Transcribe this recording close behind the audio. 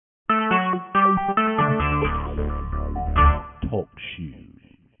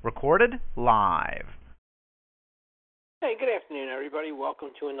Recorded live. Hey, good afternoon, everybody. Welcome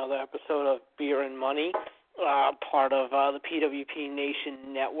to another episode of Beer and Money, part of the PWP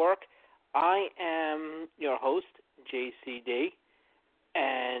Nation Network. I am your host, JCD,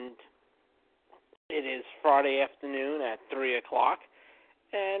 and it is Friday afternoon at 3 o'clock,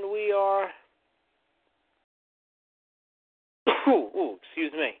 and we are...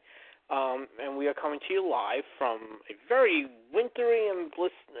 excuse me. And we are coming to you live from a very wintry and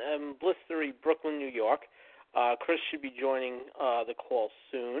blistery Brooklyn, New York. Chris should be joining the call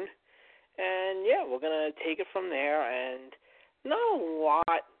soon. And, yeah, we're going to take it from there. And not a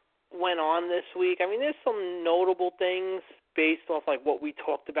lot went on this week. I mean, there's some notable things based off, like, what we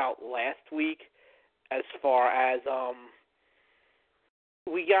talked about last week as far as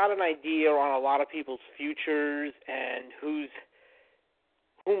we got an idea on a lot of people's futures and who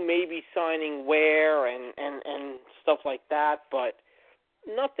may be signing where and stuff like that, but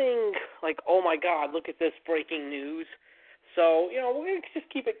nothing like, oh my God, look at this breaking news. So, we're going to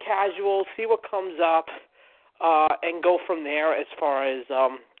just keep it casual, see what comes up, and go from there as far as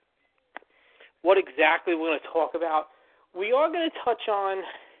what exactly we're going to talk about. We are going to touch on,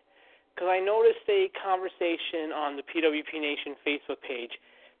 because I noticed a conversation on the PWP Nation Facebook page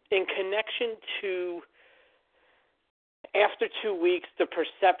in connection to, after 2 weeks, the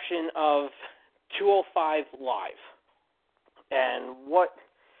perception of 205 Live. And what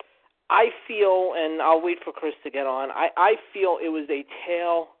I feel, and I'll wait for Chris to get on, I feel it was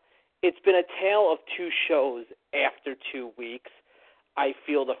it's been a tale of two shows after 2 weeks. I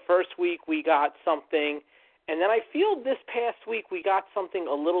feel the first week we got something, and then I feel this past week we got something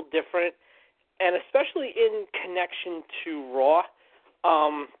a little different, and especially in connection to Raw,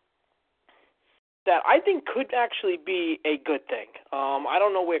 that I think could actually be a good thing. I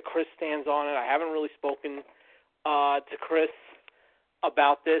don't know where Chris stands on it. I haven't really spoken to Chris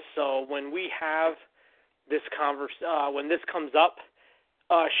about this, so when we have this when this comes up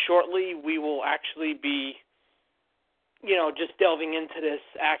shortly, we will actually be, just delving into this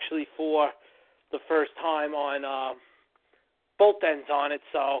actually for the first time on both ends on it.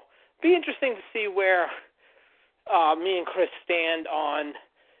 So be interesting to see where me and Chris stand on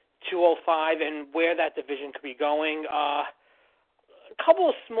 205 and where that division could be going. A couple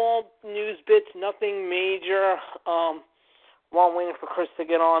of small news bits, nothing major. While I'm waiting for Chris to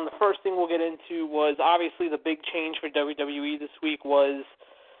get on, the first thing we'll get into was obviously the big change for WWE this week was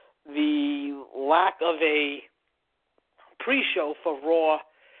the lack of a pre-show for Raw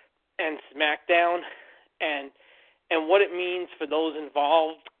and SmackDown, and what it means for those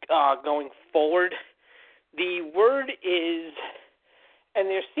involved going forward. The word is, and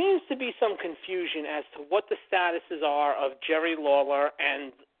there seems to be some confusion as to what the statuses are of Jerry Lawler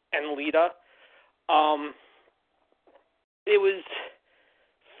and Lita. It was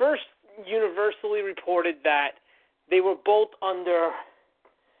first universally reported that they were both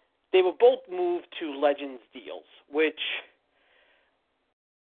moved to Legends deals, which,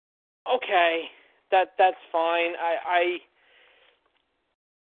 okay, that's fine.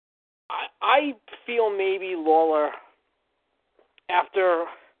 I feel maybe Lawler, after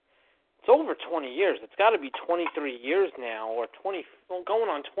it's over 20 years, it's got to be 23 years now, or going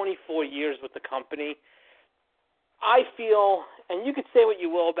on 24 years with the company. I feel, and you could say what you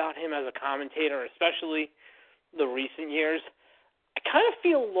will about him as a commentator, especially the recent years, I kind of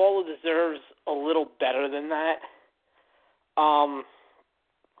feel Lawler deserves a little better than that.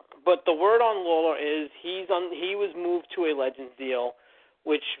 But the word on Lawler is he was moved to a Legends deal,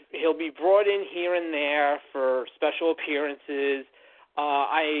 which he'll be brought in here and there for special appearances.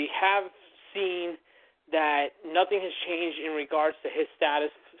 I have seen that nothing has changed in regards to his status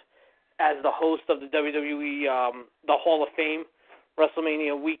as the host of the WWE, the Hall of Fame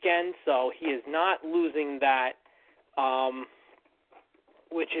WrestleMania weekend, so he is not losing that,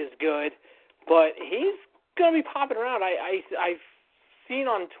 which is good. But he's going to be popping around. I've seen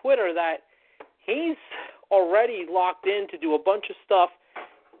on Twitter that he's already locked in to do a bunch of stuff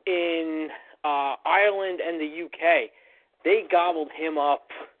in Ireland and the UK. They gobbled him up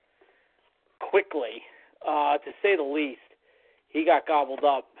quickly, to say the least. He got gobbled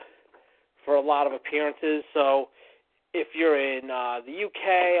up for a lot of appearances. So if you're in the UK,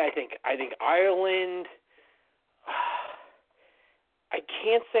 I think Ireland, I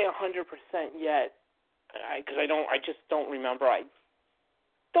can't say 100% yet, because I just don't remember. I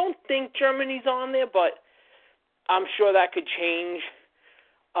don't think Germany's on there, but I'm sure that could change.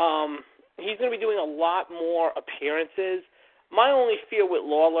 He's going to be doing a lot more appearances. My only fear with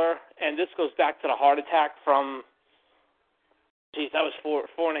Lawler, and this goes back to the heart attack from, that was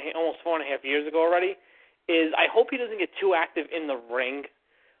almost 4.5 years ago already, is I hope he doesn't get too active in the ring,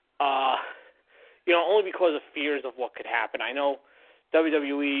 only because of fears of what could happen. I know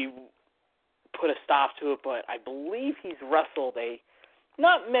WWE put a stop to it, but I believe he's wrestled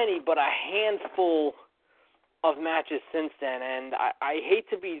not many, but a handful of matches since then, and I hate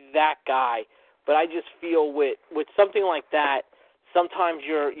to be that guy, but I just feel with something like that, sometimes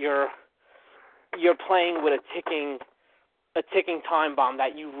you're playing with a ticking time bomb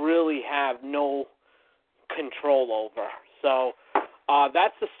that you really have no control over. So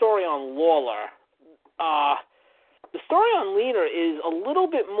that's the story on Lawler. The story on Lita is a little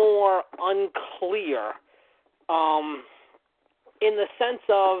bit more unclear, in the sense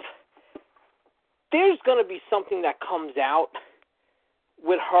of there's going to be something that comes out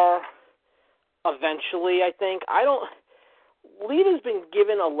with her eventually, I think. Lita's been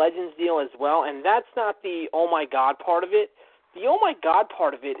given a Legends deal as well, and that's not the oh my God part of it. The oh my God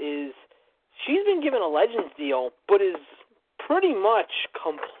part of it is she's been given a Legends deal, but is pretty much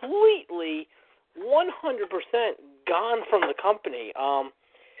completely 100% gone from the company.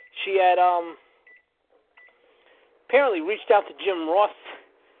 She had apparently reached out to Jim Ross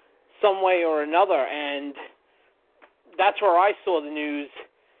some way or another, and that's where I saw the news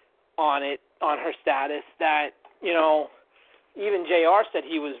on her status, that, even JR said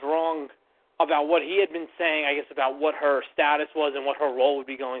he was wrong about what he had been saying, I guess, about what her status was and what her role would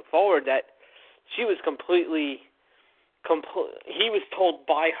be going forward, that she was he was told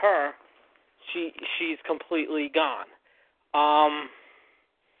by her she's completely gone.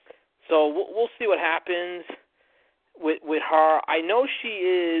 So we'll see what happens with her. I know she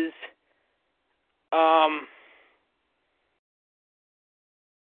is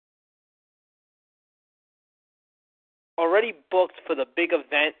already booked for the big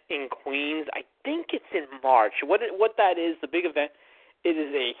event in Queens. I think it's in March. What that is, the big event, it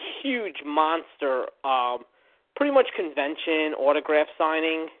is a huge monster, pretty much convention, autograph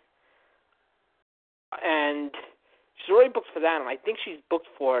signing, and she's already booked for that, and I think she's booked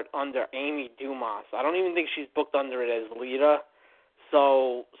for it under Amy Dumas. I don't even think she's booked under it as Lita.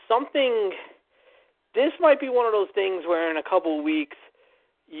 So this might be one of those things where in a couple of weeks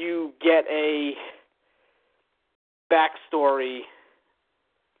you get a backstory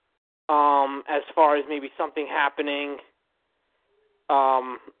as far as maybe something happening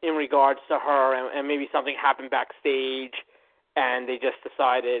in regards to her, and maybe something happened backstage and they just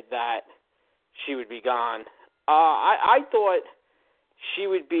decided that she would be gone. I thought she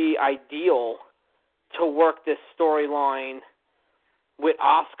would be ideal to work this storyline with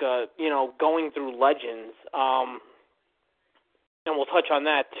Asuka, going through Legends. And we'll touch on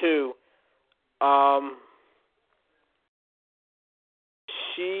that too.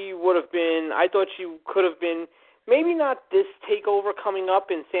 I thought she could have been, maybe not this takeover coming up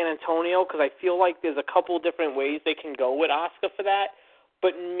in San Antonio, because I feel like there's a couple different ways they can go with Asuka for that,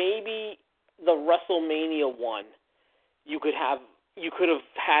 but maybe the WrestleMania one, you could have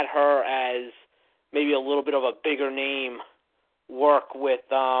had her as maybe a little bit of a bigger name work with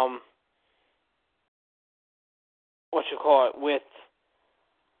with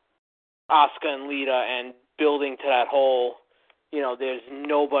Asuka and Lita, and building to that whole, there's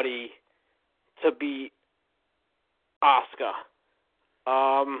nobody to beat Asuka.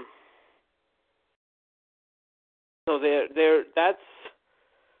 So that's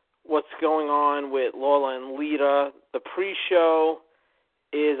what's going on with Lola and Lita. The pre-show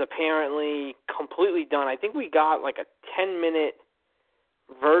is apparently completely done. I think we got like a 10-minute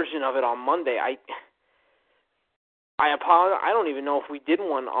version of it on Monday. I apologize. I don't even know if we did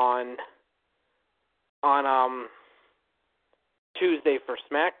one on Tuesday for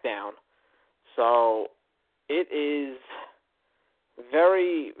SmackDown. So it is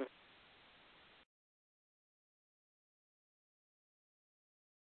very,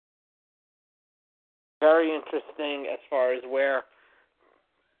 very interesting as far as where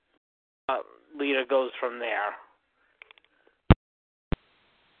Lita goes from there.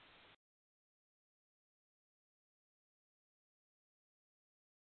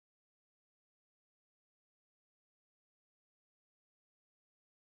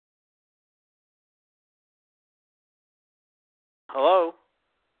 Hello?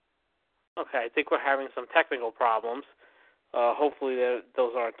 Okay, I think we're having some technical problems. Hopefully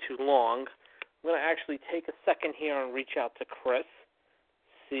those aren't too long. I'm going to actually take a second here and reach out to Chris,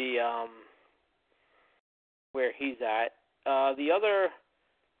 see where he's at. The other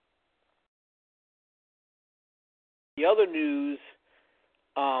news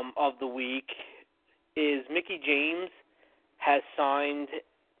of the week is Mickie James has signed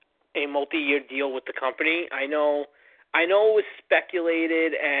a multi-year deal with the company. I know I know it was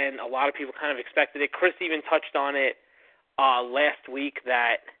speculated, and a lot of people kind of expected it. Chris even touched on it last week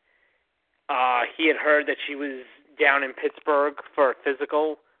that he had heard that she was down in Pittsburgh for a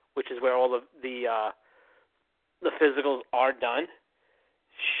physical, which is where all the physicals are done.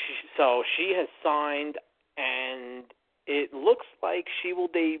 So she has signed, and it looks like she will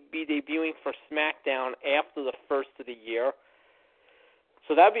be debuting for SmackDown after the first of the year.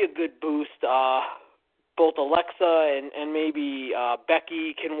 So that'd be a good boost. Both Alexa and maybe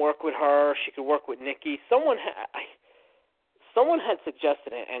Becky can work with her. She could work with Nikki. Someone had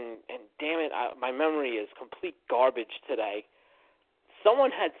suggested it, and damn it, my memory is complete garbage today.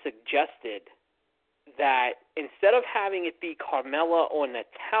 Someone had suggested that instead of having it be Carmella or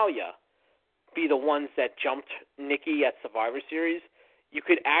Natalya be the ones that jumped Nikki at Survivor Series, you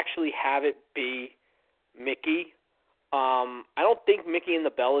could actually have it be Mickey. I don't think Mickey and the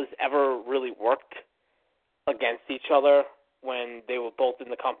Bellas ever really worked against each other when they were both in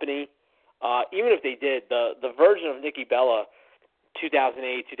the company. Even if they did, the version of Nikki Bella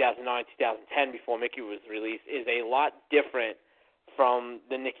 2008, 2009, 2010 before Mickey was released is a lot different from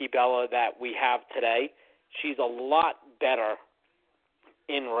the Nikki Bella that we have today. She's a lot better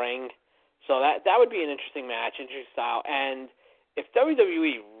in ring. So that would be an interesting match, interesting style. And if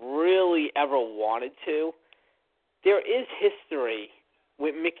WWE really ever wanted to, there is history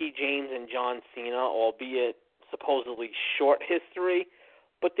with Mickie James and John Cena, albeit supposedly short history,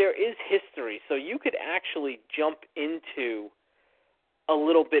 but there is history. So you could actually jump into a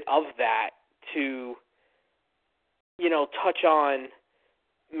little bit of that to, touch on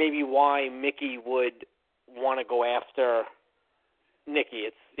maybe why Mickey would want to go after Nikki.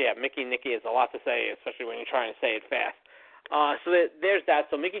 Mickey and Nikki is a lot to say, especially when you're trying to say it fast. So there's that.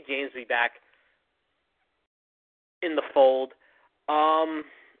 So Mickie James will be back in the fold. I'm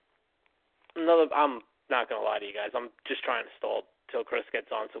not going to lie to you guys. I'm just trying to stall till Chris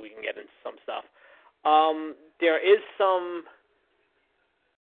gets on so we can get into some stuff. There is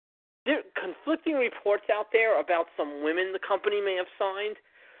conflicting reports out there about some women the company may have signed.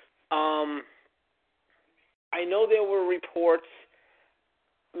 I know there were reports,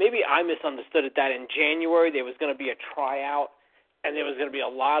 maybe I misunderstood it, that in January there was going to be a tryout, and there was going to be a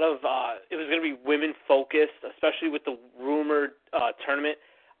lot of, it was going to be women-focused, especially with the rumored tournament.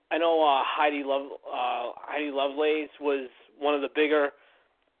 I know Heidi Lovelace was one of the bigger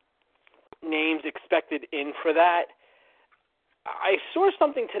names expected in for that. I saw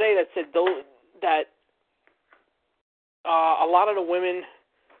something today that said that a lot of the women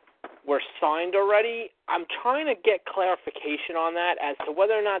were signed already. I'm trying to get clarification on that as to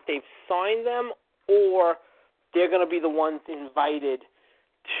whether or not they've signed them or they're going to be the ones invited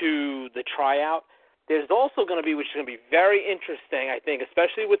to the tryout. There's also going to be, which is going to be very interesting, I think,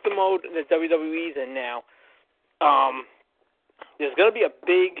 especially with the mode that WWE's in now, there's going to be a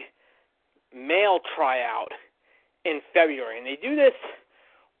big male tryout in February. And they do this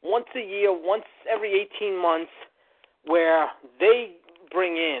once a year, once every 18 months, where they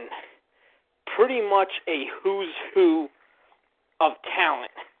bring in pretty much a who's who of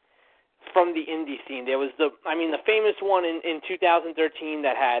talent from the indie scene. There was the famous one in 2013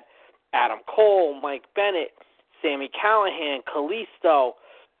 that had Adam Cole, Mike Bennett, Sami Callihan, Kalisto,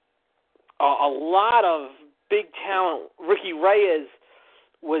 a lot of big talent. Ricky Reyes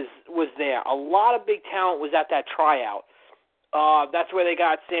was there. A lot of big talent was at that tryout. That's where they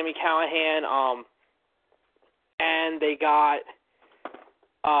got Sami Callihan, and they got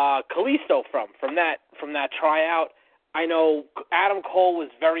Kalisto from that tryout. I know Adam Cole was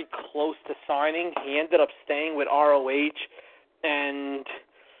very close to signing. He ended up staying with ROH and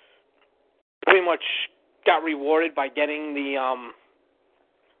pretty much got rewarded by getting the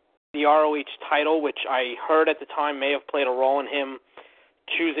ROH title, which I heard at the time may have played a role in him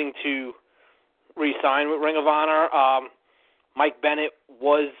choosing to re-sign with Ring of Honor. Mike Bennett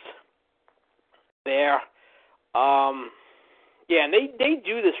was there. And they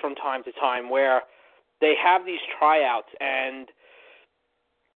do this from time to time where they have these tryouts and,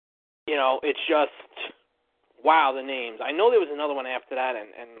 it's just, wow, the names. I know there was another one after that,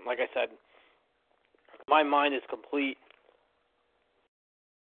 and like I said, my mind is complete.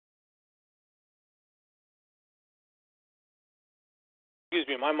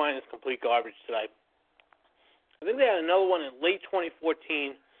 My mind is complete garbage today. I think they had another one in late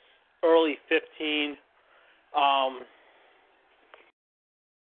 2014, early 15. And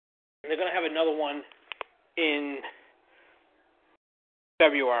they're going to have another one in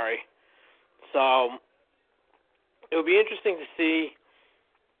February. So it'll be interesting to see.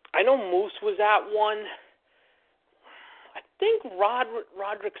 I know Moose was at one. I think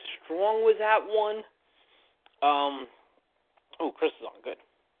Roderick Strong was at one. Oh, Chris is on. Good.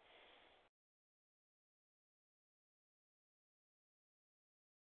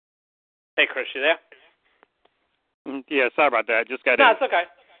 Hey, Chris, you there? Yeah, sorry about that. Just got in. No, it's okay.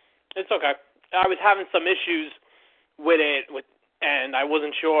 It's okay. I was having some issues with it, and I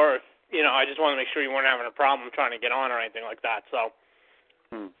wasn't sure if, I just wanted to make sure you weren't having a problem trying to get on or anything like that. So,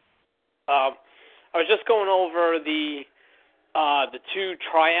 I was just going over the 2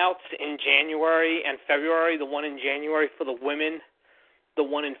 tryouts in January and February. The one in January for the women, the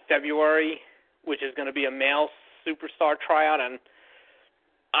one in February, which is going to be a male superstar tryout. And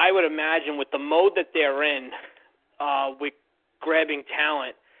I would imagine with the mode that they're in, with grabbing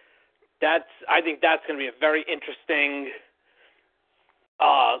talent, I think that's going to be a very interesting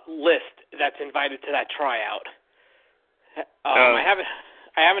list that's invited to that tryout. I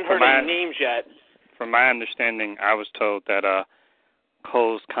haven't heard any names yet. From my understanding, I was told that Adam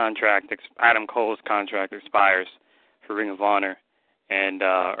Cole's contract expires for Ring of Honor in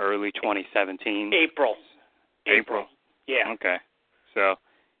early 2017. April. Yeah. Okay. So,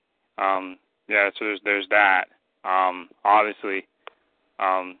 so there's that. Obviously,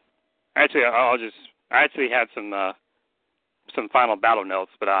 actually, I actually had some final battle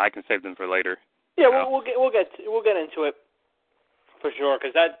notes, but I can save them for later. Yeah, we'll get into it for sure,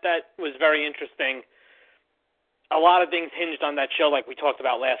 because that was very interesting. A lot of things hinged on that show, like we talked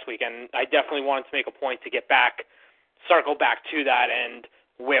about last week, and I definitely wanted to make a point to circle back to that, and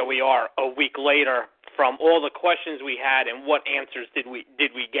where we are a week later from all the questions we had and what answers did we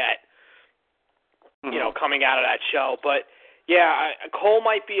get, coming out of that show. But yeah, Cole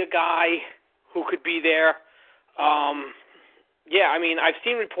might be a guy who could be there. Yeah, I mean, I've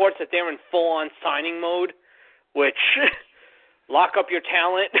seen reports that they're in full-on signing mode, which lock up your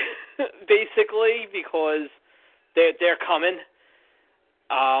talent, basically, because they're coming.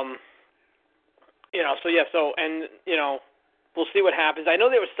 We'll see what happens. I know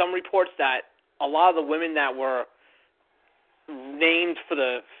there were some reports that a lot of the women that were named for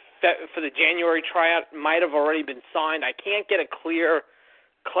the January tryout might have already been signed. I can't get a clear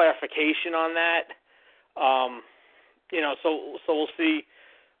clarification on that. So we'll see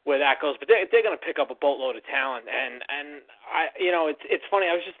where that goes. But they're going to pick up a boatload of talent, and it's funny.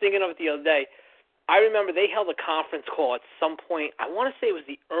 I was just thinking of it the other day. I remember they held a conference call at some point. I want to say it was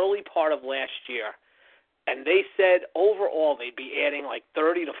the early part of last year, and they said overall they'd be adding like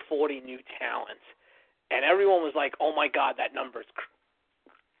 30 to 40 new talents, and everyone was like, "Oh my God, that number's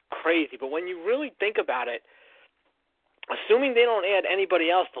crazy." But when you really think about it, assuming they don't add anybody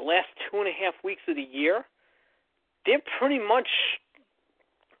else the last 2.5 weeks of the year, they're pretty much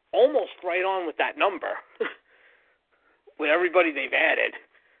almost right on with that number with everybody they've added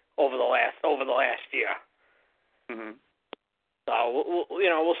over the last year. Mm-hmm. So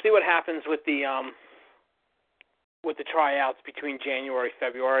we'll see what happens with the tryouts between January and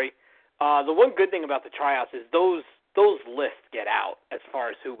February. The one good thing about the tryouts is those lists get out as far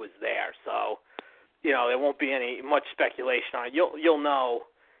as who was there. So there won't be much speculation on it. You'll know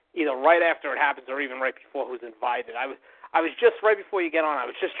either right after it happens or even right before who's invited. I was just right before you get on. I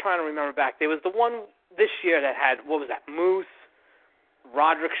was just trying to remember back. There was the one this year that had, what was that? Moose,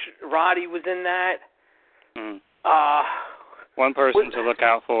 Roddy was in that. One person to look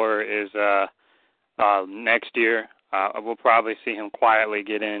out for is next year. We'll probably see him quietly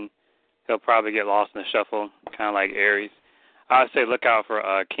get in. He'll probably get lost in the shuffle, kind of like Aries. I would say look out for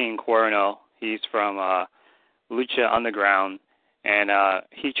King Cuerno. He's from Lucha Underground, and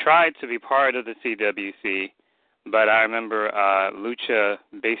he tried to be part of the CWC, but I remember Lucha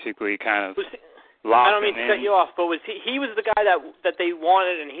basically kind of locked him in. I don't mean to cut you off, but he was the guy that they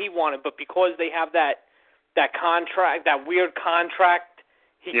wanted and he wanted, but because they have that contract, that weird contract,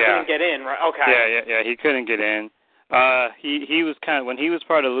 he couldn't get in, right? Okay. Yeah, he couldn't get in. He was kind of, when he was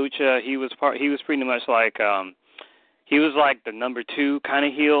part of Lucha, he was pretty much like he was like the number 2 kind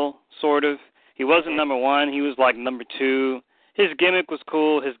of heel, sort of. He wasn't number 1. He was like number 2. His gimmick was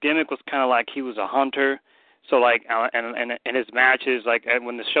cool. His gimmick was kind of like he was a hunter. So like, and his matches, like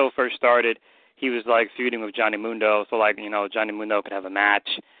when the show first started, he was like feuding with Johnny Mundo. So like, Johnny Mundo could have a match,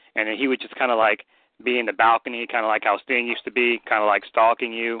 and then he would just kind of like be in the balcony, kind of like how Sting used to be, kind of like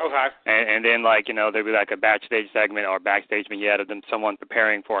stalking you. Okay. And then like, there'd be like a backstage segment or backstage vignette of someone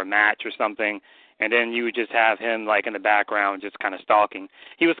preparing for a match or something. And then you would just have him like in the background just kind of stalking.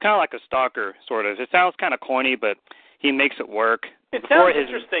 He was kind of like a stalker, sort of. It sounds kind of corny, but he makes it work. It sounds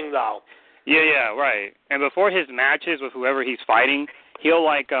interesting, though. Yeah, right. And before his matches with whoever he's fighting, he'll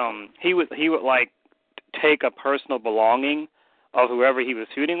like he would like take a personal belonging of whoever he was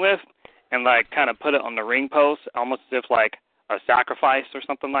feuding with and like kind of put it on the ring post, almost as if like a sacrifice or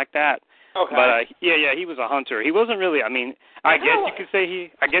something like that. Okay. But he was a hunter. He wasn't really. I mean, I guess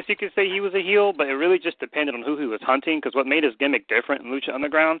you could say he was a heel, but it really just depended on who he was hunting. Because what made his gimmick different in Lucha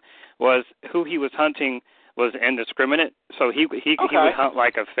Underground was who he was hunting was indiscriminate. So he would hunt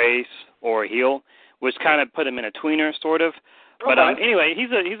like a face or a heel, which kind of put him in a tweener sort of. But anyway,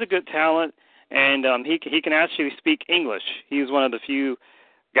 he's a good talent, and he can actually speak English. He's one of the few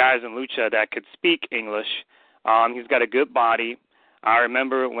guys in Lucha that could speak English. He's got a good body. I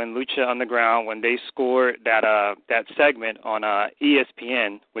remember when Lucha Underground, when they scored that segment on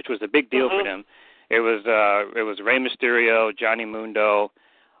ESPN, which was a big deal for them. It was Rey Mysterio, Johnny Mundo,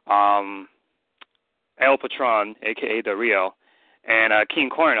 El Patron, aka the Rio, and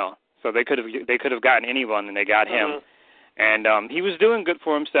King Cuerno. So they could have gotten anyone, and they got him. And he was doing good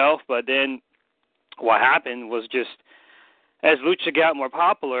for himself, but then what happened was just as Lucha got more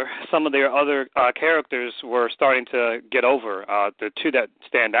popular, some of their other characters were starting to get over. The two that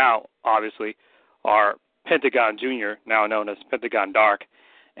stand out, obviously, are Pentagon Jr., now known as Pentagon Dark,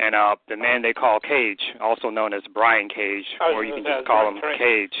 and the man they call Cage, also known as Brian Cage, or you can just call him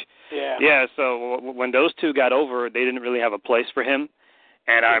Cage. Yeah, so when those two got over, they didn't really have a place for him.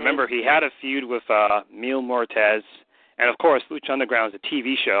 And I remember he had a feud with Mil Muertes, and, of course, Lucha Underground is a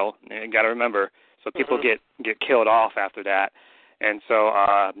TV show, and you got to remember, so people get killed off after that. And so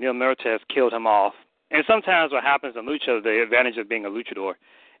Mil Muertes killed him off. And sometimes what happens in Lucha, the advantage of being a luchador,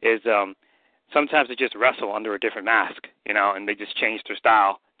 is sometimes they just wrestle under a different mask, and they just change their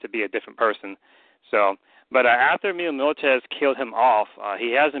style to be a different person. So, but after Mil Muertes killed him off,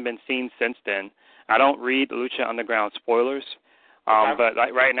 he hasn't been seen since then. I don't read Lucha Underground spoilers. But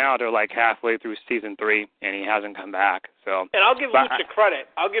right now they're like halfway through season 3, and he hasn't come back. So. And I'll give Lucha credit.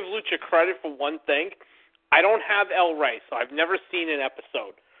 I'll give Lucha credit for one thing. I don't have El Rey, so I've never seen an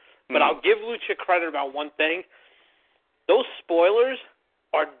episode. But I'll give Lucha credit about one thing. Those spoilers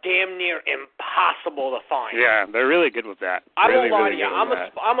are damn near impossible to find. Yeah, they're really good with that. I won't lie to you.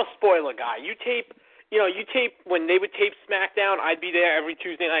 I'm a spoiler guy. You tape when they would tape SmackDown. I'd be there every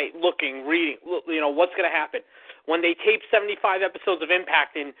Tuesday night looking, reading. What's going to happen. When they tape 75 episodes of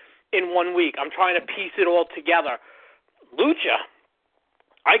Impact in 1 week, I'm trying to piece it all together. Lucha,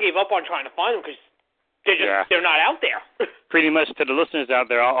 I gave up on trying to find them because they're not out there. Pretty much to the listeners out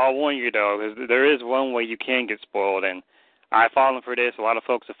there, I'll warn you, though, there is one way you can get spoiled, and I've fallen for this. A lot of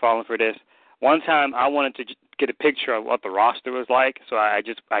folks have fallen for this. One time I wanted to get a picture of what the roster was like, so I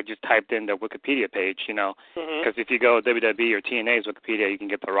just typed in the Wikipedia page, because if you go WWE or TNA's Wikipedia, you can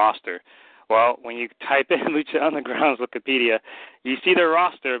get the roster. Well, when you type in Lucha Underground's Wikipedia, you see their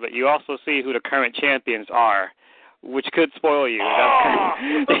roster, but you also see who the current champions are, which could spoil you.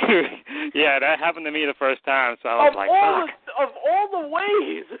 Yeah, that happened to me the first time, so I was like, fuck. Of all the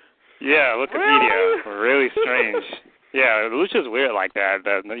ways. Yeah, Wikipedia. Really strange. Yeah, Lucha's weird like that.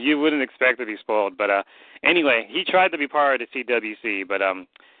 You wouldn't expect to be spoiled. But anyway, he tried to be part of the CWC, but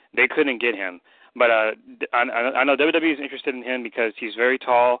they couldn't get him. But I know WWE is interested in him because he's very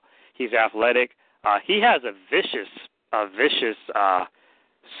tall. He's athletic. He has a vicious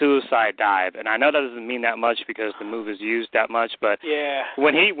suicide dive, and I know that doesn't mean that much because the move is used that much. But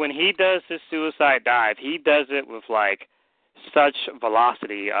when he does his suicide dive, he does it with like such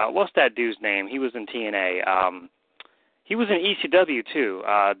velocity. What's that dude's name? He was in TNA. He was in ECW too.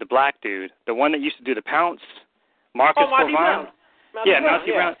 The black dude, the one that used to do the pounce. Marcus Corvan.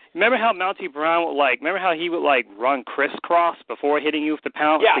 Mountie Brown. Remember how Mountie Brown would remember how he would run crisscross before hitting you with the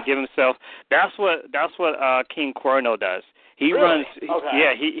pounce to give himself? That's what King Cuerno does. He runs.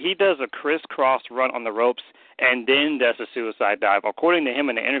 Yeah, he does a crisscross run on the ropes and then does a suicide dive. According to him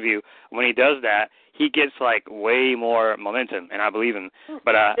in the interview, when he does that, he gets way more momentum, and I believe him.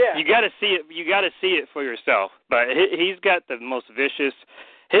 But you got to see it. You got to see it for yourself. But he's got the most vicious.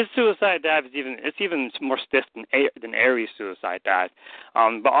 His suicide dive is even more stiff than Aries' suicide dive.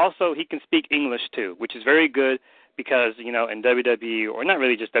 But also he can speak English too, which is very good because in WWE, or not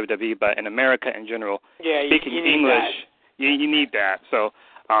really just WWE, but in America in general, speaking you English, you need that. So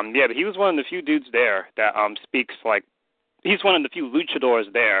but he was one of the few dudes there that speaks he's one of the few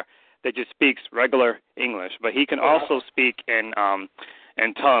luchadors there that just speaks regular English, but he can also speak in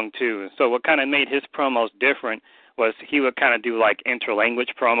tongue too. So what kind of made his promos different was he would kind of do interlanguage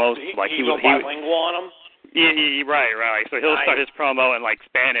promos. He would bilingual on them? Yeah, right. So he'll start his promo in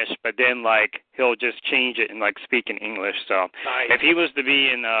Spanish, but then he'll just change it and speak in English. So if he was to be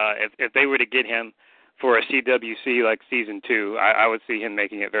in, if they were to get him for a CWC season 2, I would see him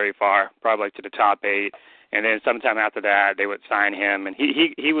making it very far, probably to the top 8. And then sometime after that, they would sign him, and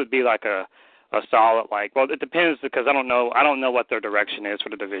he would be like a solid, like, well, it depends because I don't know what their direction is for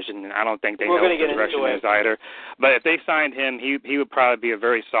the division, and I don't think they know what what the direction is either. But if they signed him, he would probably be a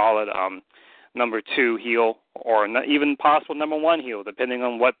very solid number 2 heel, or even possible number 1 heel, depending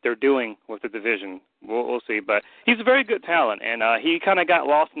on what they're doing with the division. We'll see. But he's a very good talent, and he kind of got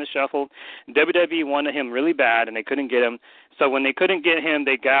lost in the shuffle. WWE wanted him really bad, and they couldn't get him. So when they couldn't get him,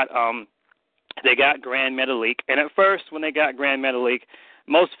 they got Grand Metalik. And at first, when they got Grand Metalik,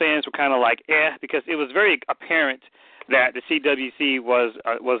 most fans were kind of like, because it was very apparent that the CWC was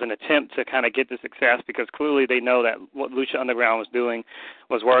an attempt to kind of get the success, because clearly they know that what Lucha Underground was doing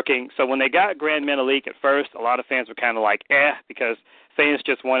was working. So when they got Grand Metalik at first, a lot of fans were kind of like, because fans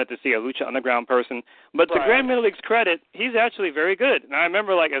just wanted to see a Lucha Underground person. But to Grand Metalik's credit, he's actually very good. And I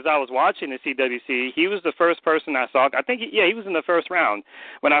remember, like, as I was watching the CWC, he was the first person I saw. I think, he was in the first round.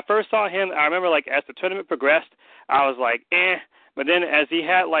 When I first saw him, I remember, like, as the tournament progressed, I was like, But then as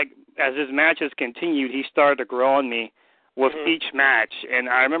his matches continued, he started to grow on me with each match. And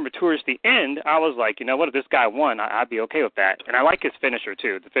I remember towards the end, I was like, you know what, if this guy won, I'd be okay with that. And I like his finisher,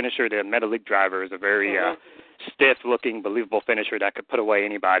 too. The finisher, the Metalik driver, is a very stiff-looking, believable finisher that could put away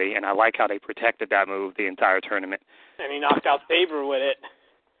anybody. And I like how they protected that move the entire tournament. And he knocked out Sabre with it.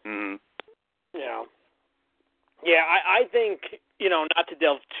 Mm-hmm. Yeah, I think, not to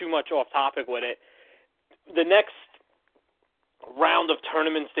delve too much off topic with it, the next round of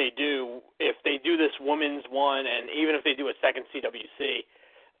tournaments they do, if they do this women's one, and even if they do a second CWC,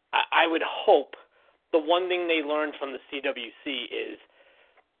 I would hope the one thing they learned from the CWC is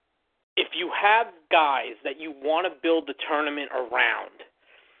if you have guys that you want to build the tournament around,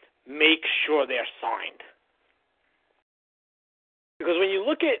 make sure they're signed. Because when you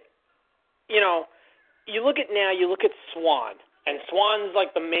look at, you look at Swan, and Swan's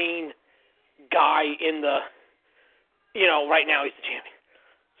like the main guy in the, right now he's the champion.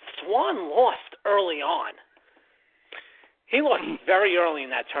 Swan lost early on. He lost very early in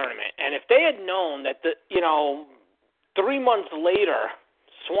that tournament. And if they had known that 3 months later,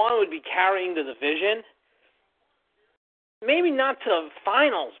 Swan would be carrying the division, maybe not to the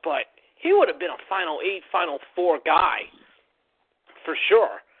finals, but he would have been a Final 8, Final 4 guy for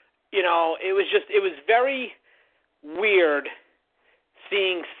sure. It was very weird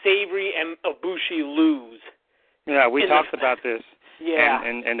seeing Sabri and Ibushi lose. Yeah, we talked about this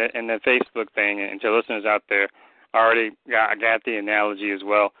in the Facebook thing, and to listeners out there, I got the analogy as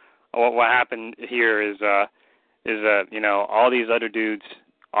well. What happened here is all these other dudes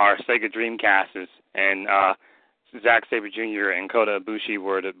are Sega Dreamcasts, and Zack Sabre Jr. and Kota Ibushi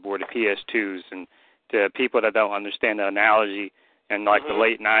were the PS2s, and to people that don't understand the analogy, in like the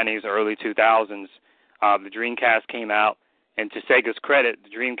late 90s, early 2000s, the Dreamcast came out. And to Sega's credit, the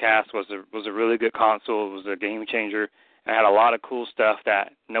Dreamcast was a really good console. It was a game changer. It had a lot of cool stuff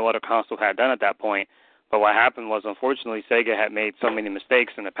that no other console had done at that point. But what happened was, unfortunately, Sega had made so many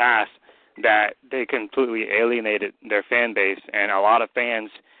mistakes in the past that they completely alienated their fan base. And a lot of fans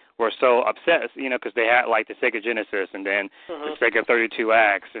were so upset, because they had like the Sega Genesis and then the Sega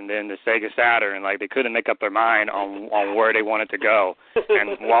 32X and then the Sega Saturn. Like, they couldn't make up their mind on where they wanted to go.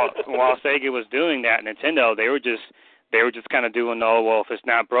 And while Sega was doing that, Nintendo, they were just kind of doing, if it's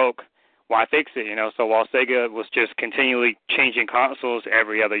not broke, why fix it, So while Sega was just continually changing consoles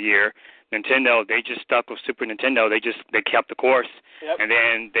every other year, Nintendo, they just stuck with Super Nintendo. They kept the course. Yep. And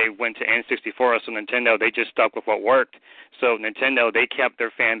then they went to N64, so Nintendo, they just stuck with what worked. So Nintendo, they kept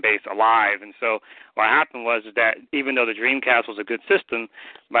their fan base alive. And so what happened was that even though the Dreamcast was a good system,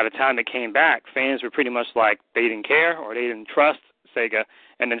 by the time it came back, fans were pretty much like they didn't care or they didn't trust Sega,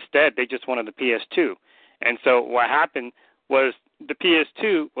 and instead they just wanted the PS2. And so what happened was the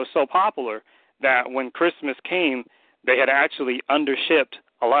PS2 was so popular that when Christmas came, they had actually undershipped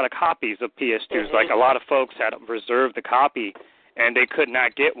a lot of copies of PS2s. Like, a lot of folks had reserved the copy, and they could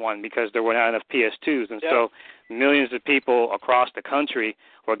not get one because there were not enough PS2s. And so millions of people across the country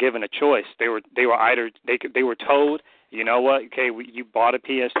were given a choice. They were told, you know what, okay, you bought a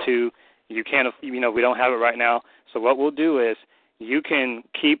PS2, you can't, we don't have it right now. So what we'll do is, you can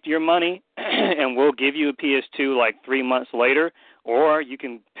keep your money and we'll give you a PS2 like 3 months later, or you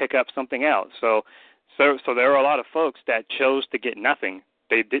can pick up something else. So there are a lot of folks that chose to get nothing.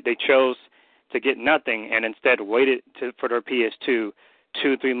 They chose to get nothing and instead waited for their PS2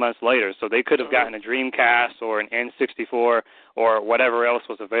 2-3 months later. So they could have gotten a Dreamcast or an N64 or whatever else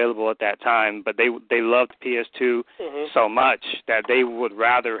was available at that time, but they loved PS2 so much that they would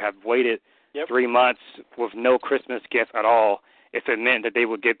rather have waited 3 months with no Christmas gift at all if it meant that they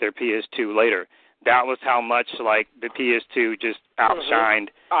would get their PS2 later. That was how much, like, the PS2 just outshined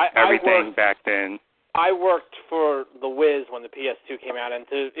everything back then. I worked for the Wiz when the PS2 came out, and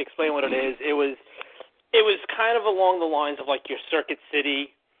to explain what it is, it was kind of along the lines of like your Circuit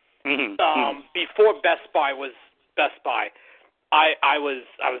City. Before Best Buy was Best Buy, I was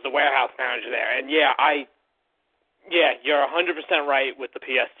the warehouse manager there, and you're 100% right with the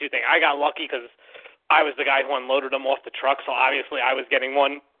PS2 thing. I got lucky because I was the guy who unloaded them off the truck, so obviously I was getting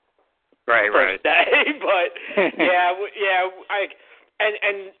one first day. But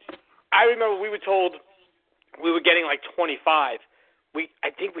I remember we were told we were getting like 25. I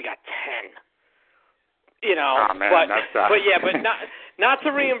think we got 10. You know, oh, man, but not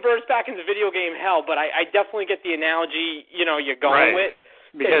to reimburse back into video game hell, but I definitely get the analogy, you're going with.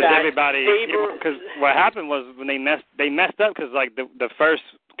 Because everybody, because what happened was when they messed up because like the first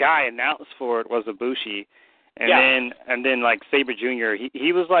guy announced for it was Ibushi, and then like Sabre Jr.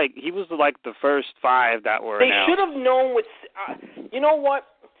 He was like the first 5 that were announced. They should have known with, you know what?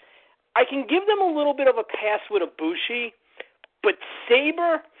 I can give them a little bit of a pass with Ibushi, but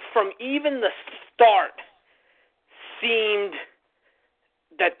Sabre from even the start seemed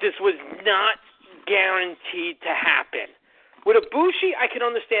that this was not guaranteed to happen. With Ibushi, I can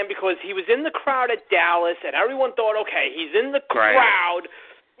understand because he was in the crowd at Dallas, and everyone thought, okay, he's in the crowd,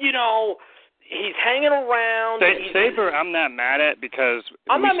 he's hanging around. Sabre, I'm not mad at because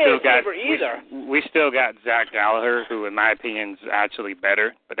I'm not mad at Sabre either. We still got Zach Gallagher, who, in my opinion, is actually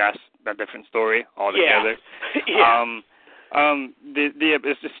better, but that's a different story altogether.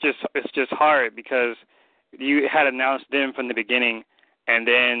 It's just hard because you had announced them from the beginning, and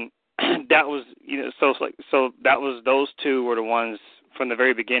then that was so that was those 2 were the ones from the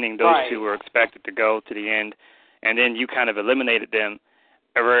very beginning. Those 2 were expected to go to the end, and then you kind of eliminated them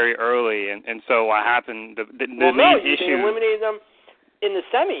very early, and so what happened? The main issue. They eliminated them in the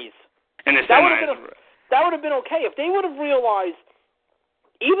semis. That would have been okay if they would have realized.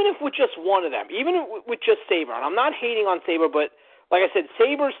 Even if with just one of them, even with just Sabre, and I'm not hating on Sabre, but like I said,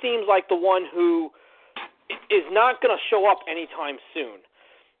 Sabre seems like the one who is not going to show up anytime soon.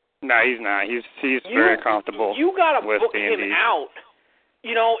 No, he's not. He's very comfortable. You got to book him out.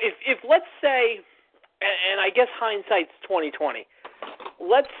 If let's say, and I guess hindsight's 20/20.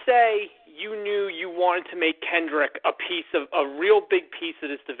 Let's say you knew you wanted to make Kendrick a real big piece of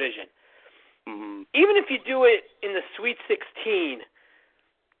this division. Mm-hmm. Even if you do it in the Sweet 16.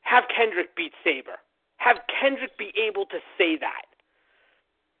 Have Kendrick beat Sabre. Have Kendrick be able to say that.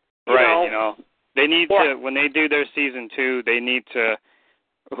 They need to, when they do their season 2, they need to,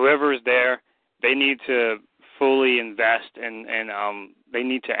 whoever is there, they need to fully invest and they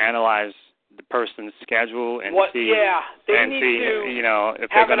need to analyze the person's schedule and see if they're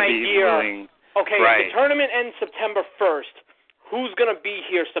going to be willing. Okay, if the tournament ends September 1st, who's going to be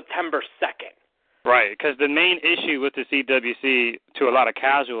here September 2nd? Right, because the main issue with the CWC to a lot of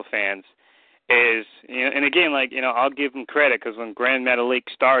casual fans is, and again, I'll give them credit because when Grand Metalik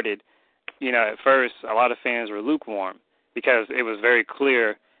started, at first a lot of fans were lukewarm because it was very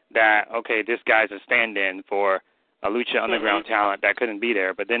clear that, okay, this guy's a stand-in for a Lucha Underground talent that couldn't be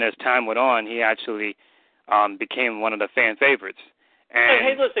there. But then as time went on, he actually became one of the fan favorites. And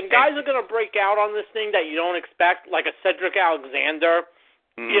hey, listen, guys are going to break out on this thing that you don't expect, like a Cedric Alexander,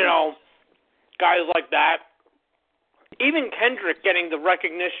 guys like that. Even Kendrick getting the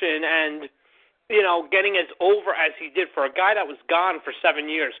recognition and, getting as over as he did for a guy that was gone for 7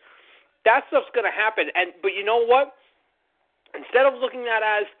 years. That stuff's going to happen. But you know what? Instead of looking at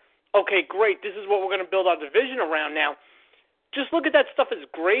it as, okay, great, this is what we're going to build our division around now, just look at that stuff as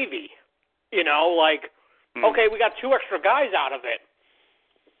gravy. Okay, we got 2 extra guys out of it.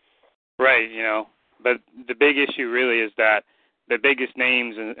 Right, But the big issue really is that the biggest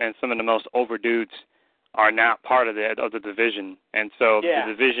names and some of the most over dudes are not part of the division. And so the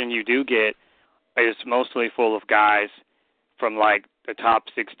division you do get is mostly full of guys from like the top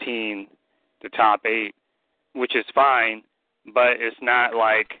 16, the top 8, which is fine, but it's not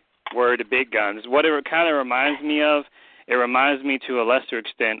like we're the big guns. What it kind of reminds me of, it reminds me to a lesser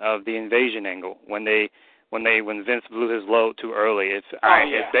extent of the Invasion angle when Vince blew his load too early. If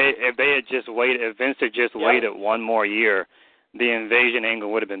Vince had just waited one more year, the Invasion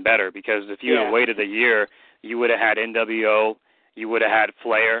angle would have been better because if you had waited a year, you would have had NWO, you would have had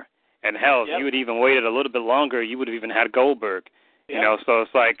Flair, and hell, if you had even waited a little bit longer, you would have even had Goldberg. So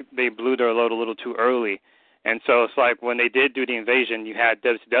it's like they blew their load a little too early. And so it's like when they did do the Invasion, you had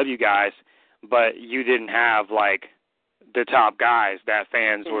WCW guys, but you didn't have like the top guys that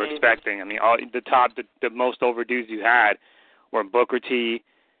fans were expecting. I mean, the most over dudes you had were Booker T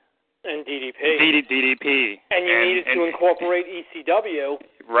and DDP. DDP. And you needed to incorporate ECW.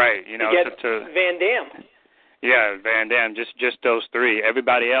 Right, to get Van Dam. Yeah, Van Dam, just those three.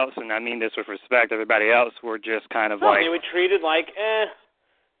 Everybody else, and I mean this with respect, everybody else were just kind of like... they were treated like,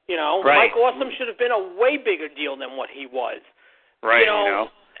 you know. Right. Mike Awesome should have been a way bigger deal than what he was. Right, you know.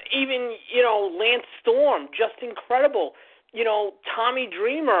 Even, you know, Lance Storm, just incredible. You know, Tommy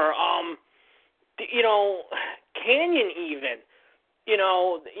Dreamer, you know, Canyon even. You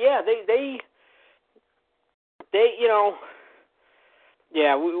know, yeah, they you know,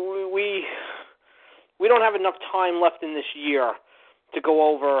 yeah, we don't have enough time left in this year to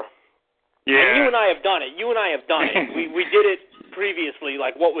go over. Yeah. And you and I have done it. We did it previously,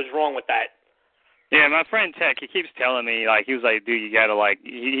 like what was wrong with that. Yeah, my friend Tech, he keeps telling me, like, he was like, dude, you got to, like,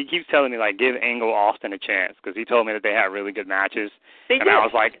 he keeps telling me, like, give Angle Austin a chance, because he told me that they had really good matches. They and did. I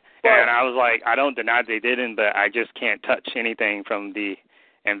was like, I don't deny they didn't, but I just can't touch anything from the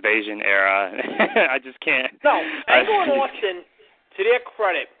Invasion era. I just can't. No, Angle and Austin, to their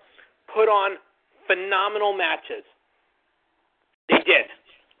credit, put on phenomenal matches. They did.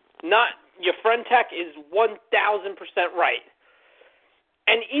 Not, your friend Tech is 1,000% right.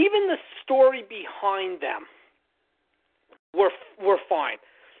 And even the story behind them were fine.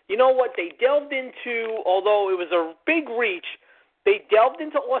 You know what? They delved into, although it was a big reach, they delved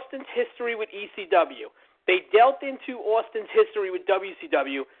into Austin's history with ECW. They delved into Austin's history with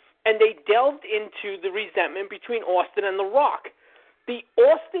WCW, and they delved into the resentment between Austin and The Rock. The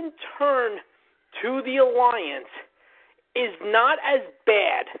Austin turn to the Alliance is not as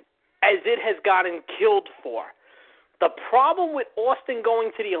bad as it has gotten killed for. The problem with Austin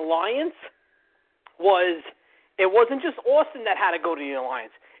going to the Alliance was it wasn't just Austin that had to go to the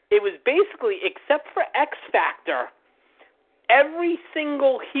Alliance. It was basically, except for X Factor, every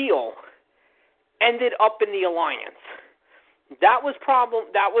single heel ended up in the Alliance. That was,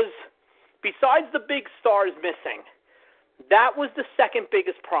 besides the big stars missing, that was the second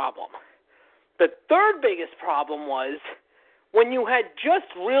biggest problem. The third biggest problem was when you had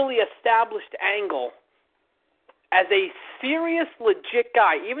just really established Angle as a serious, legit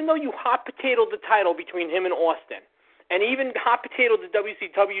guy, even though you hot potatoed the title between him and Austin, and even hot potatoed the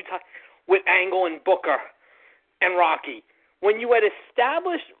WCW with Angle and Booker and Rocky, when you had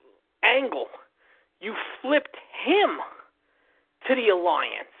established Angle, you flipped him to the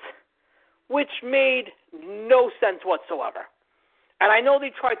Alliance, which made no sense whatsoever. And I know they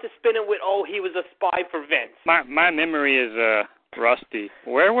tried to spin it with, he was a spy for Vince. My memory is rusty.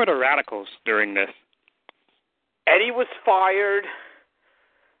 Where were the Radicals during this? Eddie was fired.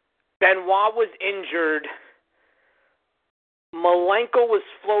 Benoit was injured. Malenko was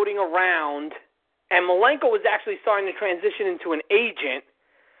floating around. And Malenko was actually starting to transition into an agent.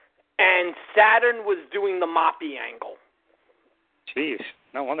 And Saturn was doing the Moppy angle. Jeez,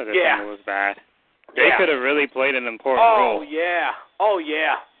 no wonder this angle was bad. They could have really played an important role. Oh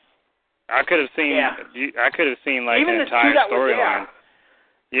yeah. I could have seen. I could have seen like even an entire storyline.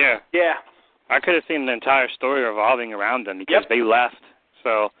 Yeah. I could have seen the entire story revolving around them because they left.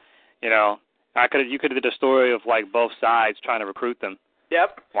 So, you know, you could have did a story of like both sides trying to recruit them.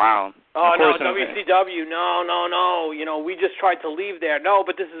 Yep. Wow. Oh no, WCW, no. You know, we just tried to leave there. No,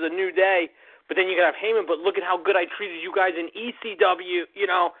 but this is a new day. But then you could have Heyman, but look at how good I treated you guys in ECW, you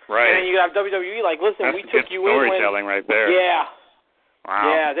know. Right. And then you could have WWE, like, listen, we took you in. That's storytelling right there. Yeah.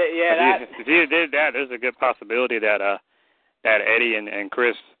 Wow. Yeah, if you did that, there's a good possibility that Eddie and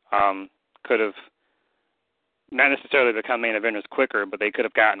Chris could have not necessarily become main eventers quicker, but they could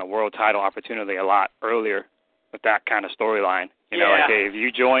have gotten a world title opportunity a lot earlier with that kind of storyline. You know, like, hey, if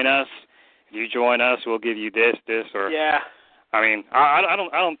you join us, we'll give you this, or. Yeah. I mean, I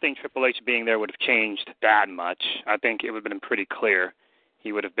don't think Triple H being there would have changed that much. I think it would have been pretty clear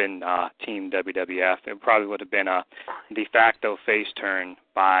he would have been Team WWF. It probably would have been a de facto face turn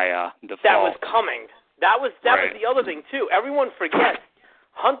by default. That was coming. That was the other thing too. Everyone forgets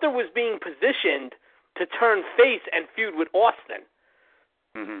Hunter was being positioned to turn face and feud with Austin.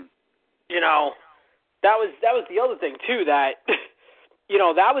 Mm-hmm. You know, that was the other thing too. That you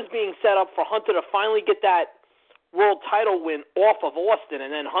know, that was being set up for Hunter to finally get that world title win off of Austin,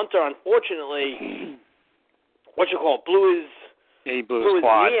 and then Hunter, unfortunately, blew his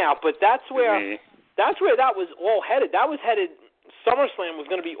knee out. But that's where that was all headed. That was headed. SummerSlam was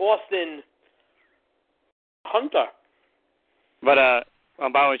going to be Austin Hunter. But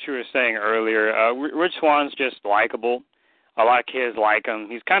about what you were saying earlier, Rich Swann's just likable. A lot of kids like him.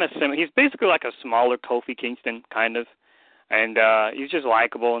 He's kind of he's basically like a smaller Kofi Kingston, kind of, and he's just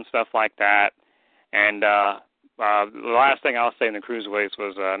likable and stuff like that. And the last thing I'll say in the Cruiserweights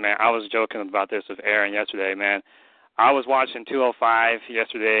was, man, I was joking about this with Aaron yesterday, man. I was watching 205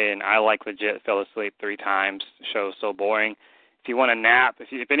 yesterday, and I legit fell asleep 3 times. The show was so boring. If you want a nap,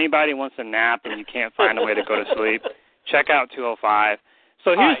 if anybody wants a nap and you can't find a way to go to sleep, check out 205.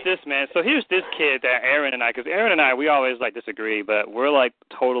 So here's this, man. So here's this kid that Aaron and I, because Aaron and I, we always, like, disagree, but we're, like,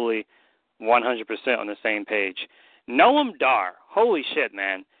 totally 100% on the same page. Noam Dar, holy shit,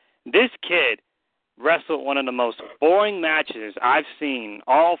 man. This kid wrestled one of the most boring matches I've seen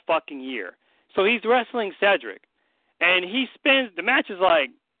all fucking year. So he's wrestling Cedric, and he spends, the match is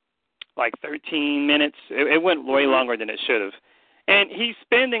like 13 minutes. It went way longer than it should have. And he's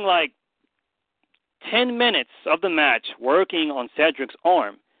spending like 10 minutes of the match working on Cedric's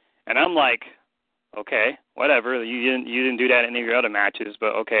arm. And I'm like, okay, whatever. You didn't do that in any of your other matches,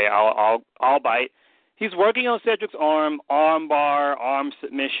 but okay, I'll bite. He's working on Cedric's arm bar, arm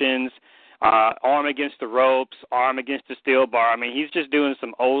submissions, arm against the ropes, arm against the steel bar. I mean, he's just doing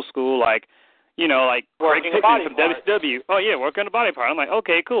some old school, like, you know, like working a body from part. WCW. Oh, yeah, working the body part. I'm like,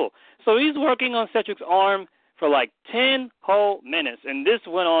 okay, cool. So he's working on Cedric's arm for like 10 whole minutes, and this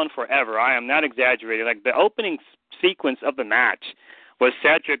went on forever. I am not exaggerating. Like, the opening sequence of the match was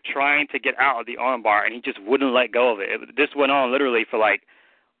Cedric trying to get out of the arm bar, and he just wouldn't let go of it. This went on literally for like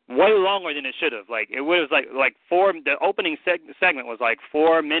way longer than it should have. Like, it was like the opening segment was like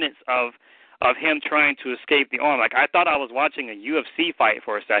 4 minutes of him trying to escape the arm. Like, I thought I was watching a UFC fight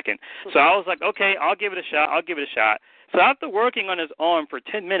for a second. So I was like, okay, I'll give it a shot. So after working on his arm for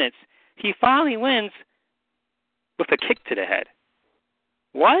 10 minutes, he finally wins with a kick to the head.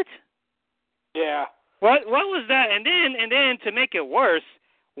 What? Yeah. What was that? And then to make it worse,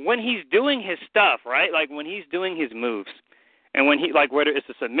 when he's doing his stuff, right? Like when he's doing his moves, and when he, like, whether it's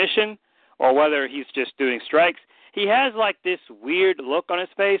a submission or whether he's just doing strikes, he has like this weird look on his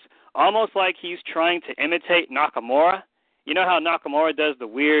face, almost like he's trying to imitate Nakamura. You know how Nakamura does the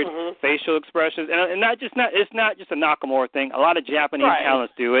weird facial expressions, and it's not just a Nakamura thing. A lot of Japanese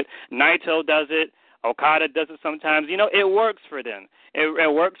talents do it. Naito does it. Okada does it sometimes. You know, it works for them.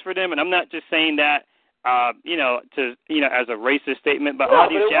 It works for them, and I'm not just saying that, as a racist statement, but a lot of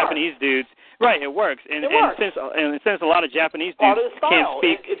these Japanese dudes, right? It works, and since a lot of Japanese dudes can't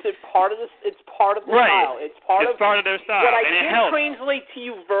speak, it's part of the style. It's part of their style. What I and can't translate to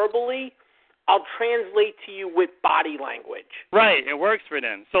you verbally, I'll translate to you with body language. Right, it works for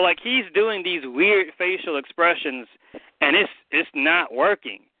them. So like he's doing these weird facial expressions, and it's not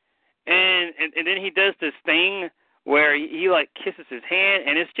working. And then he does this thing where he like kisses his hand,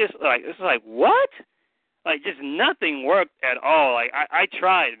 and it's like what? Like, just nothing worked at all. Like, I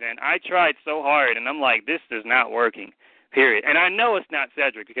tried, man. I tried so hard, and I'm like, this is not working, period. And I know it's not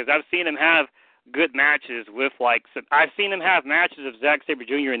Cedric, because I've seen him have good matches with, like, I've seen him have matches of Zack Sabre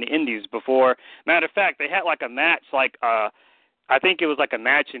Jr. in the Indies before. Matter of fact, they had, like, a match, like, I think it was, like, a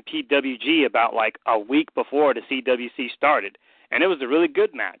match in PWG about, like, a week before the CWC started. And it was a really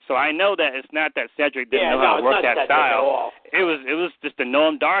good match. So I know that it's not that Cedric didn't know how to work that style. It was just a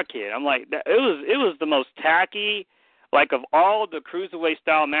Noam Dar kid. I'm like, it was the most tacky, like, of all the cruiserweight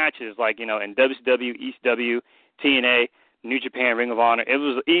style matches, like, you know, in WCW, ECW, TNA, New Japan, Ring of Honor. It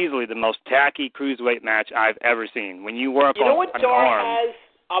was easily the most tacky cruiserweight match I've ever seen. When you work on an arm. You know what Dar has?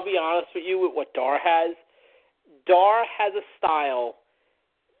 I'll be honest with you with what Dar has. Dar has a style.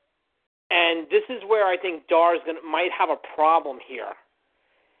 And this is where I think Dar might have a problem here.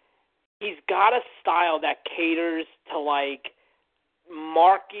 He's got a style that caters to, like,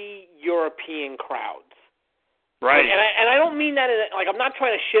 marquee European crowds. Right. And I don't mean that like, I'm not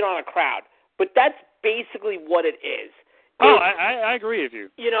trying to shit on a crowd, but that's basically what it is. I agree with you.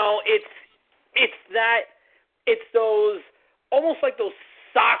 You know, it's those, almost like those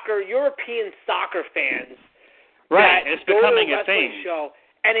European soccer fans. Right. It's becoming a thing. Show,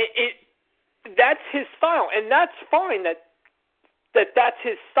 and that's his style, and that's fine. That's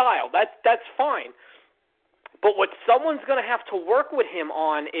his style. That's fine. But what someone's going to have to work with him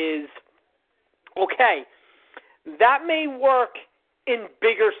on is, okay, that may work in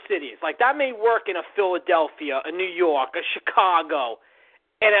bigger cities. Like, that may work in a Philadelphia, a New York, a Chicago,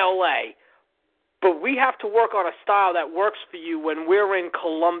 an LA. But we have to work on a style that works for you when we're in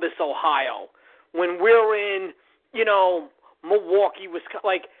Columbus, Ohio, when we're in, you know, Milwaukee, Wisconsin,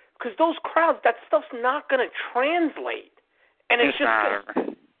 like, because those crowds, that stuff's not going to translate. And it's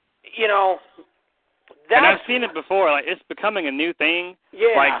just, you know. And I've seen it before. Like, it's becoming a new thing.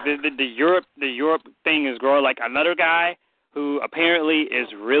 Yeah. Like, the Europe thing is growing. Like, another guy who apparently is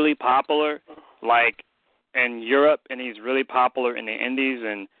really popular, like, in Europe, and he's really popular in the Indies.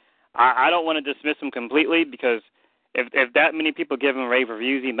 And I don't want to dismiss him completely, because if that many people give him rave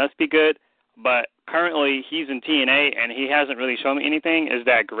reviews, he must be good. But currently he's in TNA, and he hasn't really shown me anything, is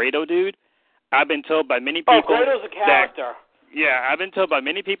that Grado dude. I've been told by many people Grado's a character. I've been told by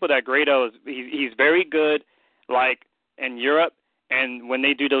many people that Grado he's very good, like, in Europe and when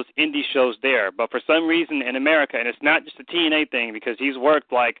they do those indie shows there. But for some reason in America, and it's not just a TNA thing because he's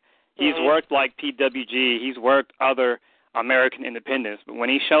worked like PWG, he's worked other American independents. But when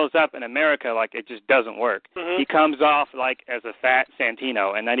he shows up in America, like, it just doesn't work. He comes off like as a fat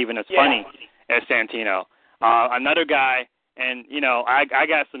Santino and not even as funny as Santino. Another guy, and, you know, I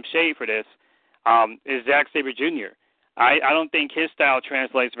got some shade for this, is Zack Sabre Jr. I don't think his style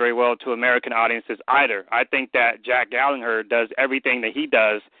translates very well to American audiences either. I think that Jack Gallagher does everything that he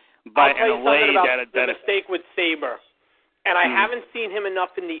does, but in a way the mistake with Sabre, and I haven't seen him enough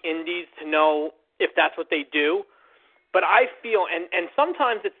in the indies to know if that's what they do, but I feel, and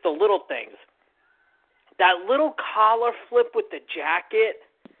sometimes it's the little things, that little collar flip with the jacket,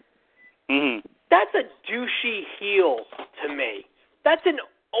 that's a douchey heel to me. That's an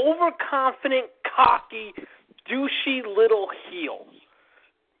overconfident, cocky, douchey little heel.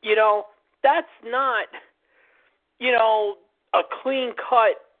 You know, that's not, you know, a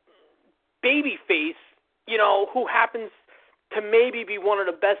clean-cut baby face, you know, who happens to maybe be one of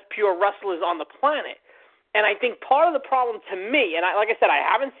the best pure wrestlers on the planet. And I think part of the problem to me, and like I said, I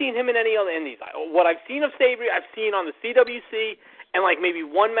haven't seen him in any other indies. What I've seen of Sabre, I've seen on the CWC, and like maybe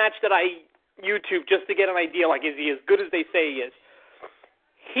one match that I YouTube just to get an idea, like, is he as good as they say he is?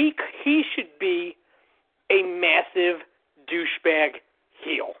 He should be a massive douchebag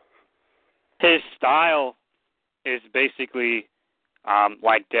heel. His style is basically,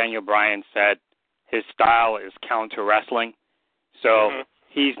 like Daniel Bryan said, his style is counter wrestling. So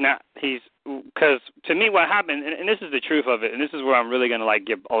because to me what happened, and this is the truth of it, and this is where I'm really going to like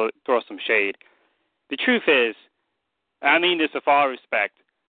throw some shade. The truth is, I mean this with all respect,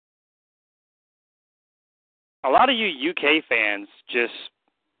 a lot of you UK fans just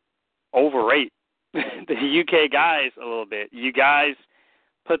overrate the UK guys a little bit. You guys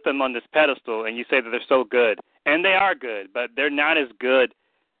put them on this pedestal and you say that they're so good. And they are good, but they're not as good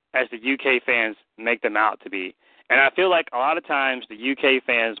as the UK fans make them out to be. And I feel like a lot of times the UK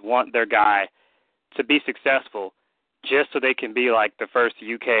fans want their guy to be successful just so they can be like the first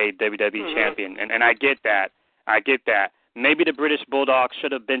UK WWE champion. And I get that. Maybe the British Bulldog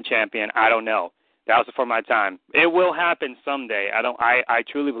should have been champion. I don't know. That was before my time. It will happen someday. I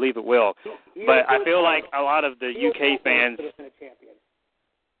truly believe it will. But I feel like a lot of the UK fans.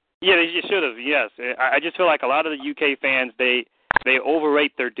 Yeah, they just should have. Yes, I just feel like a lot of the UK fans they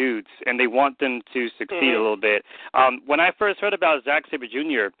overrate their dudes and they want them to succeed a little bit. When I first heard about Zack Sabre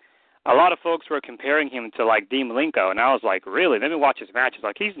Jr., a lot of folks were comparing him to like Dean Malenko, and I was like, really? Let me watch his matches.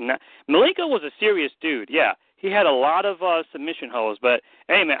 Like, he's not. Malenko was a serious dude. Yeah. He had a lot of submission holds, but,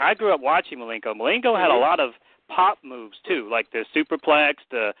 hey, man, I grew up watching Malenko. Malenko had a lot of pop moves, too, like the superplex,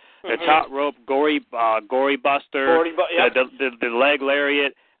 the top rope, gory buster, the leg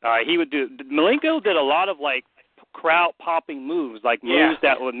lariat. Malenko did a lot of, like, crowd-popping moves, like moves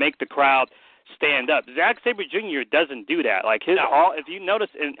that would make the crowd stand up. Zack Sabre Jr. doesn't do that. Like, if you notice,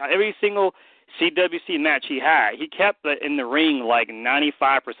 in every single CWC match he had, he kept in the ring, like,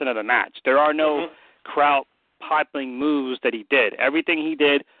 95% of the match. There are no crowd popping moves that he did. Everything he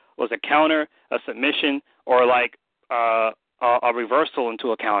did was a counter, a submission, or like a reversal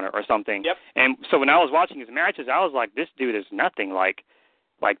into a counter or something. Yep. And so when I was watching his matches, I was like, this dude is nothing like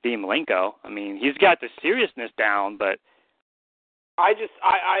Dean Malenko. I mean, he's got the seriousness down, but I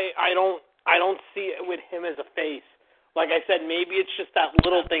don't see it with him as a face. Like I said, maybe it's just that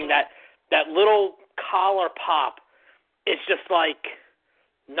little thing, that little collar pop. It's just like,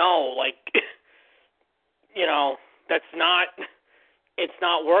 no, like. You know, it's not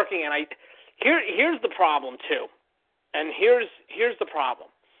working. And here's the problem too. And here's the problem.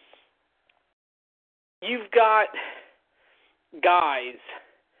 You've got guys,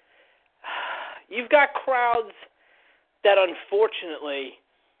 you've got crowds that unfortunately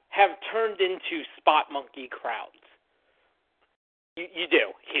have turned into spot monkey crowds. You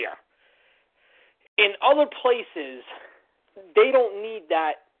do here. In other places, they don't need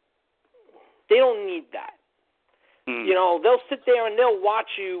that. You know, they'll sit there and they'll watch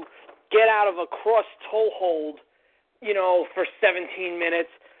you get out of a cross toe hold, you know, for 17 minutes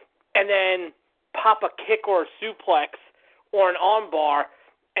and then pop a kick or a suplex or an armbar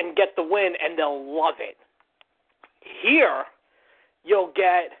and get the win, and they'll love it. Here, you'll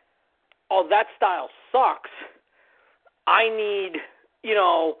get, oh, that style sucks. I need, you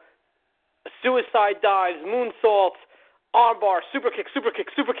know, suicide dives, moonsaults, armbar, super kick,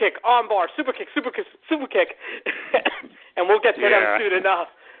 armbar, super kick, and we'll get to them soon enough.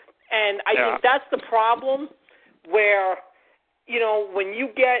 And I think that's the problem where, you know, when you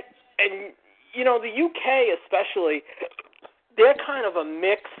get, and, you know, the UK especially, they're kind of a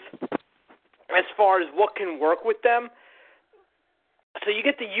mix as far as what can work with them. So you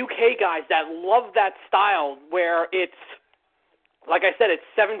get the UK guys that love that style where it's, like I said, it's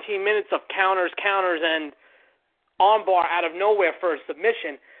 17 minutes of counters, and armbar out of nowhere for a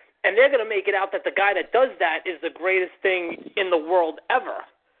submission. And they're going to make it out that the guy that does that is the greatest thing in the world ever.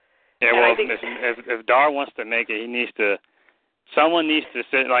 Yeah, well, if Dar wants to make it, someone needs to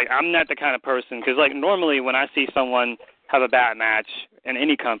sit, like, I'm not the kind of person, because, like, normally when I see someone have a bad match in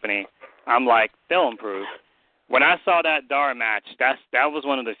any company, I'm like, they'll improve. When I saw that Dar match, that was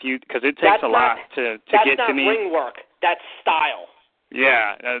one of the few, because it takes a lot to get to me. That's not ring work. That's style.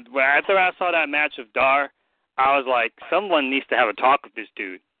 Yeah. After I saw that match of Dar, I was like, someone needs to have a talk with this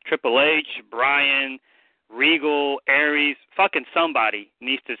dude. Triple H, Bryan, Regal, Aries, fucking somebody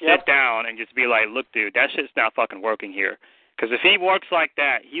needs to sit down and just be like, look, dude, that shit's not fucking working here. Because if he works like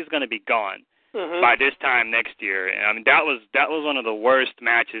that, he's going to be gone by this time next year. And I mean, that was one of the worst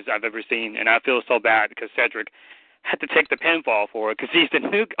matches I've ever seen, and I feel so bad because Cedric had to take the pinfall for it because he's the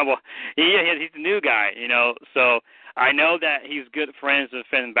new. Well, he's the new guy, you know. So I know that he's good friends with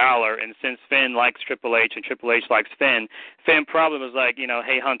Finn Balor, and since Finn likes Triple H and Triple H likes Finn, Finn probably was like, you know,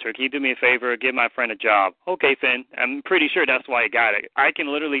 hey Hunter, can you do me a favor, give my friend a job? Okay, Finn. I'm pretty sure that's why he got it. I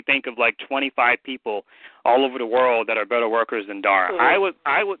can literally think of like 25 people all over the world that are better workers than Dar.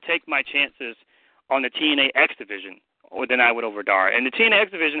 I would take my chances on the TNA X division than I would over Dar. And the TNA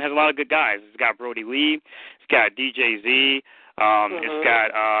X division has a lot of good guys. It's got Brody Lee, it's got DJZ, it's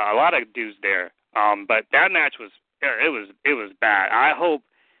got a lot of dudes there. But that match was bad. I hope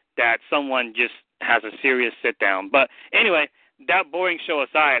that someone just has a serious sit down. But anyway, that boring show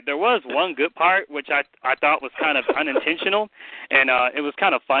aside, there was one good part which I thought was kind of unintentional, and it was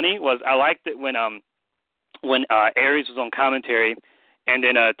kind of funny. I liked it when Aries was on commentary, and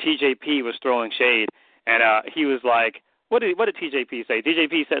then TJP was throwing shade, and he was like, what did TJP say?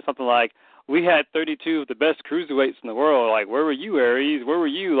 TJP said something like, we had 32 of the best cruiserweights in the world. Like, where were you, Aries? Where were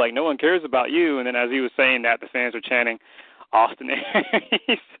you? Like, no one cares about you. And then as he was saying that, the fans were chanting, Austin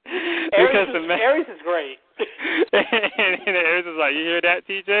Aries. Aries is great. and Aries was like, you hear that,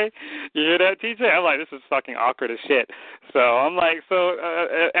 TJ? You hear that, TJ? I'm like, this is fucking awkward as shit. So I'm like,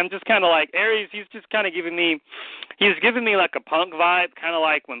 I'm just kind of like, Aries, he's just kind of giving me like a Punk vibe, kind of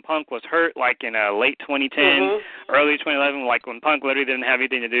like when Punk was hurt, like in late 2010, early 2011, like when Punk literally didn't have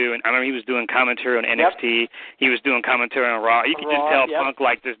anything to do. And I remember he was doing commentary on NXT. He was doing commentary on Raw. You could just tell Punk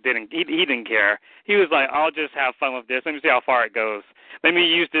like just he didn't care. He was like, I'll just have fun with this. Let me see how far it goes. Let me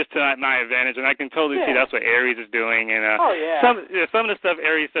use this to my advantage, and I can totally see that's what Aries is doing. And some of the stuff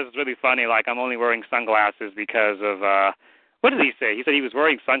Aries says is really funny, like I'm only wearing sunglasses because of what did he say? He said he was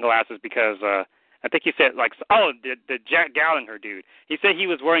wearing sunglasses because I think he said like the Jack Gallagher dude. He said he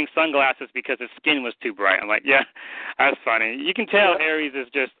was wearing sunglasses because his skin was too bright. I'm like, yeah, that's funny. You can tell Aries is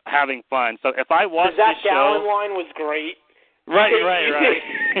just having fun. So if I watch this show, Zach Gallen line was great. Right.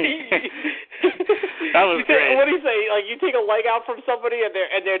 That was great. What do you say? Like, you take a leg out from somebody and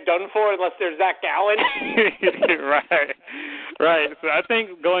they're done for unless they're Zach Gallen. Right. So I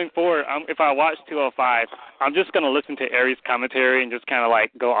think going forward, if I watch 205, I'm just gonna listen to Aries' commentary and just kind of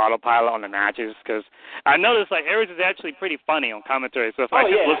like go autopilot on the matches because I noticed like Aries is actually pretty funny on commentary. So if I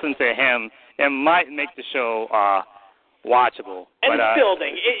just listen to him, it might make the show watchable. And it's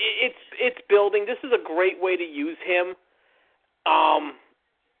building. It's building. This is a great way to use him.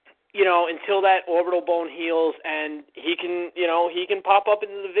 You know, until that orbital bone heals and he can pop up in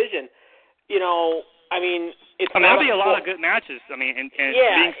the division. You know, I mean, there'll be a lot of good matches. I mean, and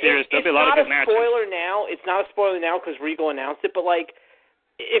being serious, there'll be a lot of good matches. It's not a spoiler now because Regal announced it, but like,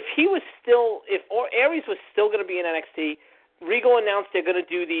 if Aries was still going to be in NXT, Regal announced they're going to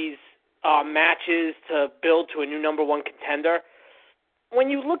do these matches to build to a new number one contender. When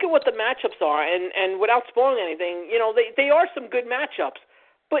you look at what the matchups are, and without spoiling anything, you know, they are some good matchups.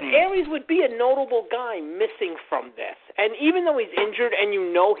 But Aries would be a notable guy missing from this. And even though he's injured and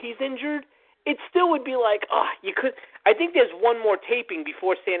you know he's injured, it still would be like, I think there's one more taping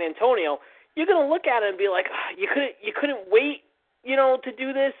before San Antonio. You're going to look at it and be like, you couldn't wait, you know, to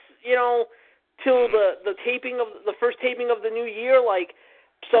do this, you know, till the first taping of the new year. Like,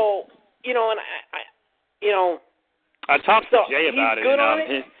 so, you know, and I talked to Jay about it.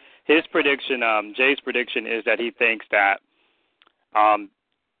 And, his prediction, Jay's prediction is that he thinks that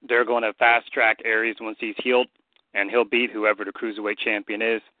they're going to fast-track Aries once he's healed, and he'll beat whoever the Cruiserweight champion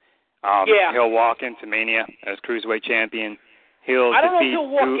is. He'll walk into Mania as Cruiserweight champion. I don't know if he'll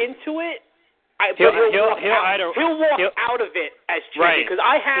walk into it, but he'll walk out of it as champion. Because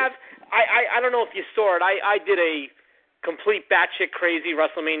I don't know if you saw it. I did a complete batshit crazy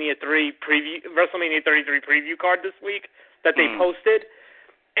WrestleMania 33 preview card this week that they posted.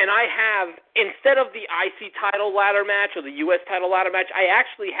 And I have, instead of the IC title ladder match or the U.S. title ladder match, I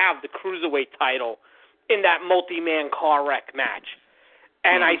actually have the Cruiserweight title in that multi-man car wreck match.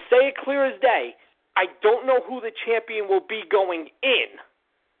 And I say it clear as day, I don't know who the champion will be going in,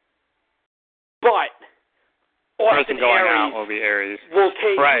 but Austin going Aries out will be Aries. Will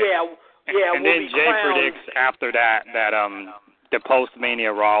take, right. Yeah, and will then be Jay crowned. predicts after that the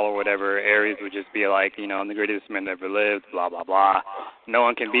post-Mania Raw or whatever, Aries would just be like, I'm the greatest man that ever lived, blah, blah, blah. No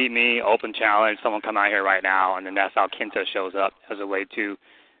one can beat me, open challenge, someone come out here right now, and then that's how Kenta shows up as a way to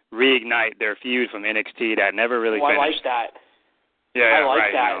reignite their feud from NXT that never really finished. I like that. Yeah, I like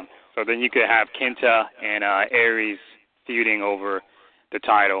right, that. So then you could have Kenta and Aries feuding over the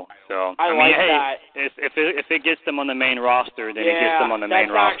title. So I mean, hey, that. If it gets them on the main roster, then it gets them on the main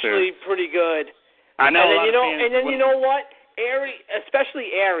roster. That's actually pretty good. I know. And then you know what? Aries,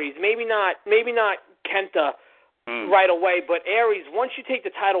 especially Aries, maybe not Kenta right away, but Aries, once you take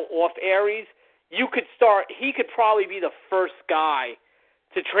the title off Aries, he could probably be the first guy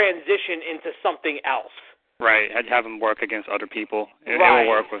to transition into something else. Right, I'd have him work against other people. It will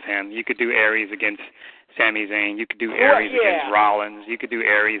work with him. You could do Aries agast Sami Zayn. You could do Aries against Rollins. You could do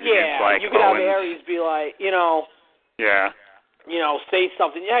Aries against, like, you could Owens. have Aries be like, say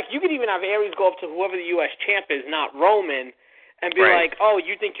something. Heck, you could even have Aries go up to whoever the U.S. champ is, not Roman, and be like, oh,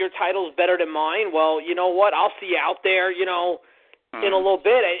 you think your title's better than mine? Well, you know what? I'll see you out there, in a little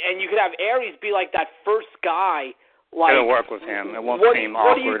bit. And you could have Aries be like that first guy. Like, it'll work with him. It won't seem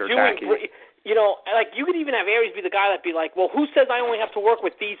awkward or tacky. Like, you could even have Aries be the guy that'd be like, well, who says I only have to work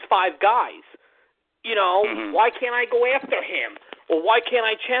with these 5 guys? Why can't I go after him? Or why can't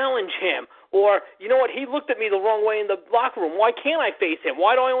I challenge him? Or, you know what, he looked at me the wrong way in the locker room. Why can't I face him?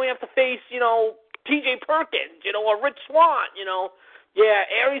 Why do I only have to face, T.J. Perkins, or Rich Swann, Yeah,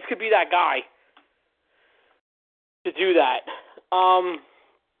 Aries could be that guy to do that.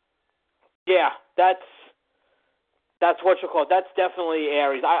 That's what you call it. That's definitely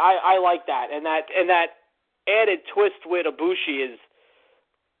Aries. I like that, and that added twist with Ibushi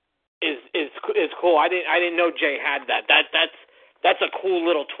is cool. I didn't know Jay had that. That's a cool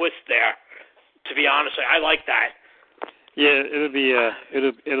little twist there. To be honest, I like that. Yeah,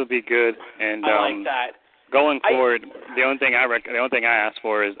 it'll be good. And I like that. Going forward, the only thing I ask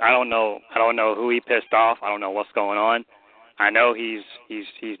for is I don't know who he pissed off. I don't know what's going on. I know he's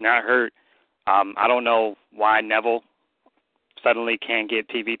not hurt. I don't know why Neville suddenly can't get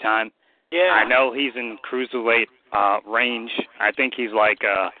TV time. Yeah. I know he's in cruiserweight range. I think he's like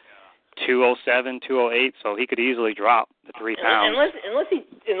 207, 208, so he could easily drop the 3 pounds. Unless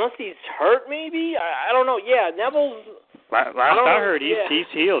he's hurt, maybe. I don't know. Yeah, Neville's. Last I heard, he's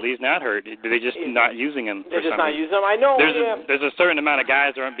healed. He's not hurt. They're just not using him. They're just not using him. I know. There's a certain amount of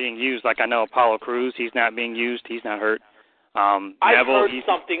guys that aren't being used. Like I know Apollo Crews, he's not being used. He's not hurt. I've heard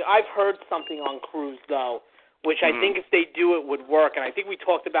something on Crews though, which I think if they do it would work. And I think we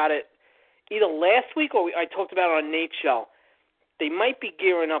talked about it either last week or I talked about it on Nate's show. They might be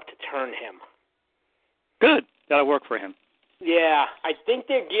gearing up to turn him. Good. That'll work for him. Yeah, I think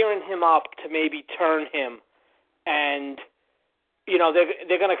they're gearing him up to maybe turn him, and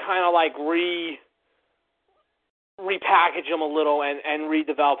they're going to kind of like repackage him a little and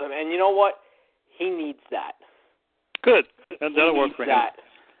redevelop him. And you know what? He needs that. Good. That'll work for him.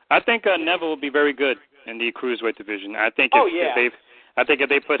 I think Neville will be very good in the cruiserweight division. I think if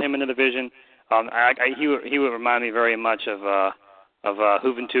they put him in the division, he would remind me very much of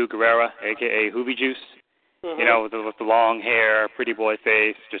Juventud Guerrera, a.k.a. Hoovy Juice. Mm-hmm. With the long hair, pretty boy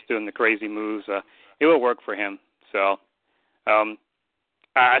face, just doing the crazy moves. It will work for him. So,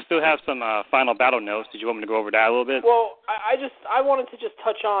 I still have some final battle notes. Did you want me to go over that a little bit? Well, I wanted to just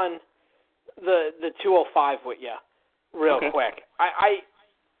touch on the 205 with you real quick.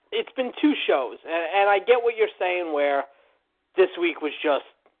 It's been 2 shows, and I get what you're saying where this week was just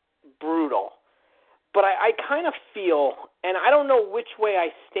brutal. But I kind of feel, and I don't know which way I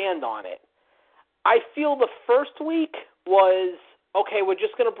stand on it, I feel the first week was, okay, we're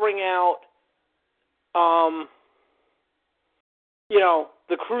just going to bring out,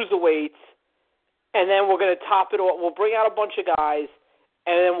 the cruiserweights, and then we're going to top it off. We'll bring out a bunch of guys,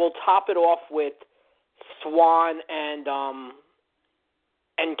 and then we'll top it off with Swan and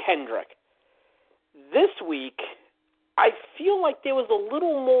Kendrick. This week, I feel like there was a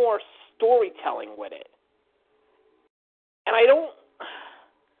little more storytelling with it. And I don't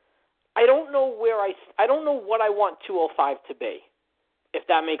know I don't know what I want 205 to be, if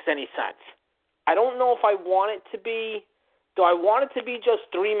that makes any sense. I don't know if I want it to be, do I want it to be just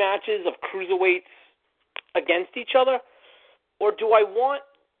 3 matches of cruiserweights against each other? Or do I want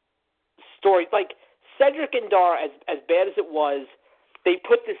stories, like Cedric and Dar, as bad as it was, they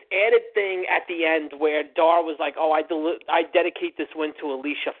put this added thing at the end where Dar was like, "Oh, I dedicate this win to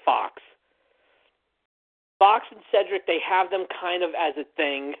Alicia Fox." Fox and Cedric, they have them kind of as a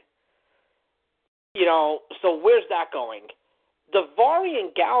thing. So where's that going? Daivari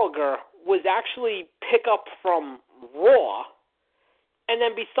and Gallagher was actually pick up from Raw. And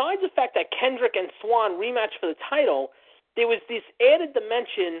then besides the fact that Kendrick and Swan rematched for the title, there was this added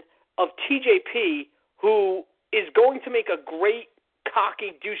dimension of TJP, who is going to make a great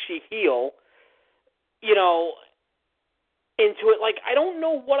cocky, douchey heel, into it. Like, I don't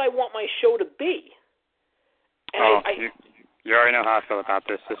know what I want my show to be. And you already know how I feel about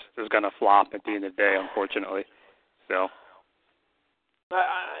this. This is going to flop at the end of the day, unfortunately. So.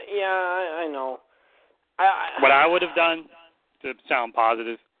 I know. What I would have done, to sound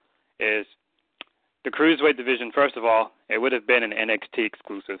positive, is the Cruiserweight division, first of all, it would have been an NXT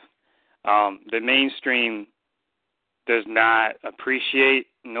exclusive. The mainstream does not appreciate,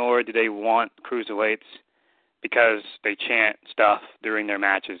 nor do they want Cruiserweights, because they chant stuff during their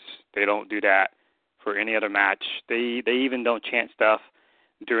matches. They don't do that for any other match. They even don't chant stuff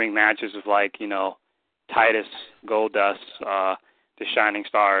during matches of, like, Titus, Goldust, the Shining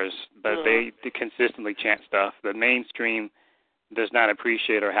Stars, but they consistently chant stuff. The mainstream does not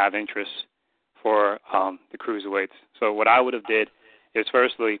appreciate or have interest for the Cruiserweights. So what I would have did is,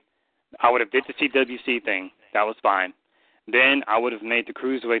 firstly, I would have did the CWC thing. That was fine. Then I would have made the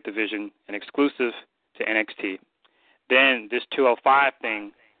Cruiserweight division an exclusive to NXT. Then this 205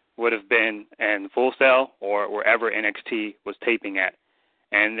 thing would have been in Full Sail or wherever NXT was taping at.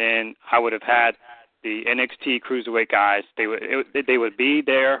 And then I would have had the NXT Cruiserweight guys. They would be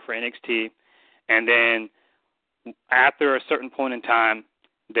there for NXT, and then after a certain point in time,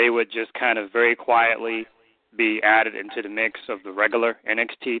 they would just kind of very quietly be added into the mix of the regular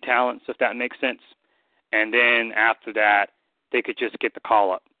NXT talents, if that makes sense. And then after that, they could just get the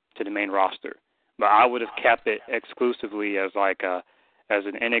call up to the main roster. But I would have kept it exclusively as as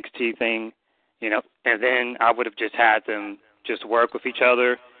an NXT thing, and then I would have just had them just work with each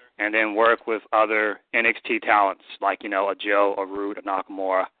other and then work with other NXT talents, like, a Joe, a Rude, a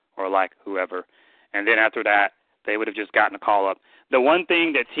Nakamura, or like whoever. And then after that, they would have just gotten a call up. The one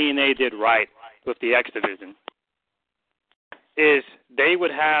thing that TNA did right with the X Division is they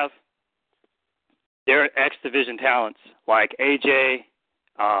would have their X Division talents like AJ,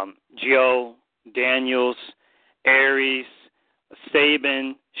 Joe, Daniels, Aries,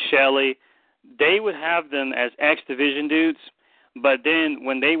 Sabin, Shelley. They would have them as X Division dudes, but then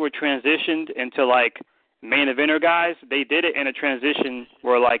when they were transitioned into, like, main eventer guys, they did it in a transition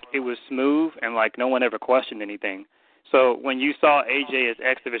where, like, it was smooth and, like, no one ever questioned anything. So when you saw AJ as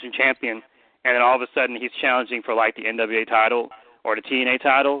X Division champion and then all of a sudden he's challenging for, like, the NWA title or the TNA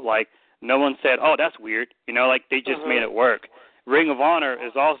title, like, no one said, "Oh, that's weird." Like, they just made it work. Ring of Honor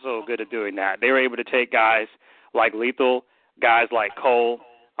is also good at doing that. They were able to take guys like Lethal, guys like Cole,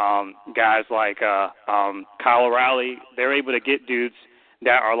 guys like Kyle O'Reilly. They're able to get dudes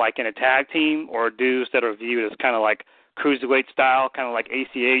that are like in a tag team, or dudes that are viewed as kind of like cruiserweight style, kind of like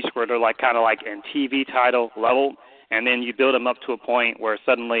ACH, where they're like kind of like in TV title level, and then you build them up to a point where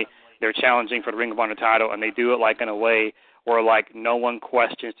suddenly they're challenging for the Ring of Honor title, and they do it like in a way where like no one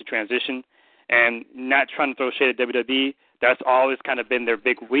questions the transition. And not trying to throw shade at WWE, that's always kind of been their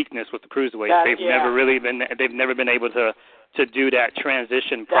big weakness with the cruiserweight. They've never been able to do that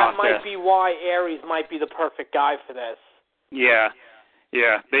transition process. That might be why Aries might be the perfect guy for this. Yeah.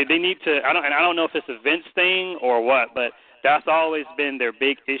 They need to. I don't know if it's a Vince thing or what, but that's always been their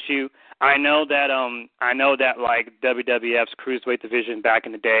big issue. I know that like WWF's cruiserweight division back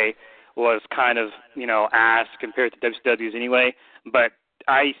in the day was kind of ass compared to WCW's anyway, but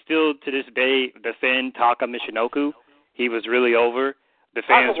I still to this day defend Taka Michinoku. He was really over. The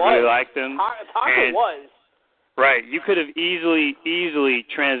fans really liked him. Taka was. Right. You could have easily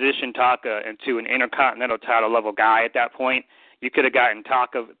transitioned Taka into an Intercontinental title level guy at that point. You could have gotten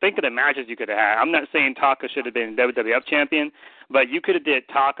Taka. Think of the matches you could have had. I'm not saying Taka should have been WWF champion, but you could have did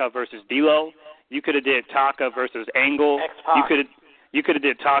Taka versus D'Lo. You could have did Taka versus Angle. X-Pac. You could have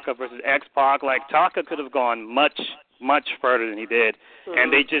did Taka versus X-Pac. Like, Taka could have gone much further than he did,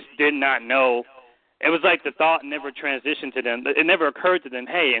 and they just did not know. It was like the thought never transitioned to them. It never occurred to them,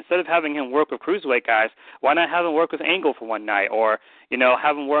 hey, instead of having him work with cruiserweight guys, why not have him work with Angle for one night, or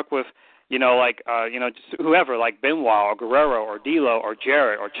have him work with just whoever, like Benoit or Guerrero or D'Lo or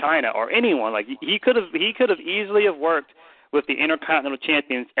Jarrett or Chyna or anyone. Like he could have easily have worked with the Intercontinental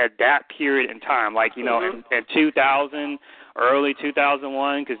champions at that period in time, like in 2000, early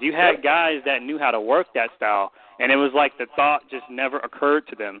 2001, because you had guys that knew how to work that style, and it was like the thought just never occurred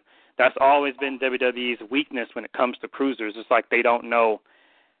to them. that's always been WWE's weakness when it comes to cruisers. It's like they don't know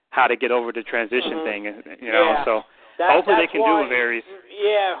how to get over the transition thing, you know. Yeah. So hopefully they can do it with Aries.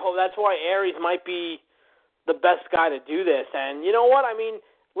 Yeah, that's why Aries might be the best guy to do this. And you know what? I mean,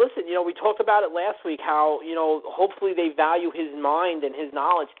 listen, you know, we talked about it last week how, you know, hopefully they value his mind and his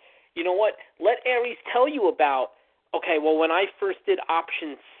knowledge. You know what? Let Aries tell you about, okay, well, when I first did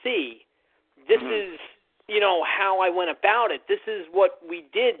option C, this is, you know, how I went about it. This is what we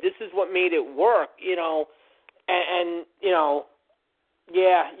did. This is what made it work, you know. And you know,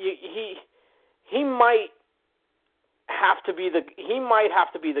 yeah, he might have to be the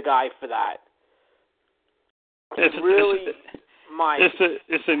guy for that. It's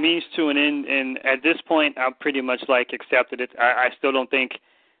a means to an end, and at this point, I've pretty much like accepted it. I still don't think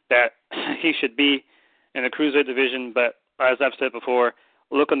that he should be in the cruiser division, but as I've said before,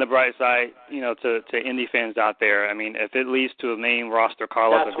 look on the bright side, you know, to indie fans out there. I mean, if it leads to a main roster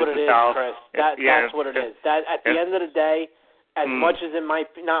call-up, that's what it is, Chris. That's what it is. That at the end of the day, as much as it might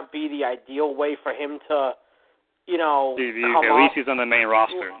not be the ideal way for him to, you know, at least he's on the main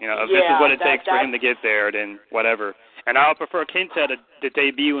roster. You know, if this is what it takes for him to get there, then whatever. And I would prefer Kenta to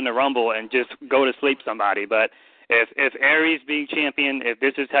debut in the Rumble and just go to sleep somebody. But if Aries being champion, if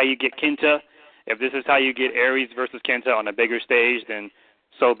this is how you get Kenta, if this is how you get Aries versus Kenta on a bigger stage, then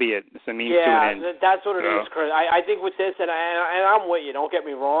so be it. It's a means to an end. Yeah, that's what it is, Chris. I think with this, and I'm with you, don't get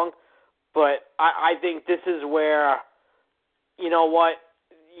me wrong, but I think this is where, you know what,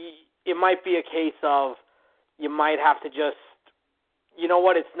 it might be a case of you might have to just, you know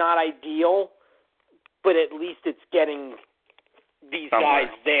what, it's not ideal, but at least it's getting these guys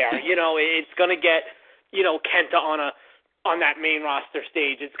there. You know, it's going to get, you know, Kenta on that main roster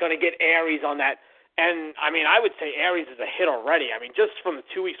stage. It's going to get Aries on that. And, I mean, I would say Aries is a hit already. I mean, just from the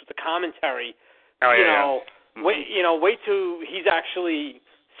 2 weeks with the commentary, wait till he's actually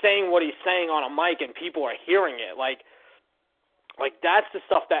saying what he's saying on a mic and people are hearing it. Like that's the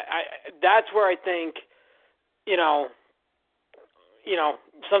stuff that's where I think, you know,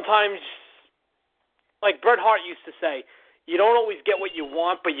 sometimes, like Bret Hart used to say, you don't always get what you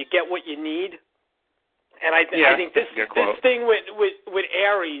want, but you get what you need. And I think this thing with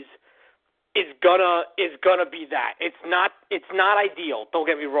Aries is gonna be that. It's not ideal. Don't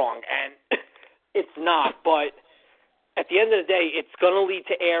get me wrong, and it's not. But at the end of the day, it's gonna lead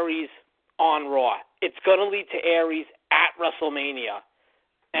to Aries on Raw. It's gonna lead to Aries at WrestleMania.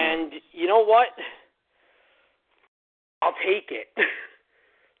 And you know what? I'll take it.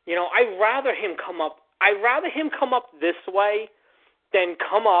 You know, I'd rather him come up this way than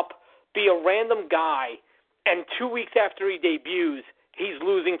come up, be a random guy, and 2 weeks after he debuts, he's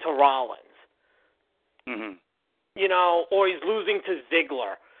losing to Rollins. Mm-hmm. You know, or he's losing to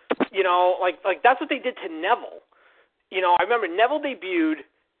Ziggler. You know, like that's what they did to Neville. You know, I remember Neville debuted,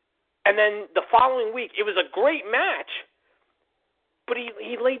 and then the following week, it was a great match, but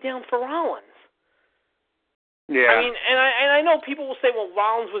he laid down for Rollins. Yeah. I mean, and I know people will say, well,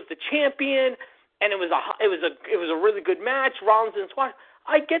 Rollins was the champion, and it was a really good match. Rollins and Squash.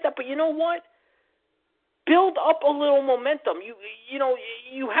 I get that, but you know what? Build up a little momentum. You know,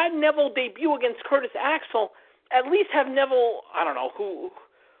 you had Neville debut against Curtis Axel. At least have Neville. I don't know who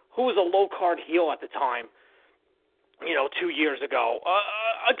was a low card heel at the time. You know, 2 years ago.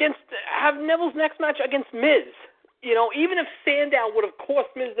 Have Neville's next match against Miz. You know, even if Sandow would have cost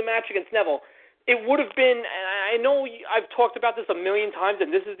Miz the match against Neville, it would have been, and I know I've talked about this a million times,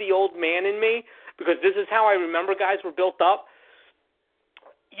 and this is the old man in me, because this is how I remember guys were built up.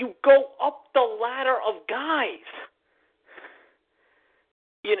 You go up the ladder of guys.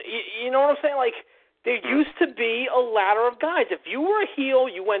 You know what I'm saying? Like, there used to be a ladder of guys. If you were a heel,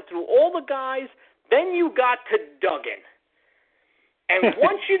 you went through all the guys, then you got to Duggan. And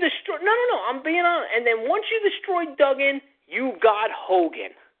once you destroyed, no, I'm being honest. And then once you destroyed Duggan, you got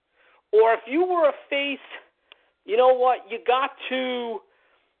Hogan. Or if you were a face, you know what? You got to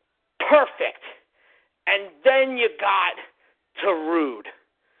Perfect. And then you got to Rude.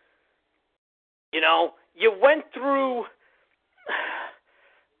 You know, you went through,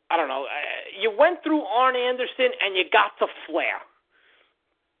 I don't know, you went through Arn Anderson and you got to Flair.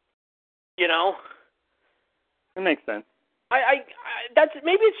 You know? That makes sense. That's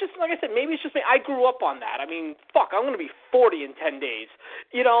maybe it's just like I said. Maybe it's just me. I grew up on that. I mean, fuck, I'm going to be 40 in 10 days.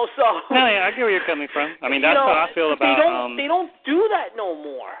 You know, so. No, yeah, I get where you're coming from. I mean, that's how I feel about. They don't do that no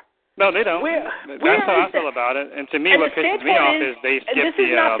more. No, they don't. That's how I feel about it. And to me, what pisses me off is they skip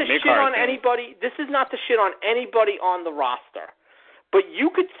the mid-card thing. This is not to shit on anybody on the roster, but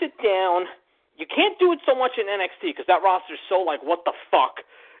you could sit down. You can't do it so much in NXT because that roster is so like what the fuck,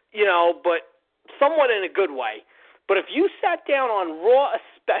 you know. But somewhat in a good way. But if you sat down on Raw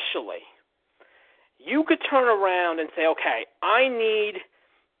especially, you could turn around and say, okay, I need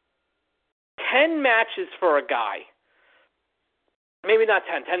 10 matches for a guy. Maybe not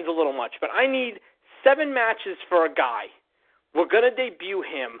 10. 10's a little much. But I need 7 matches for a guy. We're going to debut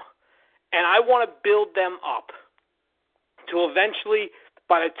him, and I want to build them up to eventually,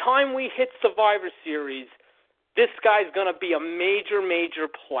 by the time we hit Survivor Series, this guy's going to be a major, major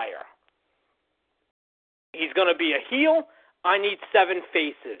player. He's going to be a heel. I need 7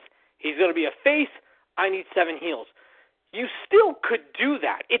 faces. He's going to be a face. I need 7 heels. You still could do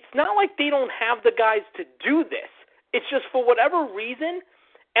that. It's not like they don't have the guys to do this. It's just for whatever reason,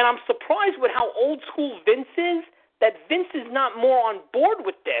 and I'm surprised with how old school Vince is, that Vince is not more on board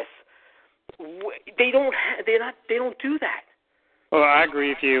with this. They don't do that. Well, I agree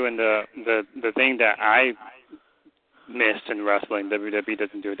with you, and the thing that I missed in wrestling, WWE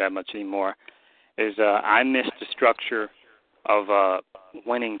doesn't do it that much anymore, is I missed the structure of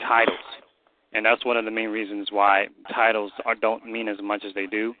winning titles. And that's one of the main reasons why titles don't mean as much as they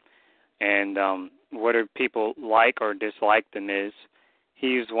do. And whether people like or dislike the Miz,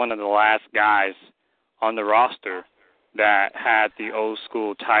 he's one of the last guys on the roster that had the old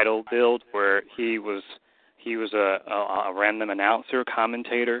school title build where he was a random announcer,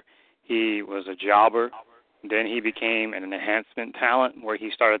 commentator. He was a jobber. Then he became an enhancement talent where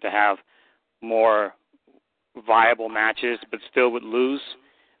he started to have more viable matches but still would lose.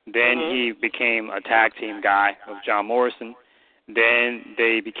 Then he became a tag team guy with John Morrison. Then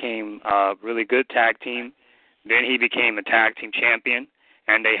they became a really good tag team. Then he became a tag team champion,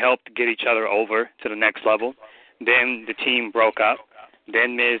 and they helped get each other over to the next level. Then the team broke up.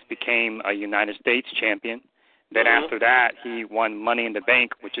 Then Miz became a United States champion. Then after that, he won Money in the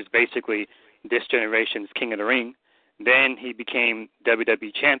Bank, which is basically this generation's King of the Ring. Then he became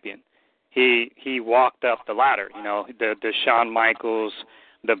WWE champion. He walked up the ladder, the Shawn Michaels,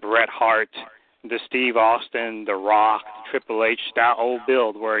 the Bret Hart, the Steve Austin, the Rock, the Triple H, that old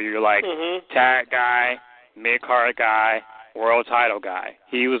build where you're like tag guy, mid-card guy, world title guy.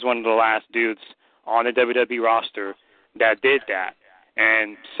 He was one of the last dudes on the WWE roster that did that.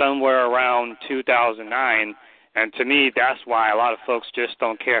 And somewhere around 2009, and to me, that's why a lot of folks just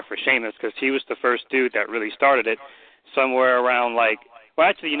don't care for Sheamus, because he was the first dude that really started it. Somewhere around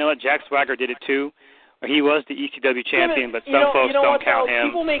actually, you know what? Jack Swagger did it too. He was the ECW champion, but some folks don't count him.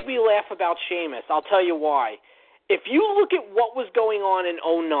 People make me laugh about Sheamus. I'll tell you why. If you look at what was going on in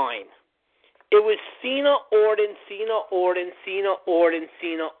 2009, it was Cena, Orton, Cena, Orton, Cena, Orton,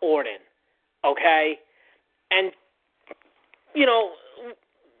 Cena, Orton. Okay? And,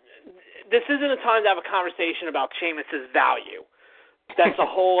 this isn't a time to have a conversation about Sheamus's value. That's a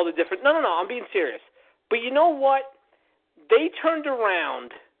whole other different... No, I'm being serious. But you know what? They turned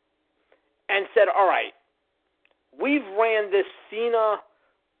around and said, all right, we've ran this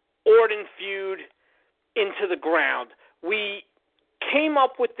Cena-Orton feud into the ground. We came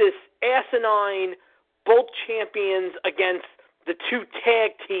up with this asinine, both champions against the 2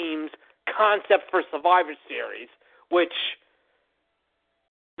 tag teams concept for Survivor Series, which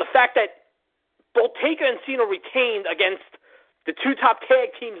the fact that both Taker and Cena retained against the 2 top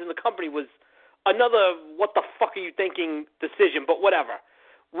tag teams in the company was another what the fuck are you thinking decision, but whatever.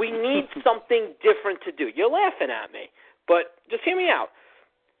 We need something different to do. You're laughing at me, but just hear me out.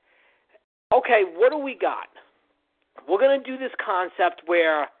 Okay, what do we got? We're going to do this concept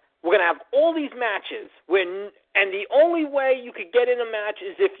where we're going to have all these matches, and the only way you could get in a match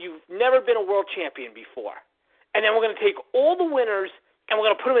is if you've never been a world champion before. And then we're going to take all the winners, and we're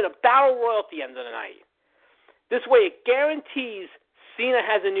going to put them in a battle royal at the end of the night. This way it guarantees Cena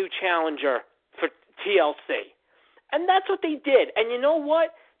has a new challenger for TLC. And that's what they did. And you know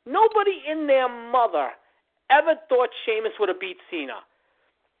what? Nobody in their mother ever thought Sheamus would have beat Cena.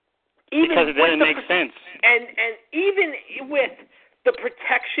 Because it didn't make sense. And even with the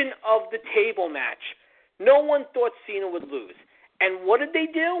protection of the table match, no one thought Cena would lose. And what did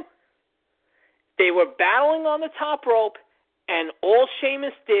they do? They were battling on the top rope, and all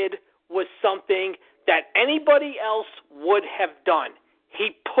Sheamus did was something that anybody else would have done.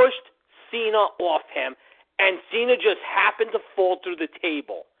 He pushed Cena off him, and Cena just happened to fall through the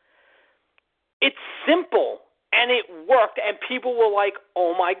table. It's simple, and it worked, and people were like,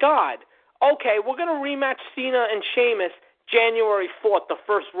 oh my God. Okay, we're going to rematch Cena and Sheamus January 4th, the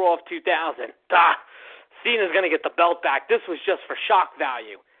first Raw of 2000. Cena's going to get the belt back. This was just for shock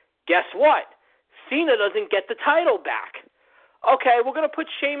value. Guess what? Cena doesn't get the title back. Okay, we're going to put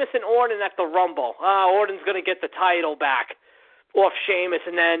Sheamus and Orton at the Rumble. Orton's going to get the title back off Sheamus,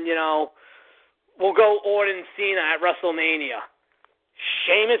 and then, we'll go Orton and Cena at WrestleMania.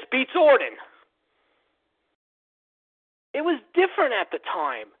 Sheamus beats Orton. It was different at the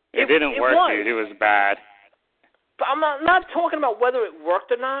time. It didn't work, dude. It was bad. But I'm not talking about whether it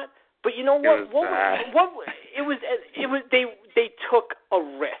worked or not. But you know what? It was bad. They took a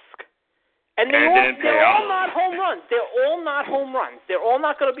risk, and they're all not home runs. They're all not home runs. They're all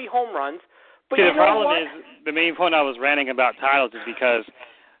not going to be home runs. But see, you the know problem what? is the main point I was ranting about titles is because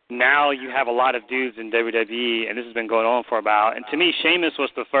now you have a lot of dudes in WWE, and this has been going on for about. And to me, Sheamus was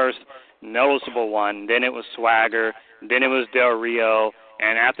the first noticeable one. Then it was Swagger. Then it was Del Rio.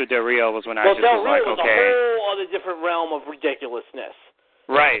 And after Del Rio was when I just was like, okay. Del Rio was a whole other different realm of ridiculousness.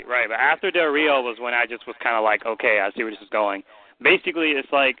 Right. But after Del Rio was when I just was kind of like, okay, I see where this is going. Basically,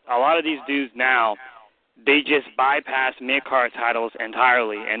 it's like a lot of these dudes now, they just bypass mid-card titles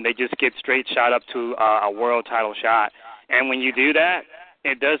entirely, and they just get straight shot up to a world title shot. And when you do that,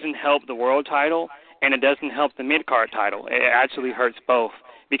 it doesn't help the world title, and it doesn't help the mid-card title. It actually hurts both.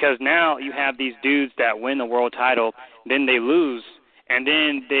 Because now you have these dudes that win the world title, then they lose, and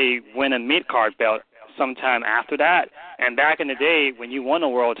then they win a mid-card belt sometime after that. And back in the day, when you won a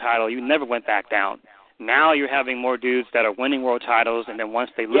world title, you never went back down. Now you're having more dudes that are winning world titles, and then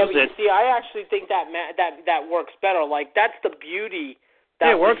once they lose but you see, I actually think that works better. Like, that's the beauty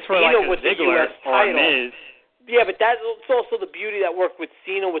that it works for like a with Ziggler the US or a title. Miz. Yeah, but that's also the beauty that worked with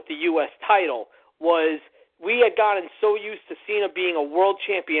Cena with the U.S. title was we had gotten so used to Cena being a world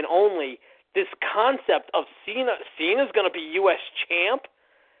champion only. This concept of Cena's going to be U.S. champ.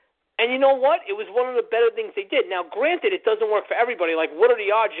 And you know what? It was one of the better things they did. Now, granted, it doesn't work for everybody. Like, what are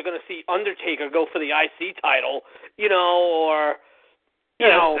the odds you're going to see Undertaker go for the IC title, or,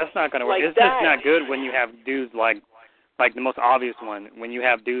 that's not going to work. like it's just not good when you have dudes like the most obvious one, when you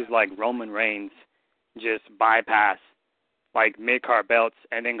have dudes like Roman Reigns just bypass, like, mid-card belts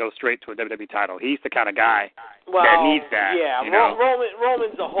and then go straight to a WWE title. He's the kind of guy that needs that. Yeah,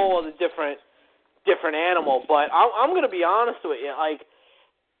 Roman's a whole other different animal. But I'm going to be honest with you. Like,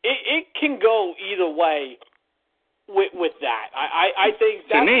 it can go either way with that. I think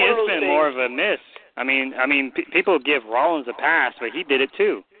that's to me, one of it's those been things. more of a miss. I mean, people give Rollins a pass, but he did it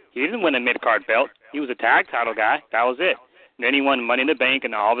too. He didn't win a mid-card belt. He was a tag title guy. That was it. And then he won Money in the Bank,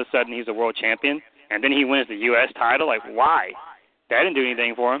 and all of a sudden he's a world champion. And then he wins the U.S. title. Like, why? That didn't do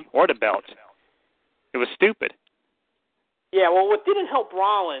anything for him, or the belt. It was stupid. Yeah, well, what didn't help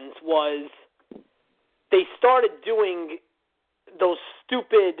Rollins was they started doing those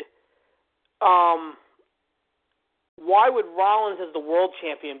stupid, why would Rollins as the world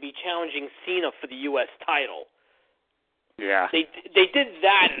champion be challenging Cena for the U.S. title? Yeah. They did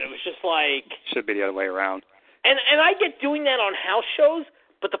that, and it was just like... Should be the other way around. And I get doing that on house shows,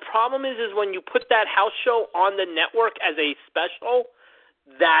 but the problem is when you put that house show on the network as a special,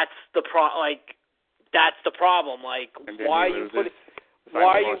 that's the problem. Like, why are you putting... Why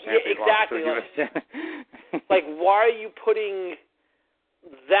are you... Yeah, exactly. Like, why are you putting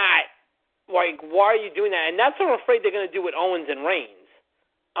that... Like, why are you doing that? And that's what I'm afraid they're going to do with Owens and Reigns.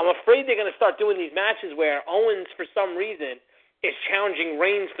 I'm afraid they're going to start doing these matches where Owens, for some reason, is challenging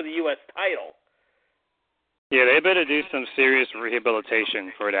Reigns for the U.S. title. Yeah, they better do some serious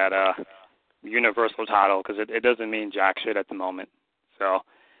rehabilitation for that Universal title, because it doesn't mean jack shit at the moment. So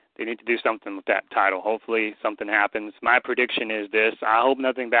they need to do something with that title. Hopefully something happens. My prediction is this. I hope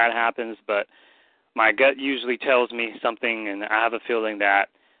nothing bad happens, but my gut usually tells me something, and I have a feeling that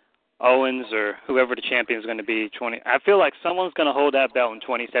Owens or whoever the champion is going to be, I feel like someone's going to hold that belt in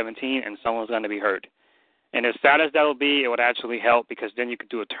 2017 and someone's going to be hurt. And as sad as that will be, it would actually help, because then you could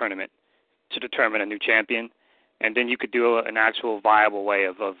do a tournament to determine a new champion, and then you could do an actual viable way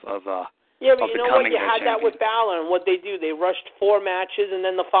of yeah, but you know what? You had champion. that with Balor, and what they do, they rushed 4 matches, and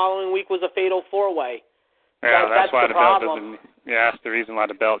then the following week was a fatal 4-way. Yeah, that's why the belt problem. doesn't. Yeah, that's the reason why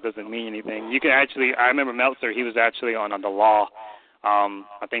the belt doesn't mean anything. You can actually. I remember Meltzer. He was actually on the Law,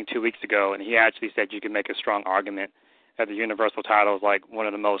 I think 2 weeks ago, and he actually said you can make a strong argument that the Universal title is like one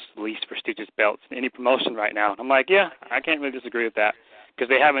of the most least prestigious belts in any promotion right now. I'm like, yeah, I can't really disagree with that, because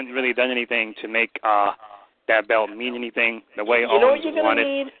they haven't really done anything to make that belt mean anything the way Owens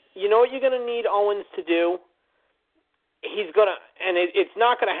wanted. You know what you're going to need Owens to do? He's going to, and it's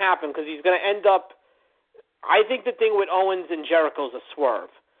not going to happen, because he's going to end up, I think the thing with Owens and Jericho is a swerve.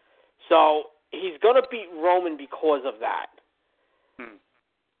 So he's going to beat Roman because of that.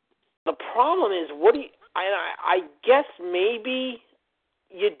 The problem is, I guess maybe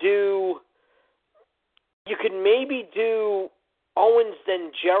you could maybe do Owens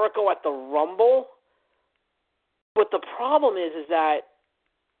then Jericho at the Rumble, but the problem is that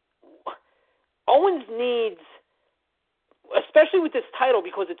Owens needs, especially with this title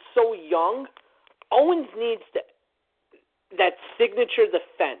because it's so young, Owens needs that signature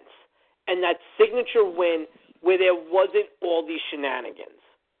defense and that signature win where there wasn't all these shenanigans.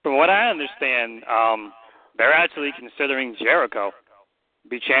 From what I understand, they're actually considering Jericho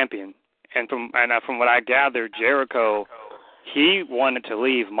be champion. And from what I gather, Jericho, he wanted to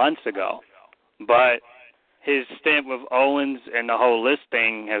leave months ago, but his stint with Owens and the whole list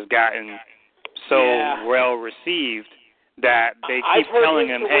thing has gotten so well received that they keep telling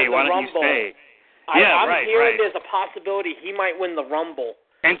him, hey, why don't you stay? I'm hearing there's a possibility he might win the Rumble.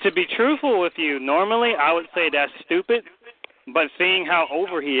 And to be truthful with you, normally I would say that's stupid, but seeing how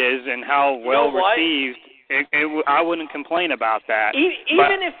over he is and how well received, I wouldn't complain about that.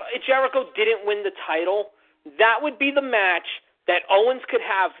 Even if Jericho didn't win the title, that would be the match that Owens could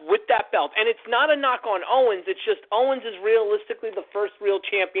have with that belt. And it's not a knock on Owens. It's just Owens is realistically the first real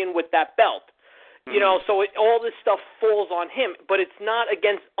champion with that belt. You know, so all this stuff falls on him. But it's not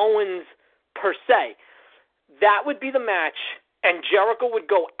against Owens per se. That would be the match, and Jericho would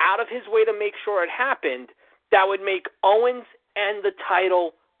go out of his way to make sure it happened. That would make Owens and the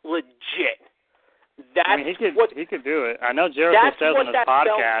title legit. He could do it. I know Jericho says on his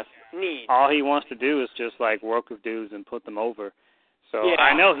podcast all he wants to do is just like work with dudes and put them over. So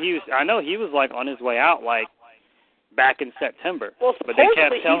I know he was like on his way out like back in September. Well, but they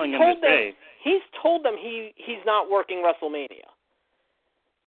kept telling him to stay. He's told them he's not working WrestleMania.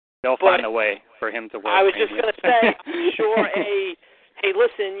 They'll find a way for him to work. I was just going to say, I'm sure hey,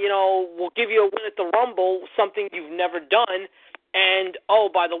 listen, you know, we'll give you a win at the Rumble, something you've never done, and oh,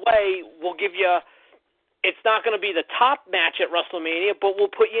 by the way, we'll give you. It's not going to be the top match at WrestleMania, but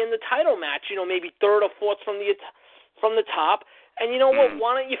we'll put you in the title match. You know, maybe third or fourth from the top. And you know what?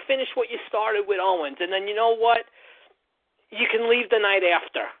 Why don't you finish what you started with Owens? And then you know what? You can leave the night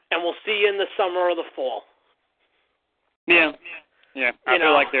after, and we'll see you in the summer or the fall. Yeah. I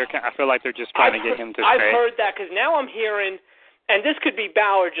feel like they're just trying to get him to stay. I've heard that because now I'm hearing, and this could be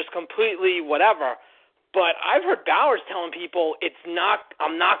Balor just completely whatever, but I've heard Balor's telling people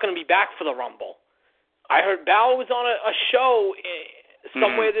I'm not going to be back for the Rumble. I heard Balor was on a show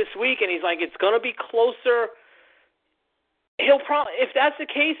somewhere this week, and he's like, it's going to be closer. He'll probably, if that's the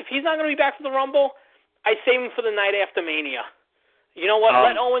case, if he's not going to be back for the Rumble, I save him for the night after Mania. You know what?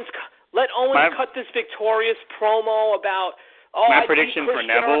 Let Owens cut this victorious promo about. My prediction for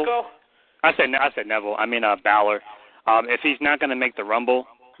Neville. I said Neville. I mean Balor. If he's not going to make the Rumble,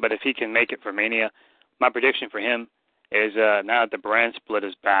 but if he can make it for Mania, my prediction for him is now that the brand split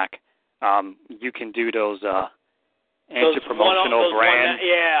is back, you can do those inter-promotional brands.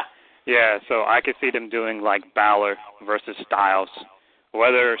 Yeah, so I could see them doing like Balor versus Styles.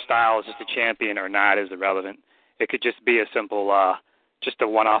 Whether Styles is the champion or not is irrelevant. It could just be a simple, just a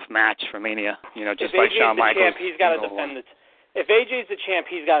one-off match for Mania. You know, just like Shawn Michaels. He's got to defend it. If AJ's the champ,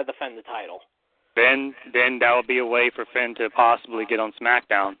 he's got to defend the title. Then that would be a way for Finn to possibly get on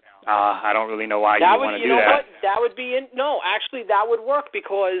SmackDown. I don't really know why you want to do that. You know what? That would be actually that would work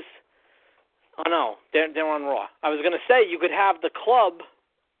because they're on Raw. I was going to say you could have the club.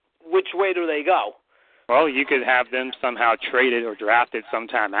 Which way do they go? Well, you could have them somehow traded or drafted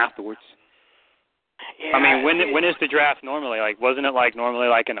sometime afterwards. Yeah, I mean, when is the draft normally? Like, wasn't it like normally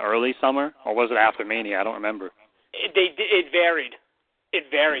like in early summer, or was it after Mania? I don't remember. It varied. It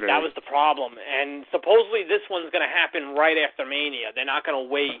varied. That was the problem. And supposedly this one's going to happen right after Mania. They're not going to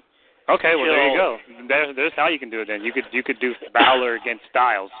wait. Okay, well there you go. There's how you can do it then. You could do Balor against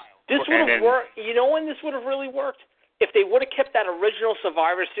Styles. This would have worked. You know when this would have really worked? If they would have kept that original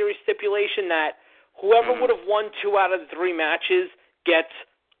Survivor Series stipulation that whoever would have won 2 out of the 3 matches gets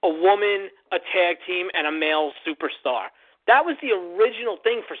a woman, a tag team, and a male superstar. That was the original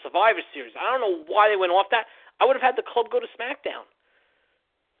thing for Survivor Series. I don't know why they went off that. I would have had the club go to SmackDown.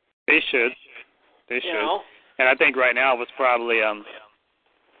 They should. You know? And I think right now what's probably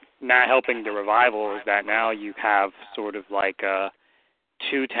not helping the Revival is that now you have sort of like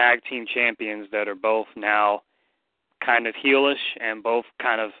 2 tag team champions that are both now kind of heelish and both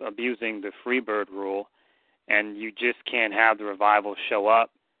kind of abusing the Freebird rule, and you just can't have the Revival show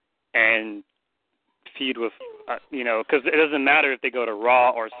up and feud with, because it doesn't matter if they go to Raw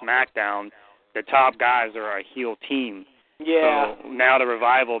or SmackDown, the top guys are a heel team. Yeah. So now the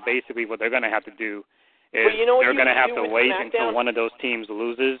Revival, basically what they're going to have to do is they're going to have to wait until one of those teams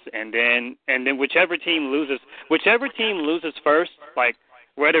loses, and then whichever team loses first, like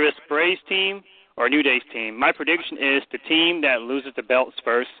whether it's Bray's team or New Day's team, my prediction is the team that loses the belts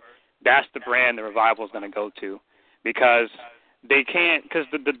first, that's the brand the Revival is going to go to, because they can't, because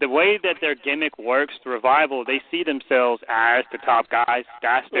the way that their gimmick works, the Revival, they see themselves as the top guys.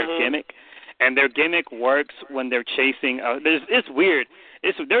 That's their gimmick, and their gimmick works when they're chasing. It's weird.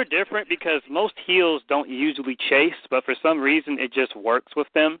 They're different because most heels don't usually chase, but for some reason it just works with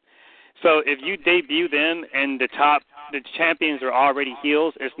them. So if you debut them and the champions are already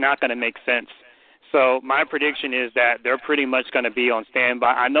heels, it's not going to make sense. So my prediction is that they're pretty much going to be on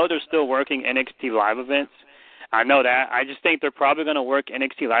standby. I know they're still working NXT live events. I know that. I just think they're probably going to work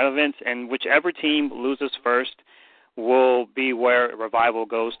NXT live events, and whichever team loses first will be where Revival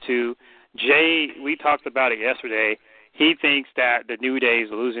goes to. Jay, we talked about it yesterday. He thinks that the New Day is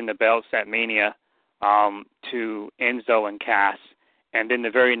losing the belts at Mania to Enzo and Cass, and then the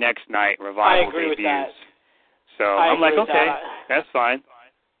very next night, Revival debuts. With that. So I'm like, okay, that's fine.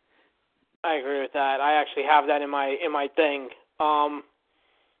 I agree with that. I actually have that in my thing.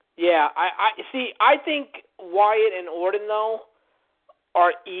 Yeah, I see. I think Wyatt and Orton though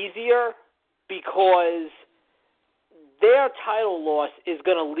are easier because their title loss is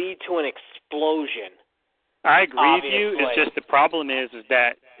going to lead to an explosion. I agree with you. It's just the problem is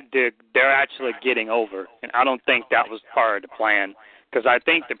that they're actually getting over, and I don't think that was part of the plan. Because I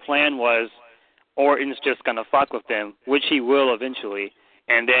think the plan was Orton's just going to fuck with them, which he will eventually,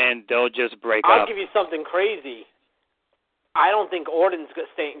 and then they'll just break up. I'll give you something crazy. I don't think Orton's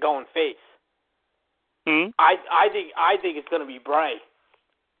going face. I think it's going to be Bray.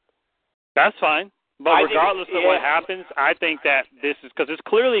 That's fine. But regardless of what happens, I think that this is because it's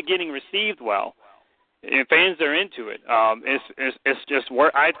clearly getting received well. And fans are into it. It's just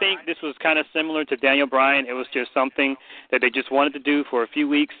work. I think this was kind of similar to Daniel Bryan. It was just something that they just wanted to do for a few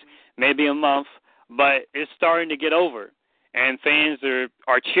weeks, maybe a month, but it's starting to get over. And fans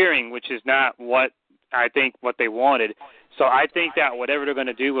are cheering, which is not what I think what they wanted. So I think that whatever they're going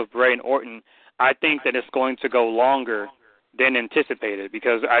to do with Bray and Orton, I think that it's going to go longer than anticipated,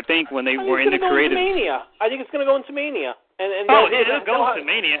 because I think when they were in the creative... I think it's going to go into Mania. It'll go into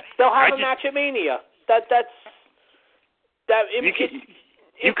Mania. They'll have a match at Mania. You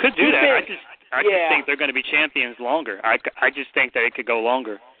could do that. I just think they're going to be champions longer. I just think that it could go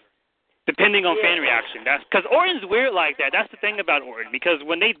longer, depending on fan reaction. That's because Orton's weird like that. That's the thing about Orton, because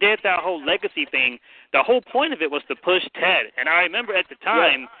when they did that whole legacy thing, the whole point of it was to push Ted. And I remember at the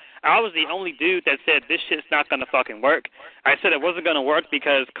time, I was the only dude that said this shit's not going to fucking work. I said it wasn't going to work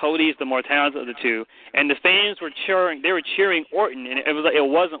because Cody's the more talented of the two, and the fans were cheering. They were cheering Orton, and it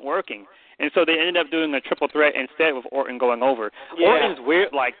wasn't working. And so they ended up doing a triple threat instead with Orton going over. Yeah. Orton's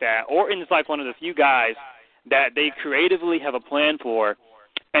weird like that. Orton's like one of the few guys that they creatively have a plan for,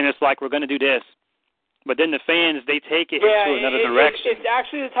 and it's like, we're going to do this. But then the fans, they take it into another direction. It's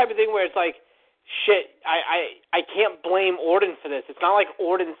actually the type of thing where it's like, shit, I can't blame Orton for this. It's not like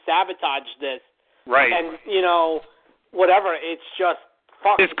Orton sabotaged this. Right. And, whatever, it's just,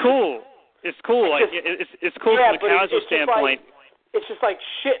 fuck. It's cool. It's cool. It's cool from a casual standpoint. It's just like,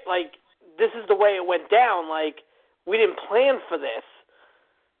 shit, like, this is the way it went down. Like, we didn't plan for this.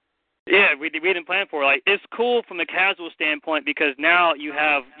 Yeah, we didn't plan for it. Like, it's cool from a casual standpoint because now you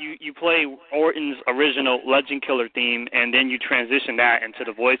play Orton's original Legend Killer theme, and then you transition that into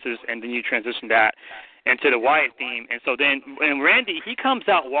the voices, and then you transition that into the Wyatt theme. And so then, and Randy, he comes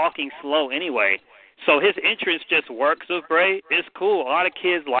out walking slow anyway. So his entrance just works with Bray. It's cool. A lot of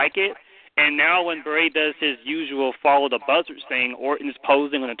kids like it. And now when Bray does his usual follow the buzzards thing, Orton's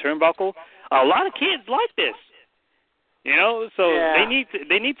posing on a turnbuckle, a lot of kids like this. So they need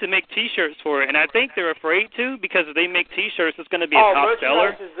to make T-shirts for it, and I think they're afraid to, because if they make T-shirts, it's going to be a top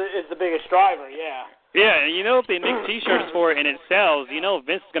seller. Is the biggest driver, yeah. Yeah, and if they make T-shirts for it and it sells,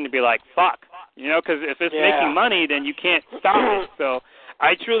 Vince is going to be like, fuck, because if it's making money, then you can't stop it. So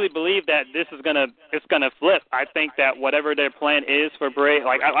I truly believe that it's gonna flip. I think that whatever their plan is for Bray,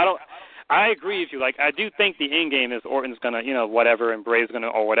 I agree with you. Like, I do think the end game is Orton's gonna, whatever, and Bray's gonna,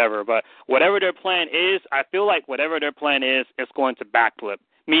 or whatever. But whatever their plan is, I feel like whatever their plan is, it's going to backflip.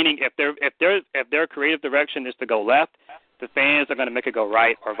 Meaning, if their creative direction is to go left, the fans are gonna make it go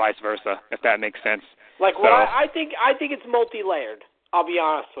right, or vice versa. If that makes sense. Like, so, I think it's multi-layered. I'll be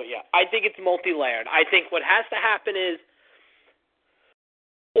honest with you. I think it's multi-layered. I think what has to happen is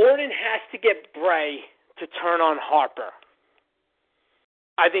Orton has to get Bray to turn on Harper.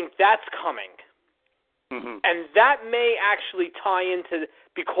 I think that's coming. Mm-hmm. And that may actually tie into,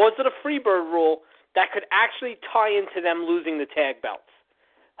 because of the Freebird rule, that could actually tie into them losing the tag belts.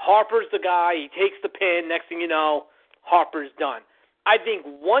 Harper's the guy, he takes the pin, next thing you know, Harper's done. I think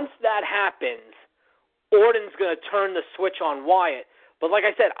once that happens, Orton's going to turn the switch on Wyatt. But like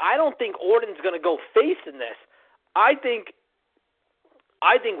I said, I don't think Orton's going to go face in this. I think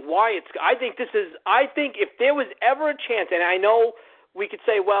Wyatt's, I think if there was ever a chance, and I know we could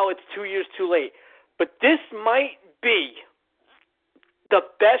say, well, it's 2 years too late. But this might be the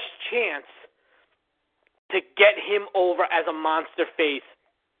best chance to get him over as a monster face.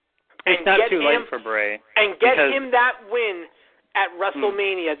 It's not too late for Bray. And get him that win at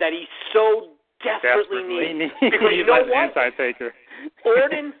WrestleMania that he so desperately needs. Because you know what? Inside taker.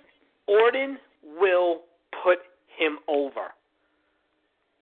 Orton will put him over.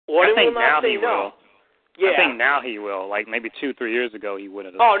 Orton I think will not now say he no. will. Yeah. I think now he will. Like maybe 2-3 years ago he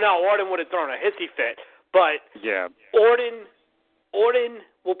wouldn't have. Oh no, Orton would have thrown a hissy fit. But yeah, Orton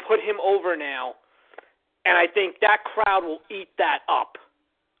will put him over now, and I think that crowd will eat that up.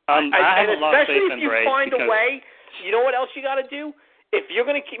 I have a lot of faith in Bray. Especially if you find a way. You know what else you got to do? If you're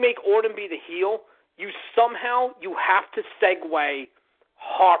going to make Orton be the heel, you have to segue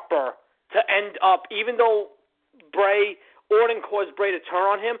Harper to end up, even though Orton caused Bray to turn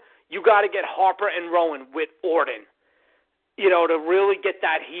on him, you got to get Harper and Rowan with Orton, to really get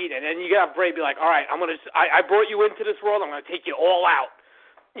that heat. And then you got to have Bray be like, all right, I brought you into this world, I'm going to take you all out.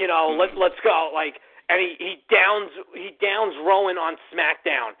 Let's go. And he downs Rowan on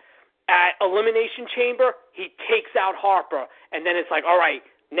SmackDown. At Elimination Chamber, he takes out Harper, and then it's like, all right,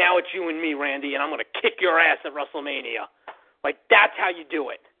 now it's you and me, Randy, and I'm going to kick your ass at WrestleMania. That's how you do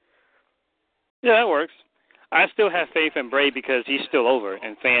it. Yeah, that works. I still have faith in Bray because he's still over,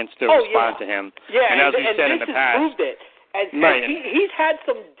 and fans still respond to him. Yeah, and as you said in the past, proved it. And he's had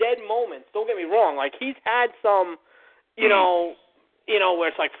some dead moments. Don't get me wrong. He's had some, where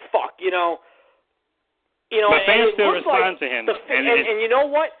it's like, fuck, but fans still respond to him. And you know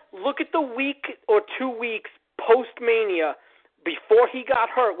what? Look at the week or 2 weeks post-Mania before he got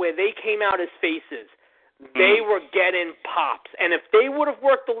hurt where they came out as faces. They were getting pops. And if they would have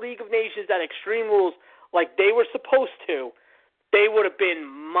worked the League of Nations at Extreme Rules like they were supposed to, they would have been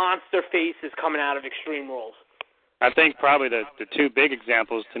monster faces coming out of Extreme Rules. I think probably the two big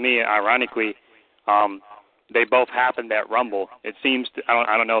examples to me, ironically, they both happened at Rumble. It seems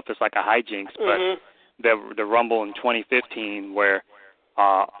I don't know if it's like a hijinks, but the Rumble in 2015 where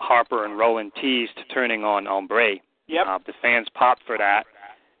Harper and Rowan teased turning on Bray. Yep. The fans popped for that.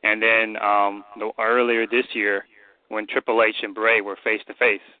 And then earlier this year when Triple H and Bray were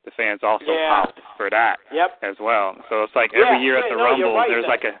face-to-face, the fans also popped for that as well. So it's like every year at the Rumble, right.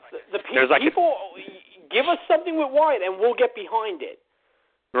 there's people give us something with Wyatt and we'll get behind it.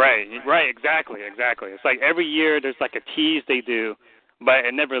 Right, exactly. It's like every year there's like a tease they do, but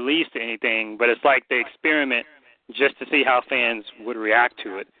it never leads to anything. But it's like they experiment just to see how fans would react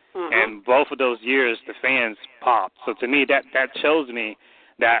to it. And both of those years, the fans popped. So to me, that shows me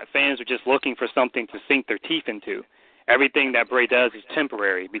that fans are just looking for something to sink their teeth into. Everything that Bray does is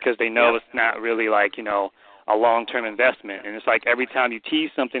temporary because they know it's not really like, a long-term investment. And it's like every time you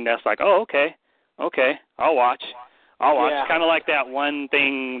tease something that's like, oh, okay, I'll watch. Yeah. Kind of like that one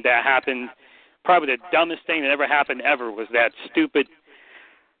thing that happened, probably the dumbest thing that ever happened ever was that stupid,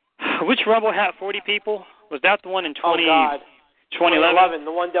 which Rumble had 40 people? Was that the one in 2011? 2011,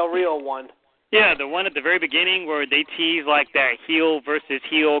 the one Del Rio won. Yeah, the one at the very beginning where they teased like that heel versus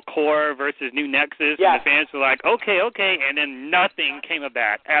heel, core versus new Nexus, and the fans were like, okay, and then nothing came of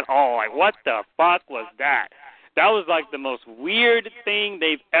that at all. Like, what the fuck was that? That was like the most weird thing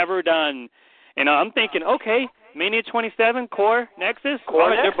they've ever done. And I'm thinking, okay, Mania 27, core, Nexus,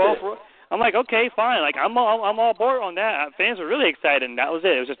 they're both. I'm like, okay, fine. Like, I'm all board on that. Fans were really excited, and that was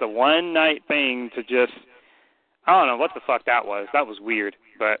it. It was just a one-night thing to just, I don't know what the fuck that was. That was weird.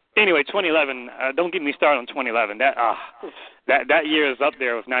 But anyway, 2011, don't get me started on 2011. That year is up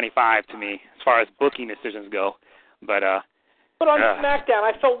there with 95 to me as far as booking decisions go. But on SmackDown,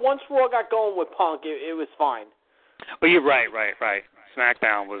 I felt once Raw got going with Punk, it was fine. Well, you're right.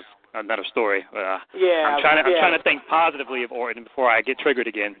 SmackDown was another story. I'm trying to think positively of Orton before I get triggered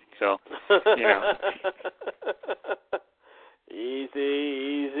again. So,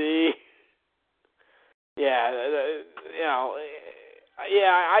 Easy.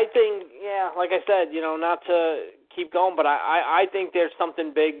 I think, like I said, not to keep going, but I think there's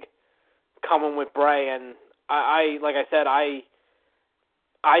something big coming with Bray, and I'm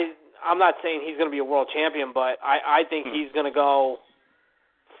not saying he's going to be a world champion, but I think he's going to go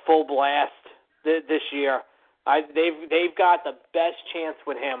full blast this year. They've got the best chance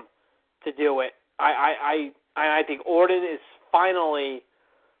with him to do it. I think Orton is finally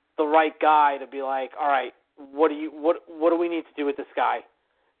the right guy to be like, all right, what do we need to do with this guy?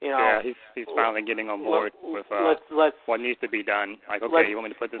 Yeah, he's finally getting on board with what needs to be done. Like, okay, you want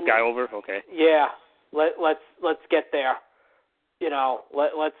me to put this guy over? Okay. Yeah, let's get there.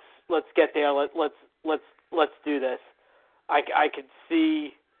 Let's get there. Let's do this. I could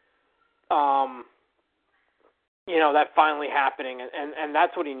see, that finally happening, and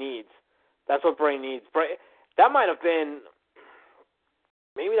that's what he needs. That's what Bray needs. That might have been.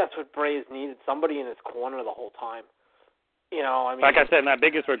 Maybe that's what Bray has needed, somebody in his corner the whole time. Like I said, my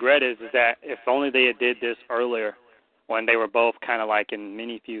biggest regret is that if only they had did this earlier when they were both kind of like in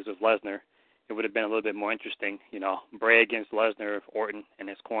mini feuds with Lesnar. It would have been a little bit more interesting, Bray against Lesnar with Orton in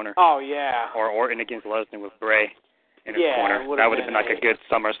his corner. Oh, yeah. Or Orton against Lesnar with Bray in his corner. That would have been like a good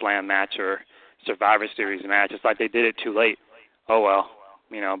SummerSlam match or Survivor Series match. It's like they did it too late. Oh, well,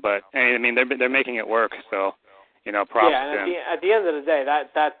 but, I mean, they're making it work, so, props to them. At the end of the day,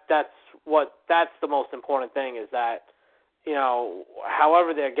 that's the most important thing is that,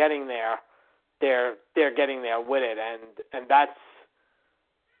 however they're getting there, they're getting there with it, and that's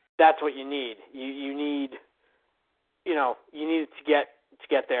what you need. You need it to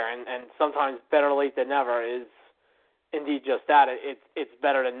get there, and sometimes better late than never is indeed just that. It's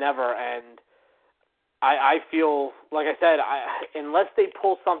better than never, and I feel like I said, unless they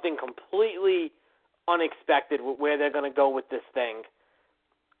pull something completely unexpected with where they're going to go with this thing,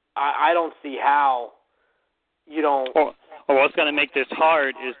 I don't see how you don't. Well, what's going to make this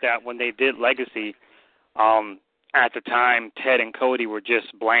hard is that when they did Legacy, at the time, Ted and Cody were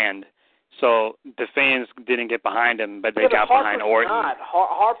just bland. So the fans didn't get behind them, but they got behind Orton. Not.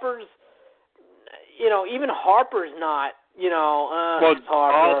 Harper's, even Harper's not, well,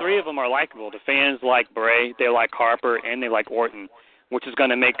 all three of them are likable. The fans like Bray, they like Harper, and they like Orton, which is going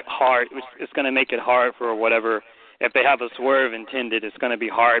to make it's going to make it hard for whatever. If they have a swerve intended, it's going to be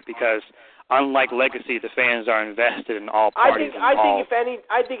hard because unlike Legacy, the fans are invested in all parties involved. I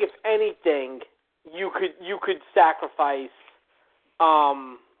think if anything, you could sacrifice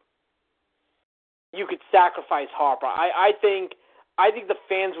Harper. I think the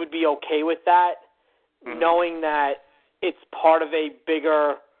fans would be okay with that, knowing that it's part of a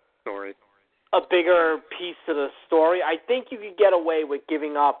bigger story, a bigger piece of the story. I think you could get away with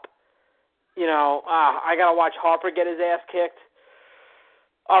giving up. I gotta watch Harper get his ass kicked.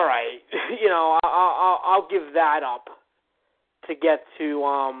 All right, I'll give that up to get to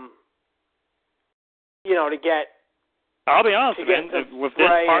to get. I'll be honest, with this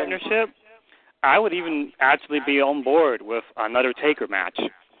partnership, I would even actually be on board with another Taker match.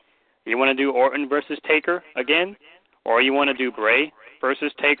 You want to do Orton versus Taker again, or you want to do Bray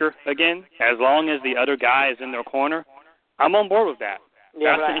versus Taker again? As long as the other guy is in their corner, I'm on board with that.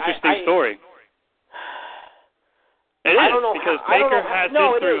 Yeah, that's an interesting story. It is, because Taker has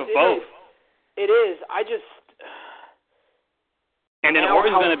history with both. It is. And then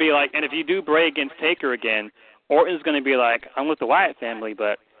Orton's going to be like, and if you do Bray against Taker again, Orton's going to be like, I'm with the Wyatt family,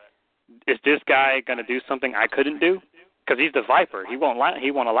 but is this guy going to do something I couldn't do? Because he's the Viper. He won't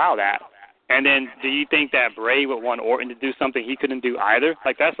allow that. And then do you think that Bray would want Orton to do something he couldn't do either?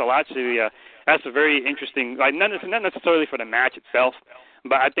 Like, that's a very interesting, like, not necessarily for the match itself,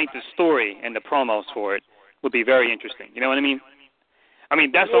 but I think the story and the promos for it would be very interesting. You know what I mean? I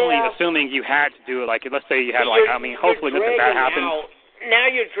mean, that's only assuming you had to do it. Like, let's say you had, hopefully nothing bad happens. Now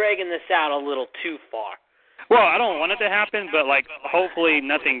you're dragging this out a little too far. Well, I don't want it to happen, but, hopefully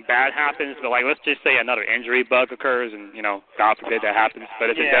nothing bad happens. But, let's just say another injury bug occurs and, God forbid that happens.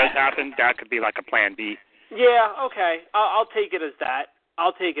 But if it does happen, that could be like a plan B. Yeah, okay. I'll take it as that.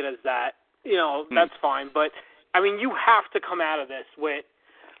 That's fine. But, you have to come out of this with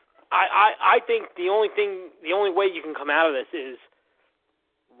I think the only way you can come out of this is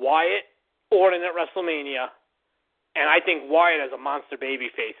Wyatt, Orton at WrestleMania, and I think Wyatt as a monster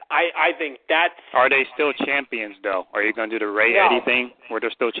babyface. I think that's... Are they still champions, though? Are you going to do the Ray Eddie thing where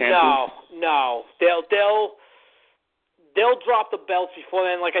they're still champions? No. They'll drop the belts before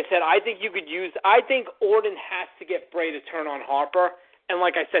then. Like I said, I think Orton has to get Bray to turn on Harper. And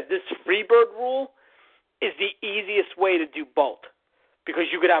like I said, this Freebird rule is the easiest way to do both. Because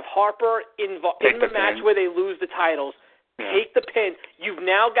you could have Harper in the match where they lose the titles, take the pin. You've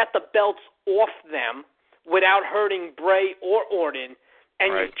now got the belts off them without hurting Bray or Orton,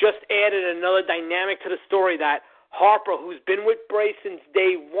 and you've just added another dynamic to the story that Harper, who's been with Bray since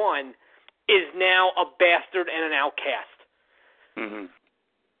day one, is now a bastard and an outcast. Mm-hmm.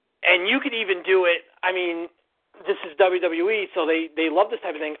 And you could even do it, this is WWE, so they love this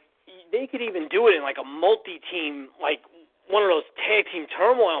type of thing. They could even do it in a multi-team, one of those tag team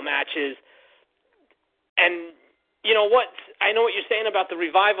turmoil matches. And you know what? I know what you're saying about the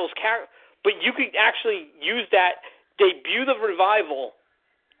Revival's character, but you could actually use that, debut the Revival,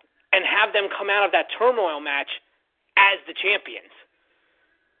 and have them come out of that turmoil match as the champions.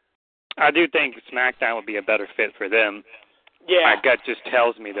 I do think SmackDown would be a better fit for them. Yeah. My gut just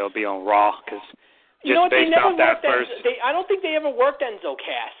tells me they'll be on Raw because based off that first. I don't think they ever worked Enzo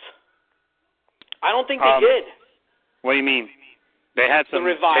Cass. I don't think they did. What do you mean? They had some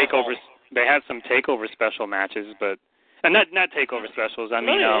takeovers. They had some takeover special matches, but not takeover specials.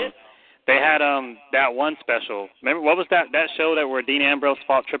 They They had that one special. Remember what was that show that where Dean Ambrose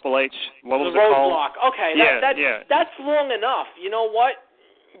fought Triple H? What was it called? Roadblock. Okay, yeah. That's long enough. You know what?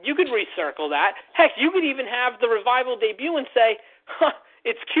 You could recircle that. Heck, you could even have the Revival debut and say,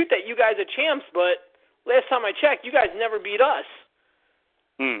 it's cute that you guys are champs, but last time I checked, you guys never beat us.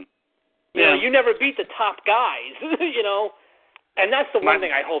 You know, you never beat the top guys, you know. And that's the one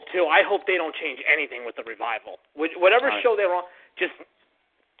thing I hope, too. I hope they don't change anything with the Revival. Whatever show they're on, just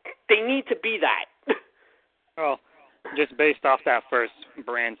they need to be that. Well, just based off that first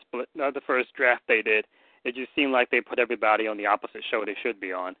brand split, the first draft they did, it just seemed like they put everybody on the opposite show they should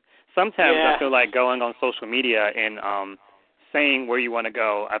be on. Sometimes I feel like going on social media and saying where you want to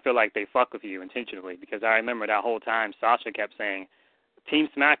go, I feel like they fuck with you intentionally, because I remember that whole time Sasha kept saying Team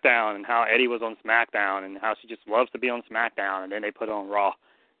SmackDown and how Eddie was on SmackDown and how she just loves to be on SmackDown, and then they put her on Raw.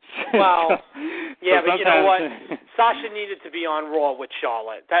 Well, yeah, but you know what? Sasha needed to be on Raw with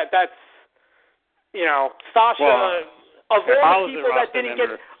Charlotte. That's, you know, Sasha. Well, of all the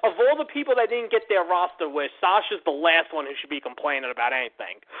people that didn't get their roster wish, Sasha's the last one who should be complaining about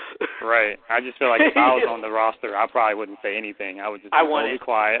anything. Right. I just feel like if I was on the roster, I probably wouldn't say anything. I would just be totally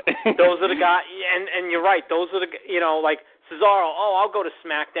quiet. Those are the guys, and you're right. Those are the, you know, like Cesaro. Oh, I'll go to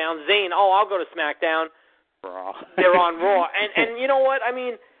SmackDown. Zayn. Oh, I'll go to SmackDown. Raw. They're on Raw, and you know what? I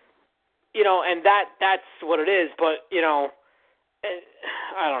mean, you know, and that's what it is. But you know,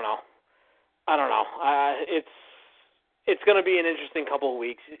 I don't know. It's going to be an interesting couple of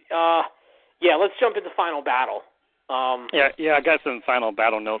weeks. Yeah, let's jump into Final Battle. Yeah, I got some Final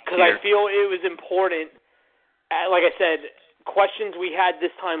Battle notes here. Because I feel it was important, like I said, questions we had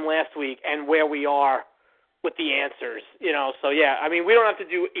this time last week and where we are with the answers. You know, so yeah, I mean, we don't have to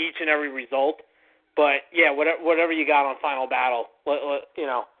do each and every result, but yeah, whatever you got on Final Battle, you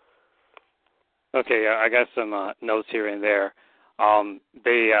know. Okay, I got some notes here and there.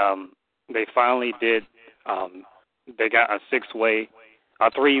 They finally did. They got a six-way,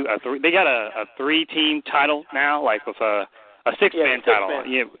 they got a three-team title now, like with a six-man title.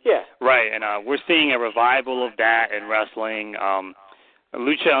 Yeah. Right, and we're seeing a revival of that in wrestling.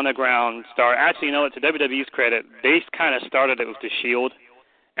 Lucha Underground actually, you know what, to WWE's credit, they kind of started it with the Shield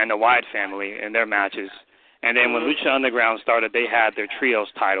and the Wyatt family in their matches. And then when Lucha Underground started, they had their trios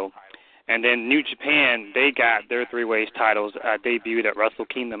title. And then New Japan, they got their three-ways titles debuted at Wrestle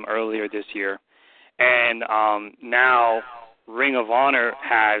Kingdom earlier this year. And now Ring of Honor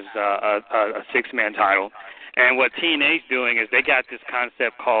has a six-man title. And what TNA's doing is they got this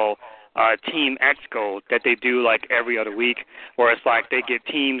concept called Team X Gold that they do like every other week, where it's like they get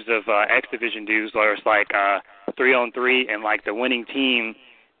teams of X Division dudes, or it's like 3-on-3, and like the winning team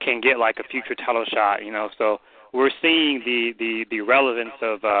can get like a future title shot, you know. So we're seeing the relevance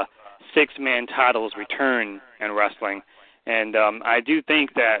of six-man titles return in wrestling. And I do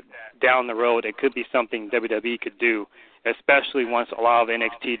think that down the road it could be something WWE could do, especially once a lot of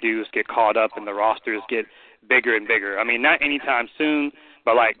NXT dudes get caught up and the rosters get bigger and bigger. I mean, not anytime soon,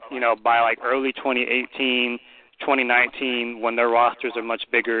 but like, you know, by like early 2018, 2019, when their rosters are much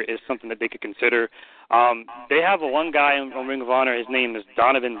bigger, is something that they could consider. They have one guy on Ring of Honor. His name is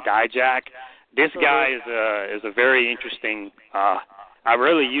Donovan Dijak. This guy is a very interesting, I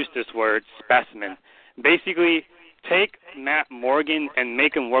really use this word, specimen. Basically, take Matt Morgan and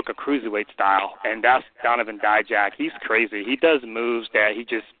make him work a cruiserweight style, and that's Donovan Dijak. He's crazy. He does moves that he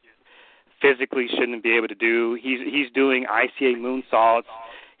just physically shouldn't be able to do. He's doing ICA moonsaults.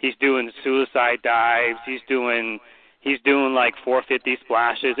 He's doing suicide dives. He's doing like 450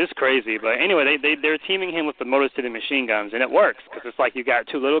 splashes. It's crazy. But anyway, they're teaming him with the Motor City Machine Guns, and it works because it's like you got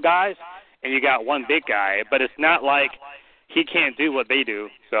two little guys and you got one big guy. But it's not like he can't do what they do.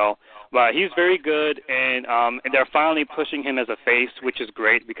 So, but he's very good, and they're finally pushing him as a face, which is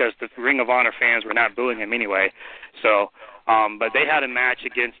great because the Ring of Honor fans were not booing him anyway. So, but they had a match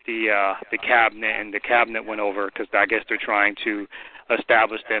against the Cabinet, and the Cabinet went over because I guess they're trying to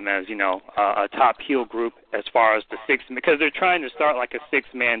establish them as, you know, a top heel group as far as the six, because they're trying to start like a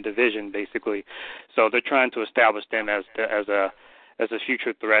six-man division basically. So they're trying to establish them as a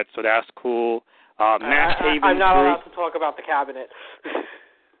future threat. So that's cool. Matt Taven's I'm not allowed to talk about the Cabinet.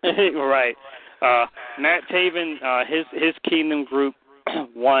 Right. Matt Taven, his Kingdom group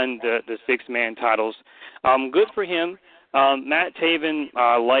won the six-man titles. Good for him. Matt Taven,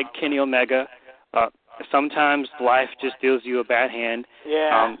 like Kenny Omega, sometimes life just deals you a bad hand.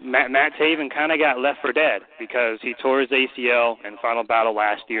 Yeah. Matt Taven kind of got left for dead because he tore his ACL in Final Battle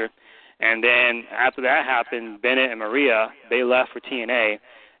last year. And then after that happened, Bennett and Maria, they left for TNA.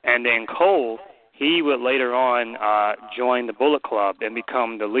 And then Cole, he would later on join the Bullet Club and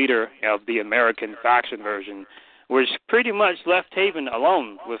become the leader of the American faction version, which pretty much left Taven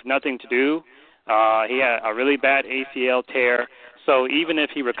alone with nothing to do. He had a really bad ACL tear, so even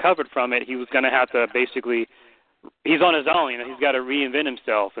if he recovered from it, he was going to have to basically, he's on his own, he's got to reinvent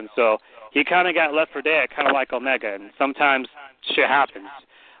himself, and so he kind of got left for dead, kind of like Omega, and sometimes shit happens.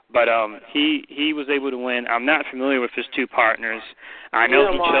 But he was able to win. I'm not familiar with his two partners. I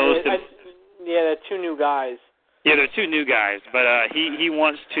know he chose to... they're two new guys. Yeah, they're two new guys, but he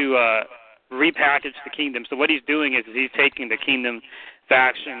wants to repackage the Kingdom. So what he's doing is he's taking the Kingdom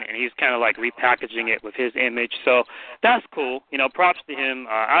faction and he's kind of like repackaging it with his image. So that's cool. Props to him.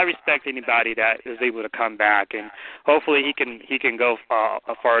 I respect anybody that is able to come back, and hopefully he can go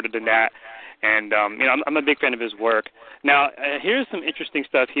farther than that. And I'm a big fan of his work. Now here's some interesting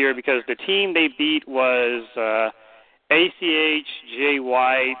stuff here, because the team they beat was ACH, Jay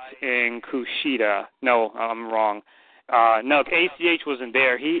White, and Kushida. No, I'm wrong. No, ACH wasn't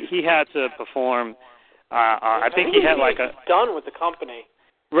there. He had to perform. I think he had like a done with the company.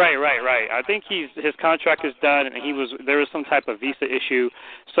 Right. I think his contract is done, and there was some type of visa issue.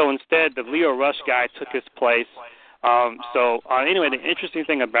 So instead, the Leo Rush guy took his place. Anyway, the interesting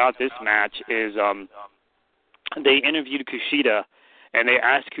thing about this match is they interviewed Kushida, and they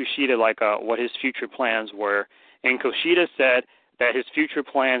asked Kushida what his future plans were, and Kushida said that his future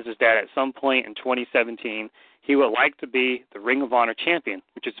plans is that at some point in 2017 he would like to be the Ring of Honor champion,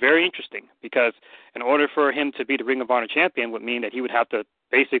 which is very interesting, because in order for him to be the Ring of Honor champion would mean that he would have to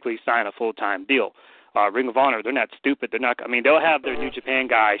basically sign a full-time deal. Ring of Honor, they're not stupid. They'll have their New Japan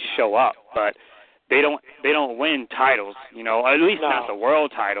guys show up, but they don't win titles, at least not the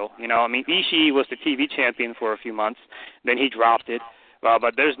world title. Ishii was the TV champion for a few months, then he dropped it.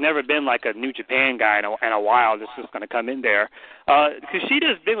 But there's never been like a New Japan guy in a while that's just going to come in there.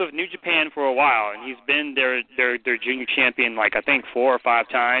 Kushida's been with New Japan for a while, and he's been their junior champion I think 4 or 5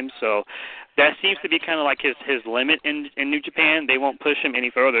 times. So that seems to be kind of like his limit in New Japan. They won't push him any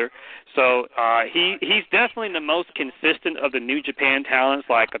further. So he's definitely the most consistent of the New Japan talents,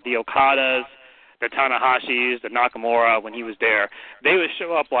 like the Okadas, the Tanahashis, the Nakamura. When he was there, they would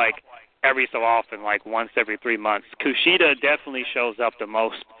show up every so often, once every 3 months. Kushida definitely shows up the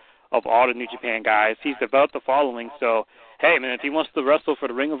most of all the New Japan guys. He's developed a following, so, hey, man, if he wants to wrestle for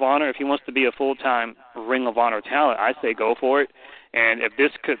the Ring of Honor, if he wants to be a full-time Ring of Honor talent, I say go for it. And if this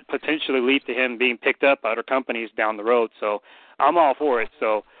could potentially lead to him being picked up by other companies down the road, so I'm all for it.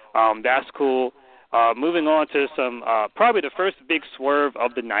 So that's cool. Moving on to some, probably the first big swerve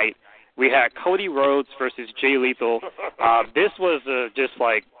of the night. We had Cody Rhodes versus Jay Lethal. This was just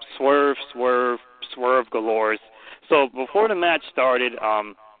swerve galores. So before the match started,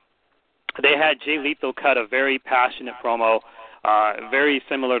 they had Jay Lethal cut a very passionate promo, very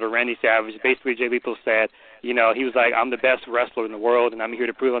similar to Randy Savage. Basically, Jay Lethal said, he was like, I'm the best wrestler in the world, and I'm here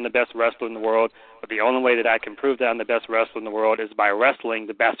to prove I'm the best wrestler in the world. But the only way that I can prove that I'm the best wrestler in the world is by wrestling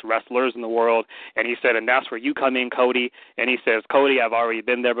the best wrestlers in the world. And he said, and that's where you come in, Cody. And he says, Cody, I've already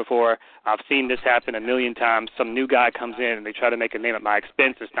been there before. I've seen this happen a million times. Some new guy comes in and they try to make a name at my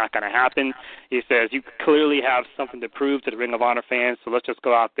expense. It's not going to happen. He says, you clearly have something to prove to the Ring of Honor fans, so let's just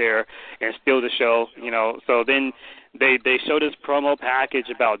go out there and steal the show. So then they showed this promo package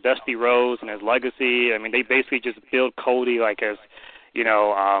about Dusty Rhodes and his legacy. They basically just build Cody as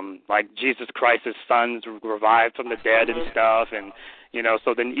like Jesus Christ's sons revived from the dead and stuff, and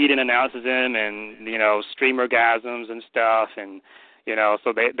so then Eden announces him, and streamergasms and stuff, and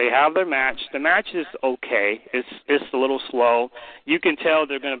so they have their match. The match is okay. It's a little slow. You can tell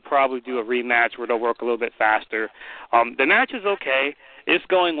they're going to probably do a rematch where they'll work a little bit faster. The match is okay. It's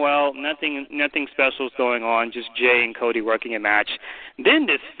going well. Nothing special is going on. Just Jay and Cody working a match. Then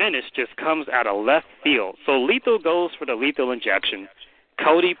this finish just comes out of left field. So Lethal goes for the lethal injection.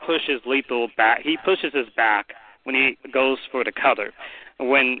 Cody pushes Lethal back. He pushes his back when he goes for the cover.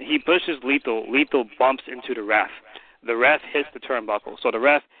 When he pushes Lethal, Lethal bumps into the ref. The ref hits the turnbuckle. So the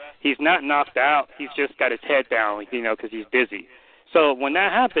ref, he's not knocked out. He's just got his head down, because he's dizzy. So when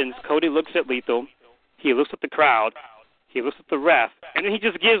that happens, Cody looks at Lethal. He looks at the crowd. He looks at the ref. And then he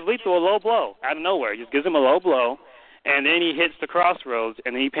just gives Lethal a low blow out of nowhere. He just gives him a low blow. And then he hits the crossroads,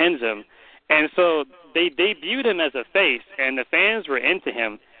 and then he pins him. And so they debuted him as a face, and the fans were into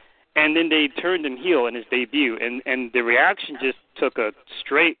him. And then they turned him heel in his debut. And the reaction just took a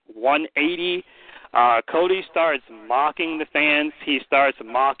straight 180. Cody starts mocking the fans. He starts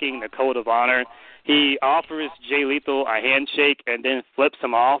mocking the Code of Honor. He offers Jay Lethal a handshake and then flips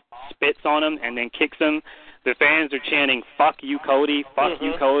him off, spits on him, and then kicks him. The fans are chanting, "Fuck you, Cody! Fuck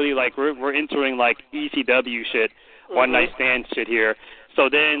you, Cody!" Like we're entering like ECW shit, one night stand shit here. So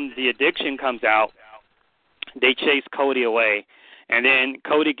then the Addiction comes out. They chase Cody away, and then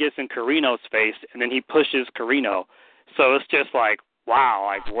Cody gets in Carino's face, and then he pushes Carino. So it's just like, wow,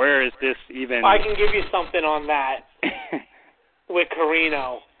 like where is this even? I can give you something on that with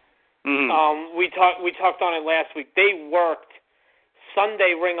Carino. Mm-hmm. We talked on it last week. They worked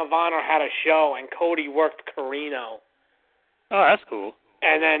Sunday. Ring of Honor had a show, and Cody worked Carino. Oh, that's cool.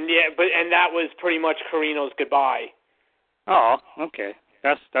 And then and that was pretty much Carino's goodbye. Oh, okay.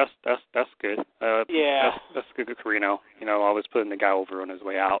 That's good. Yeah. That's good for Carino. Always putting the guy over on his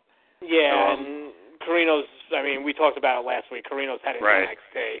way out. Yeah, and Carino's, I mean, we talked about it last week. Carino's headed to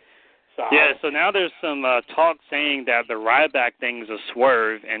NXT. So. Yeah, so now there's some talk saying that the Ryback thing is a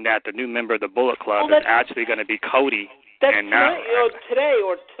swerve and that the new member of the Bullet Club is actually going to be Cody. That's and tonight, today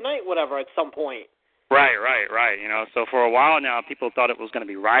or tonight, whatever, at some point. Right. So for a while now, people thought it was going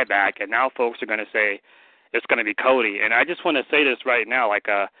to be Ryback, and now folks are going to say it's going to be Cody. And I just want to say this right now, like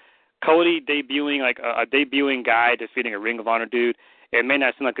Cody debuting, like a debuting guy defeating a Ring of Honor dude, it may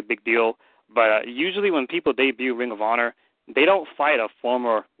not seem like a big deal, but usually when people debut Ring of Honor, they don't fight a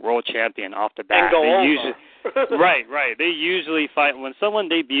former world champion off the bat. And go over. Usually, right. They usually fight, when someone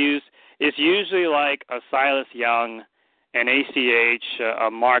debuts, it's usually like a Silas Young, an ACH, a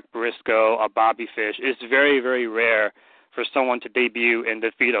Mark Briscoe, a Bobby Fish. It's very, very rare for someone to debut and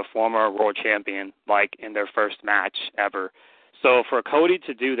defeat a former world champion, like in their first match ever. So for Cody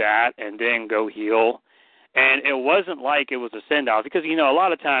to do that and then go heel, and it wasn't like it was a send-off, because, a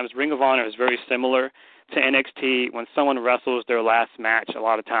lot of times Ring of Honor is very similar to NXT. When someone wrestles their last match, a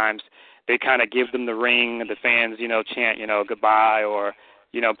lot of times they kind of give them the ring, and the fans, chant, goodbye, or,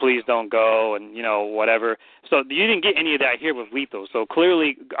 please don't go, and, whatever. So you didn't get any of that here with Lethal. So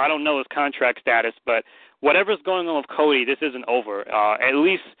clearly, I don't know his contract status, but whatever's going on with Cody, this isn't over. At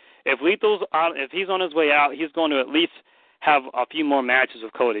least if he's on his way out, he's going to at least have a few more matches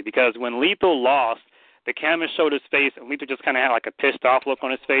with Cody, because when Lethal lost, the camera showed his face, and Lethal just kind of had like a pissed off look on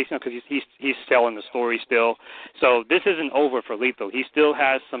his face, because he's selling the story still. So this isn't over for Lethal. He still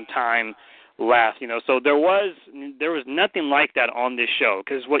has some time left, So there was nothing like that on this show,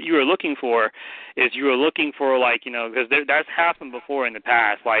 because what you were looking for is like, because that's happened before in the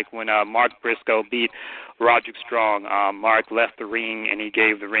past, like when Mark Briscoe beat Roderick Strong. Mark left the ring, and he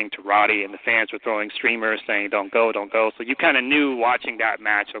gave the ring to Roddy, and the fans were throwing streamers saying, don't go. So you kind of knew watching that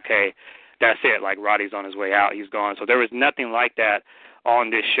match, okay, that's it, like Roddy's on his way out, he's gone. So there was nothing like that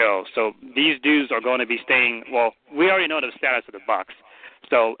on this show. So these dudes are going to be staying, well, we already know the status of the Bucks.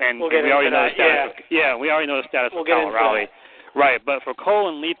 So, and we already know the status we already know the status of Kyle O'Reilly. Right, but for Cole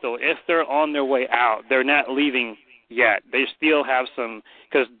and Lethal, if they're on their way out, they're not leaving yet. They still have some,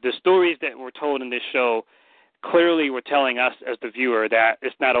 because the stories that were told in this show clearly were telling us as the viewer that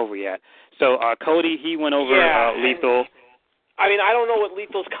it's not over yet. So Cody, he went over Lethal. I mean, I don't know what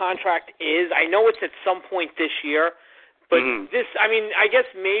Lethal's contract is. I know it's at some point this year, but this, I mean, I guess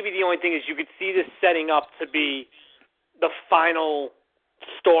maybe the only thing is you could see this setting up to be the final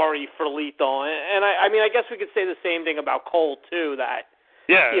story for Lethal. And I mean, I guess we could say the same thing about Cole too, that,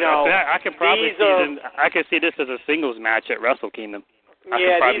 I could probably I could see this as a singles match at Wrestle Kingdom.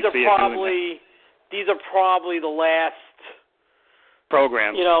 These are probably the last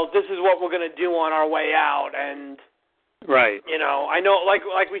programs. This is what we're going to do on our way out, and right. I know,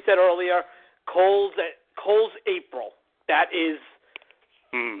 like we said earlier, Cole's April. That's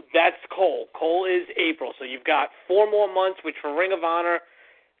Cole. Cole is April. So you've got 4 more months, which for Ring of Honor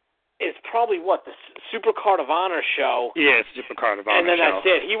is probably the Super Card of Honor show. Yeah, it's Super Card of Honor. And then that's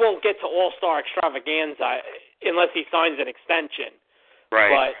it. He won't get to All-Star Extravaganza unless he signs an extension. Right.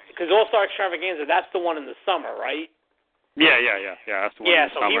 But because All-Star Extravaganza, that's the one in the summer, right? Yeah. That's the one in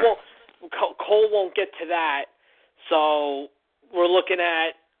the summer. Cole won't get to that. So we're looking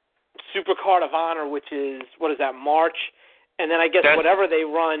at Super Card of Honor, which is, March? And then I guess whatever they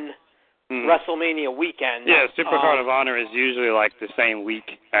run WrestleMania weekend. Yeah, Super Card of Honor is usually like the same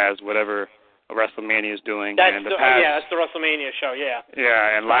week as whatever WrestleMania is doing. That's the WrestleMania show, yeah.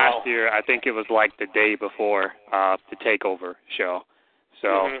 Yeah, and last year I think it was like the day before the TakeOver show.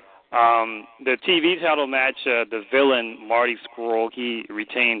 So the TV title match, the villain Marty Scurll, he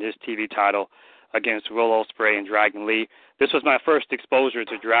retained his TV title against Will Ospreay and Dragon Lee. This was my first exposure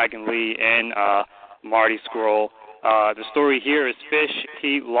to Dragon Lee and Marty Scurll. The story here is Fish,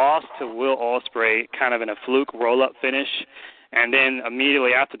 he lost to Will Ospreay kind of in a fluke roll-up finish, and then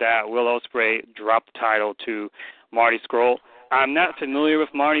immediately after that, Will Ospreay dropped the title to Marty Scurll. I'm not familiar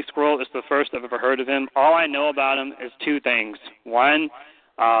with Marty Scurll. It's the first I've ever heard of him. All I know about him is 2 things. 1,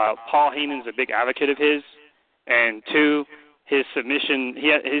 Paul Heyman's a big advocate of his, and 2, his submission,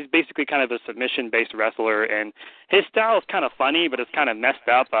 he's basically kind of a submission-based wrestler, and his style is kind of funny, but it's kind of messed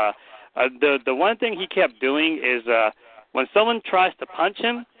up. The one thing he kept doing is when someone tries to punch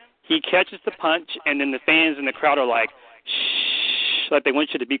him, he catches the punch, and then the fans in the crowd are like, shh, like they want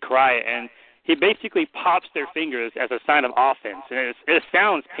you to be quiet. And he basically pops their fingers as a sign of offense. And it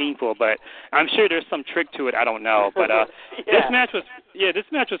sounds painful, but I'm sure there's some trick to it. I don't know. But this match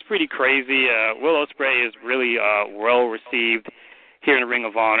was pretty crazy. Will Ospreay is really well received here in the Ring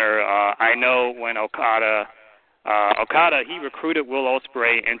of Honor. I know when Okada, he recruited Will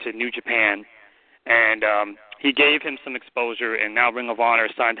Ospreay into New Japan, and he gave him some exposure, and now Ring of Honor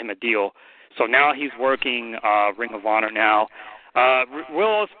signed him a deal. So now he's working Ring of Honor now.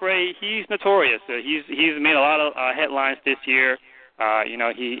 Will Ospreay, he's notorious. He's made a lot of headlines this year.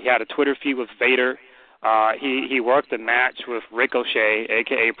 He had a Twitter feud with Vader. He worked a match with Ricochet,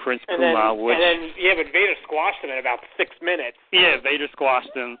 a.k.a. Prince Puma. But Vader squashed him in about 6 minutes. Yeah, Vader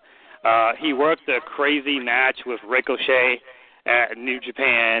squashed him. He worked a crazy match with Ricochet at New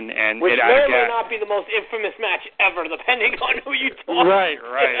Japan, and which may not be the most infamous match ever, depending on who you talk to.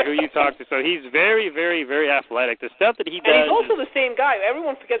 Right, who you talk to. So he's very, very, very athletic. The stuff that he does. And he's also the same guy.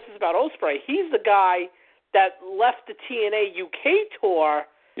 Everyone forgets this about Ospreay. He's the guy that left the TNA UK tour.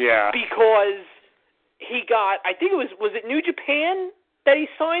 Yeah. Because he got, I think was it New Japan that he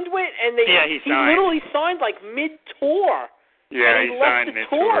signed with, and he literally signed like mid-tour. Yeah, he signed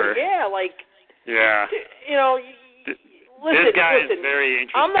mid-tour. Yeah, Listen, this guy is very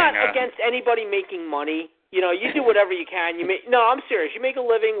interesting. I'm not against anybody making money. You do whatever you can. No, I'm serious. You make a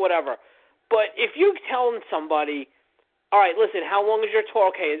living, whatever. But if you're telling somebody, all right, listen, how long is your tour?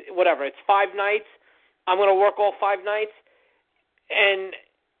 Okay, whatever. It's 5 nights. I'm going to work all 5 nights. And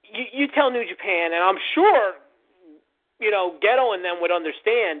you tell New Japan, and I'm sure, Ghetto and them would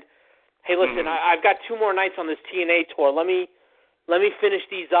understand, hey, listen, I've got 2 more nights on this TNA tour. Let me finish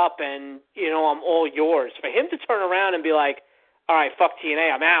these up, and, I'm all yours. For him to turn around and be like, all right, fuck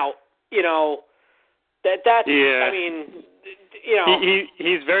TNA, I'm out, that's, yeah. I mean,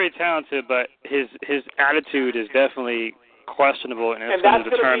 He's very talented, but his attitude is definitely questionable, and it's going to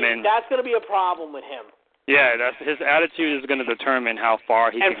determine. That's going to be a problem with him. Yeah, his attitude is going to determine how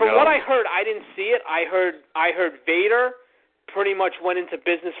far he can go. And from what I heard, I didn't see it. I heard Vader pretty much went into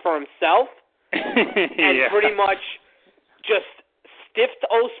business for himself and pretty much just stiffed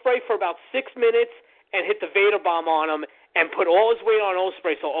Ospreay for about 6 minutes and hit the Vader bomb on him and put all his weight on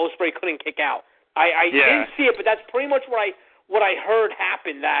Ospreay so Ospreay couldn't kick out. I didn't see it, but that's pretty much what I heard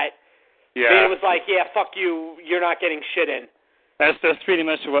happened, that Vader was like, yeah, fuck you, you're not getting shit in. That's pretty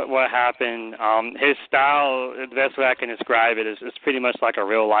much what happened. His style, the best way I can describe it, is pretty much like a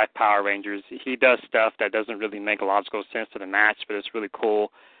real-life Power Rangers. He does stuff that doesn't really make logical sense to the match, but it's really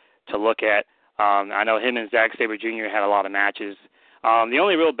cool to look at. I know him and Zack Sabre Jr. had a lot of matches. The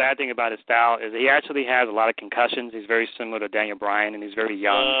only real bad thing about his style is he actually has a lot of concussions. He's very similar to Daniel Bryan, and he's very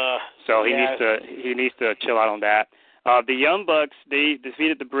young, so he needs to chill out on that. The Young Bucks, they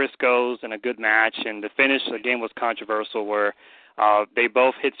defeated the Briscoes in a good match, and the finish again was controversial, where they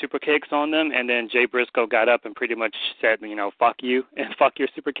both hit super kicks on them, and then Jay Briscoe got up and pretty much said, fuck you and fuck your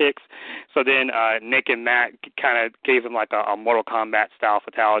super kicks. So then Nick and Matt kind of gave him like a Mortal Kombat style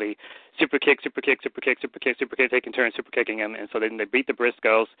fatality. Super kick, super kick, super kick, super kick, super kick, taking turns super kicking him, and so then they beat the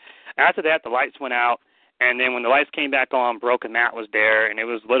Briscoes. After that, the lights went out, and then when the lights came back on, Broken Matt was there, and it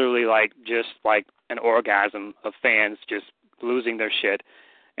was literally just like an orgasm of fans just losing their shit.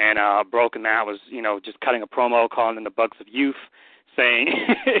 And Broken Matt was, just cutting a promo, calling them the Bucks of Youth, saying,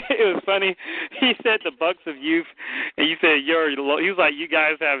 it was funny, he said the Bucks of Youth, and he said, he was like, you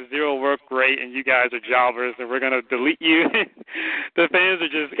guys have zero work rate, and you guys are jobbers, and we're going to delete you. The fans are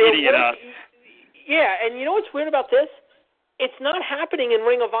just eating it up. Yeah, and you know what's weird about this? It's not happening in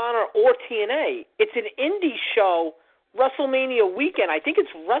Ring of Honor or TNA. It's an indie show, WrestleMania weekend. I think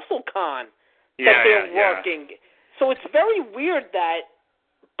it's WrestleCon that they're working. So it's very weird that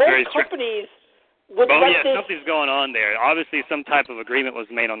both companies would let this... something's going on there. Obviously, some type of agreement was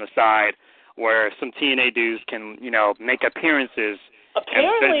made on the side where some TNA dudes can, make appearances.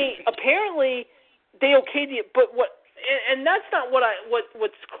 Apparently, they okayed it, but what... And that's not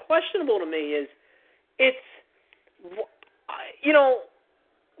what's questionable to me is, it's...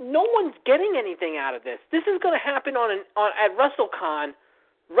 no one's getting anything out of this. This is going to happen at WrestleCon,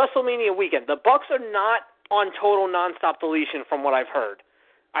 WrestleMania weekend. The Bucks are not on total nonstop deletion from what I've heard.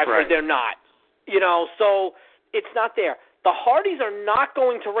 I've heard they're not. So it's not there. The Hardys are not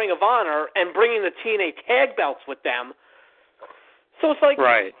going to Ring of Honor and bringing the TNA tag belts with them. So it's like,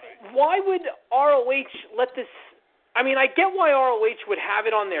 why would ROH let this... I mean, I get why ROH would have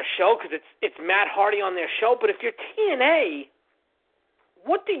it on their show because it's Matt Hardy on their show, but if you're TNA,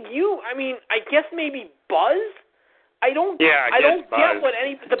 what do you... I mean, I guess maybe buzz? I don't get what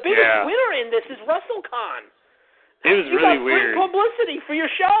the biggest winner in this is WrestleCon. It was really weird. You got free publicity for your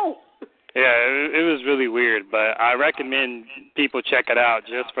show. Yeah, it was really weird, but I recommend people check it out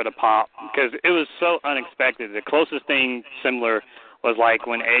just for the pop because it was so unexpected. The closest thing similar was like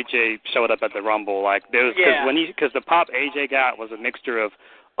when AJ showed up at the Rumble. Like there was because the pop AJ got was a mixture of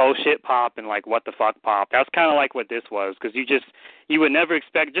oh shit pop and like what the fuck pop. That's kind of like what this was because you would never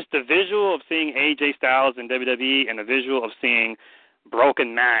expect just the visual of seeing AJ Styles in WWE and the visual of seeing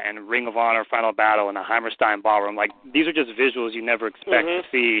Broken Matt and Ring of Honor Final Battle in the Hammerstein Ballroom. Like these are just visuals you never expect to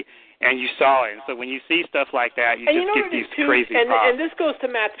see. And you saw it. And so when you see stuff like that, you just get these crazy pops. And this goes to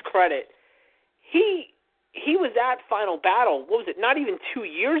Matt's credit. He was at Final Battle, what was it, not even 2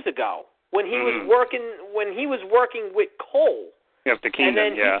 years ago, when he was working with Cole. Yeah, the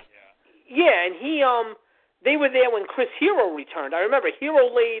Kingdom, and they were there when Chris Hero returned. I remember Hero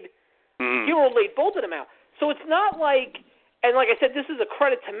laid both of them out. So it's not like, and like I said, this is a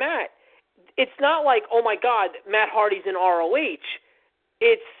credit to Matt. It's not like, oh my God, Matt Hardy's in ROH.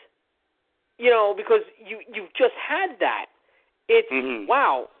 It's, because you've just had that. It's,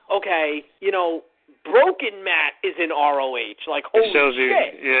 wow, okay, Broken Matt is in ROH. Like, holy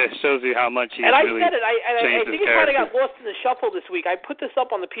shit. It shows you how much he's And really I said it. I think it kind of got character. lost in the shuffle this week. I put this up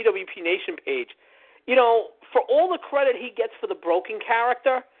on the PWP Nation page. For all the credit he gets for the Broken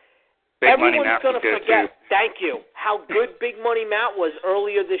character, everyone's going to forget, thank you, how good Big Money Matt was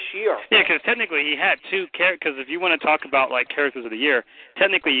earlier this year. Yeah, because technically he had two characters. Because if you want to talk about, like, characters of the year,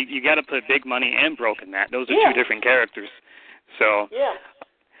 technically you got to put Big Money and Broken Matt. Those are two different characters. So. Yeah.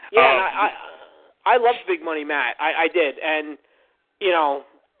 Yeah, and I loved Big Money Matt. I did. And,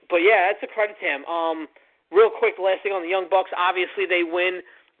 but yeah, that's a credit to him. Real quick, last thing on the Young Bucks, obviously they win.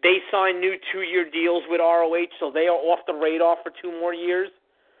 They signed new 2-year deals with ROH, so they are off the radar for 2 more years.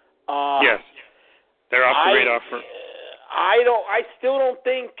 Yes, they're off the radar for. I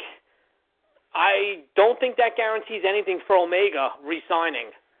don't think that guarantees anything for Omega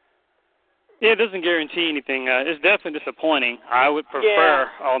re-signing. Yeah, it doesn't guarantee anything. It's definitely disappointing. I would prefer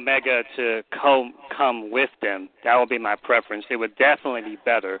Omega to come with them. That would be my preference. It would definitely be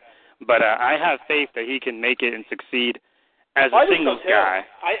better. But I have faith that he can make it and succeed as a singles guy.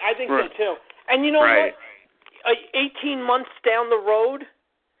 I think so too. And you know what? 18 months down the road,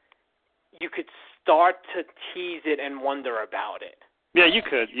 you could start to tease it and wonder about it. Yeah, you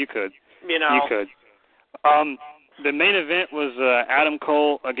could. You could. The main event was Adam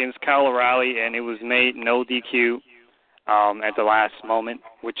Cole against Kyle O'Reilly, and it was made no DQ at the last moment,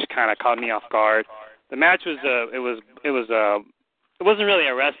 which kind of caught me off guard. The match was it wasn't really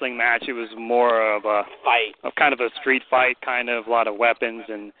a wrestling match. It was more of a fight, kind of a street fight, kind of a lot of weapons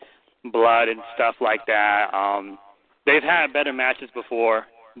and blood and stuff like that. They've had better matches before,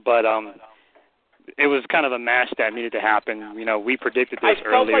 but it was kind of a match that needed to happen. We predicted this earlier this year. I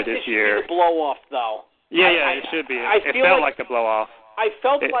felt like this should be the blow-off, though. Yeah, it should be. It felt like the blow-off. I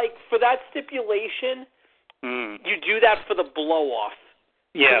felt like for that stipulation, you do that for the blow-off.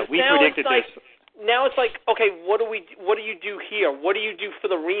 Yeah, we predicted this. Now it's like, okay, what do you do here? What do you do for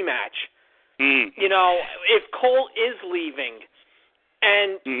the rematch? If Cole is leaving,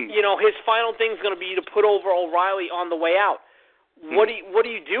 and his final thing's going to be to put over O'Reilly on the way out. What do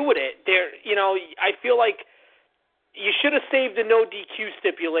you do with it? I feel like you should have saved the no DQ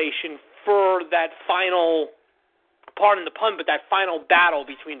stipulation for that final, pardon the pun, but that final battle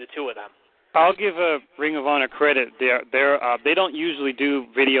between the two of them. I'll give Ring of Honor credit. They don't usually do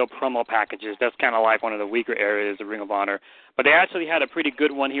video promo packages. That's kind of like one of the weaker areas of Ring of Honor. But they actually had a pretty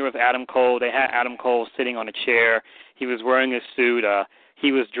good one here with Adam Cole. They had Adam Cole sitting on a chair. He was wearing a suit.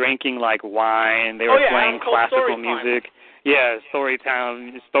 He was drinking like wine. They were playing classical music. Yeah, story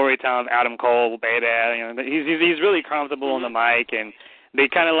time of Adam Cole, baby. He's really comfortable on the mic, and they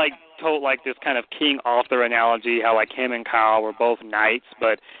kind of like told like this kind of King Arthur analogy, how like him and Kyle were both knights,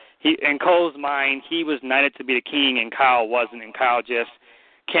 but in Cole's mind, he was knighted to be the king, and Kyle wasn't, and Kyle just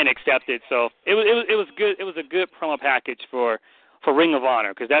can't accept it. So it was good. It was a good promo package for Ring of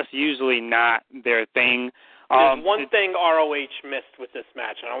Honor because that's usually not their thing. There's one thing ROH missed with this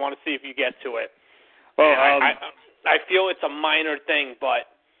match, and I want to see if you get to it. Well, I feel it's a minor thing, but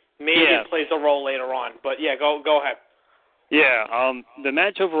maybe it plays a role later on. But yeah, go ahead. Yeah, the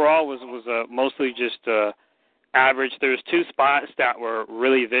match overall was mostly just average. There was 2 spots that were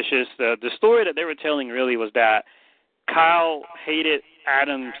really vicious. The story that they were telling really was that Kyle hated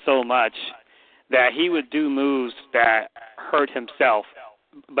Adam so much that he would do moves that hurt himself,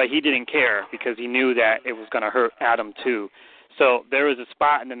 but he didn't care because he knew that it was going to hurt Adam too. So there was a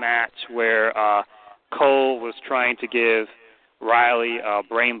spot in the match where Cole was trying to give Riley a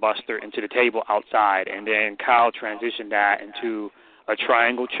brainbuster into the table outside, and then Kyle transitioned that into a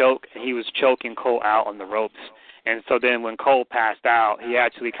triangle choke, and he was choking Cole out on the ropes. And so then when Cole passed out, he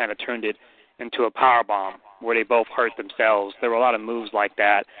actually kind of turned it into a power bomb where they both hurt themselves. There were a lot of moves like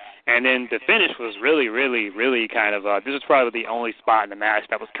that. And then the finish was really, really, really kind of, this is probably the only spot in the match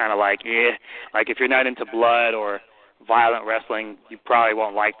that was kind of like, like if you're not into blood or violent wrestling, you probably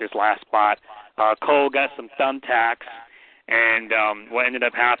won't like this last spot. Cole got some thumbtacks, and what ended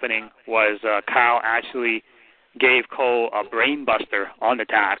up happening was Kyle actually gave Cole a brain buster on the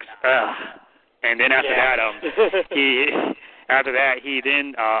tacks. And then after that, he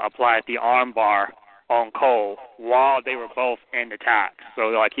then applied the arm bar on Cole while they were both in the tacks. So,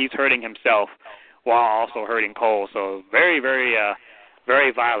 like, he's hurting himself while also hurting Cole. So very, very,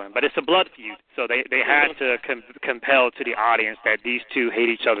 very violent. But it's a blood feud. So they had to compel to the audience that these two hate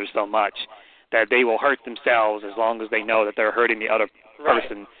each other so much that they will hurt themselves as long as they know that they're hurting the other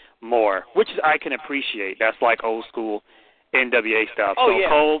person more, which I can appreciate. That's like old school NWA stuff.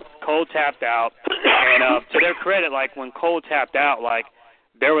 Cole tapped out. And to their credit, like, when Cole tapped out, like,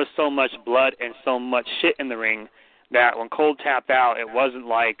 there was so much blood and so much shit in the ring that when Cole tapped out, it wasn't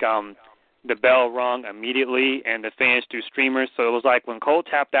like the bell rung immediately and the fans threw streamers. So it was like when Cole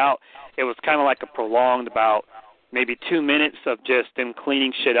tapped out, it was kind of like a prolonged about maybe 2 minutes of just them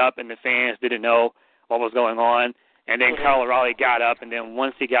cleaning shit up, and the fans didn't know what was going on. And then Kyle O'Reilly got up, and then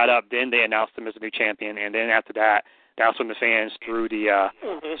once he got up, then they announced him as a new champion. And then after that, that's when the fans threw the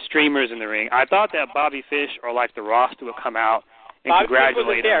streamers in the ring. I thought that Bobby Fish or like the Roster would come out and congratulate him.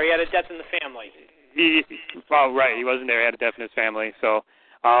 Wasn't there. He had a death in the family. He wasn't there. He had a death in his family. So,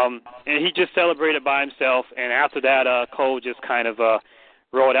 and he just celebrated by himself. And after that, Cole just kind of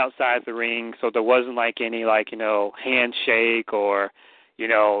rolled outside the ring. So there wasn't like any handshake or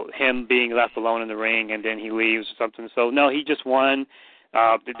him being left alone in the ring and then he leaves or something. So no, he just won.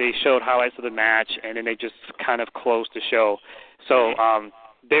 They showed highlights of the match and then they just kind of closed the show. So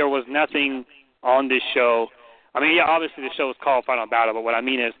there was nothing on this show. I mean, yeah, obviously the show was called Final Battle, but what I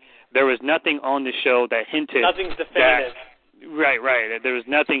mean is there was nothing on the show that hinted. Nothing's definitive. Right. There was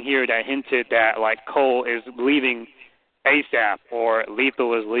nothing here that hinted that, like, Cole is leaving ASAP or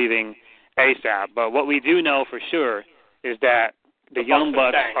Lethal is leaving ASAP. But what we do know for sure is that the Young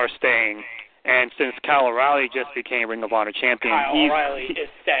Bucks are staying. And since Kyle O'Reilly just became Ring of Honor champion,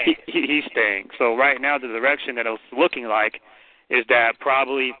 he's staying. So right now the direction that it's looking like is that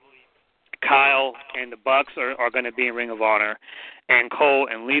probably Kyle and the Bucks are going to be in Ring of Honor, and Cole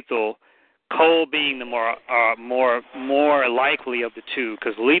and Lethal. Cole being the more likely of the two,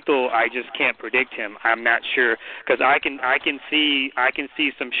 because Lethal, I just can't predict him. I'm not sure because I can see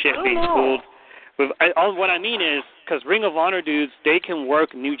some shit being pulled. What I mean is because Ring of Honor dudes, they can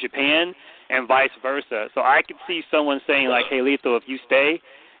work New Japan and vice versa. So I could see someone saying like, "Hey Lethal, if you stay,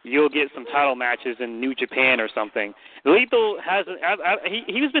 you'll get some title matches in New Japan or something." Lethal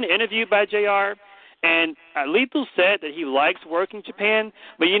he's been interviewed by JR, and Lethal said that he likes working Japan,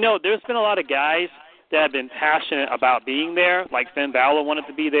 but there's been a lot of guys that have been passionate about being there, like Finn Balor wanted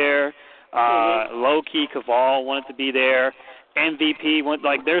to be there, Low-Key Caval wanted to be there, MVP,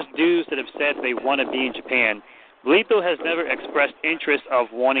 there's dudes that have said they want to be in Japan. Lethal has never expressed interest of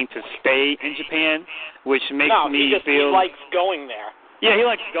wanting to stay in Japan, which makes me feel... he likes going there. Yeah, he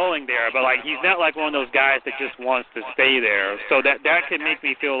likes going there, but he's not like one of those guys that just wants to stay there. So that could make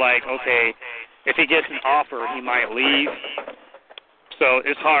me feel like, okay, if he gets an offer, he might leave. So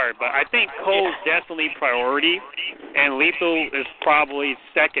it's hard, but I think Cole's definitely priority, and Lethal is probably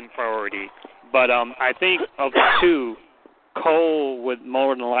second priority. But I think of the two, Cole would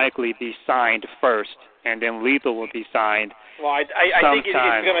more than likely be signed first, and then Lethal would be signed. Well, I think it's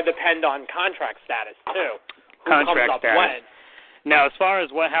going to depend on contract status too. Contract status. When. Now, as far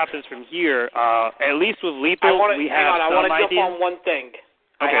as what happens from here, at least with Lethal, we have some idea. I want to jump on one thing.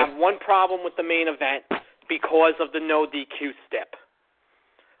 Okay. I have one problem with the main event because of the no DQ stip.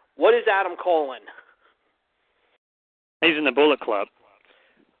 What is Adam Cole in? He's in the Bullet Club.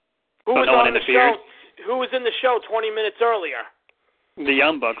 Who was on the show? Who was in the show 20 minutes earlier? The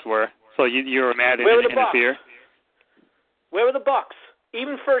Young Bucks were. So you were mad they didn't interfere? Where were the Bucks?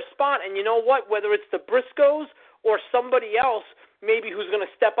 Even for a spot. And you know what? Whether it's the Briscoes or somebody else, maybe who's going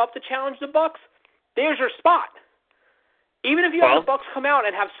to step up to challenge the Bucks, there's your spot. Even if you have the Bucks come out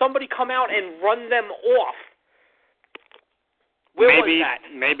and have somebody come out and run them off. Where was that?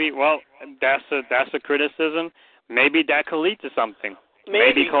 Maybe. Well, that's a criticism. Maybe that could lead to something.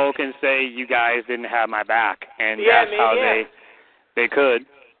 Maybe Cole can say, "You guys didn't have my back," and that's how they could.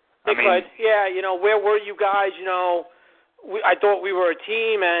 They could. Yeah. Where were you guys? I thought we were a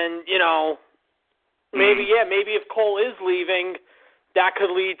team, and maybe if Cole is leaving, that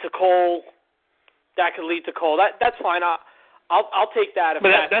could lead to Cole. That's fine. I'll take that.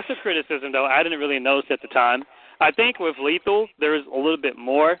 But that's a criticism, though. I didn't really notice at the time. I think with Lethal, there's a little bit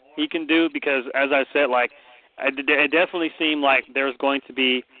more he can do because, as I said, like it definitely seemed like there was going to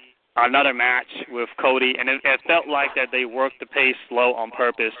be another match with Cody, and it felt like that they worked the pace slow on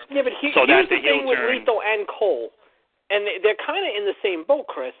purpose. Yeah, but here's the thing with Lethal and Cole, and they're kind of in the same boat,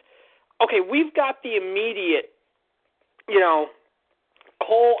 Chris. Okay, we've got the immediate,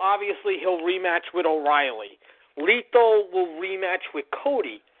 Cole, obviously, he'll rematch with O'Reilly. Lethal will rematch with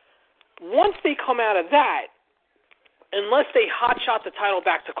Cody. Once they come out of that, unless they hotshot the title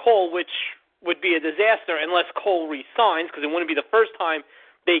back to Cole, which would be a disaster unless Cole resigns, because it wouldn't be the first time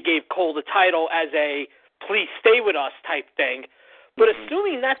they gave Cole the title as a please stay with us type thing. But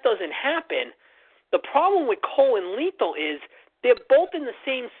assuming that doesn't happen, the problem with Cole and Lethal is they're both in the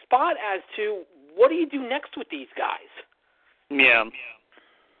same spot as to what do you do next with these guys? Yeah.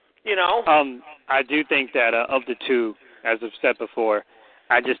 I do think that of the two, as I've said before,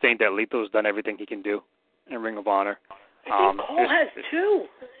 I just think that Lethal's done everything he can do in Ring of Honor. I think Cole has too.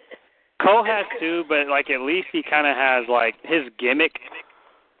 Cole has too, but like at least he kind of has like his gimmick.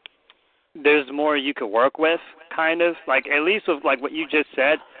 There's more you could work with, kind of like at least with like what you just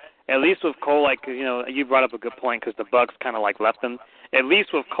said. At least with Cole, like you brought up a good point because the Bucks kind of like left him. At least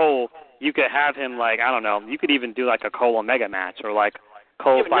with Cole, you could have him like I don't know. You could even do like a Cole Omega match or like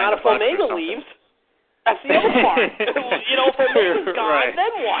Cole. Yeah, but not if Omega leaves. That's the other part. If Omega's gone, right.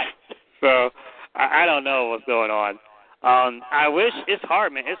 Then what? So I don't know what's going on. I wish it's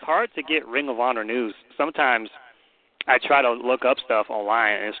hard, man. It's hard to get Ring of Honor news. Sometimes I try to look up stuff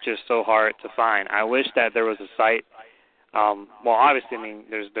online, and it's just so hard to find. I wish that there was a site. Well, obviously, I mean,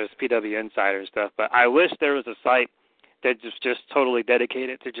 there's PW Insider and stuff, but I wish there was a site that just totally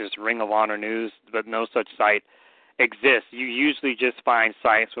dedicated to just Ring of Honor news, but no such site exists. You usually just find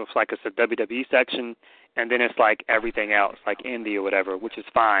sites with like a WWE section, and then it's like everything else, like indie or whatever, which is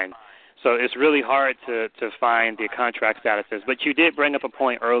fine. So it's really hard to find the contract statuses. But you did bring up a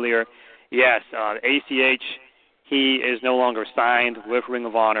point earlier. Yes, ACH, he is no longer signed with Ring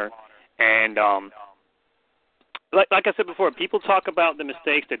of Honor. And like I said before, people talk about the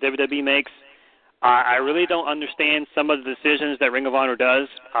mistakes that WWE makes. I really don't understand some of the decisions that Ring of Honor does.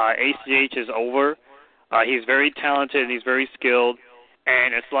 ACH is over. He's very talented and he's very skilled.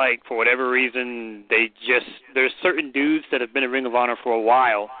 And it's like, for whatever reason, there's certain dudes that have been in Ring of Honor for a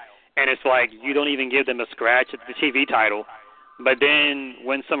while, and it's like you don't even give them a scratch at the TV title. But then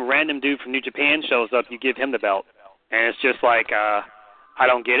when some random dude from New Japan shows up, you give him the belt. And it's just like, I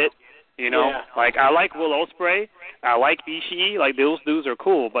don't get it, Yeah. Like, I like Will Ospreay. I like Ishii. Like, those dudes are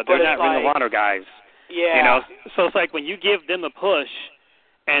cool, but they're not Ring of Honor guys. Yeah. So it's like when you give them a push,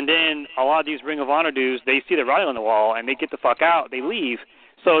 and then a lot of these Ring of Honor dudes, they see the writing on the wall, and they get the fuck out. They leave.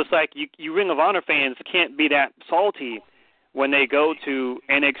 So it's like you Ring of Honor fans can't be that salty when they go to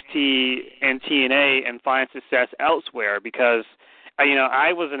NXT and TNA and find success elsewhere because,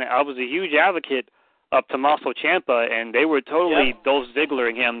 I was a huge advocate of Tommaso Ciampa, and they were totally Dolph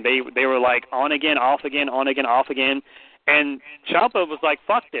Ziggler-ing him. They were like on again, off again, on again, off again. And Ciampa was like,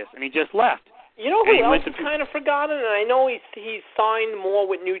 fuck this, and he just left. You know who else is kind of forgotten? And I know he's signed more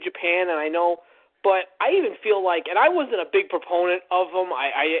with New Japan, and I know, but I even feel like, and I wasn't a big proponent of him.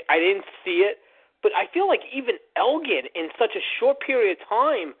 I didn't see it, but I feel like even Elgin, in such a short period of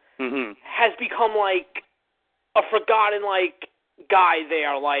time, has become like a forgotten like guy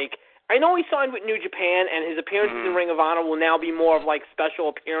there. Like, I know he signed with New Japan, and his appearances in Ring of Honor will now be more of like special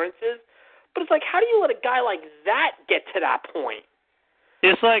appearances. But it's like, how do you let a guy like that get to that point?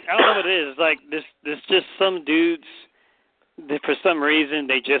 It's like, I don't know what it is. It's like there's just some dudes that for some reason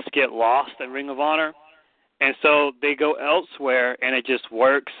they just get lost in Ring of Honor, and so they go elsewhere, and it just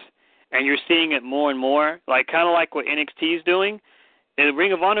works. And you're seeing it more and more, like kind of like what NXT is doing. And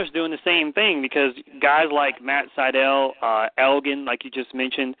Ring of Honor is doing the same thing because guys like Matt Sydal, Elgin, like you just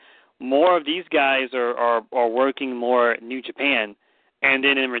mentioned, more of these guys are working more New Japan. And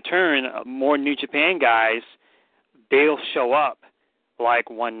then in return, more New Japan guys, they'll show up like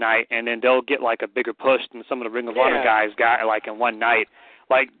one night, and then they'll get like a bigger push than some of the Ring of Honor guys got like in one night.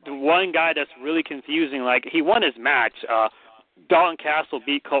 Like the one guy that's really confusing, like he won his match. Dalton Castle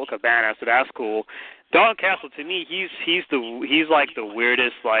beat Colt Cabana, so that's cool. Dalton Castle, to me, he's like the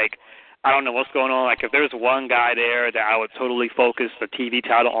weirdest. Like, I don't know what's going on. Like, if there's one guy there that I would totally focus the TV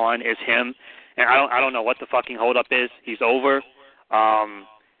title on, is him. And I don't know what the fucking holdup is. He's over.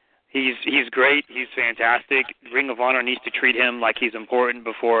 He's great. He's fantastic. Ring of Honor needs to treat him like he's important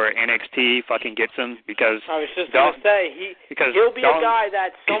before NXT fucking gets him because I was just going to say he'll be a guy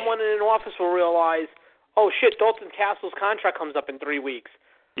that someone in an office will realize, oh shit, Dalton Castle's contract comes up in 3 weeks.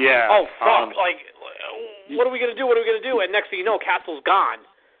 Yeah. Oh, fuck. What are we going to do? What are we going to do? And next thing you know, Castle's gone.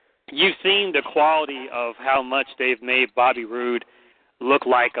 You've seen the quality of how much they've made Bobby Roode look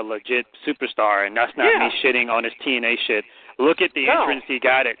like a legit superstar, and that's not me shitting on his TNA shit. Look at the entrance he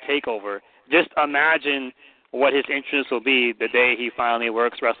got at TakeOver. Just imagine what his entrance will be the day he finally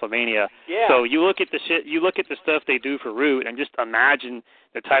works WrestleMania. Yeah. So you look at the shit, you look at the stuff they do for Roode, and just imagine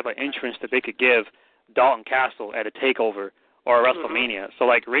the type of entrance that they could give Dalton Castle at a TakeOver or a WrestleMania. So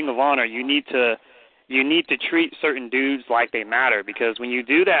like Ring of Honor, you need to treat certain dudes like they matter, because when you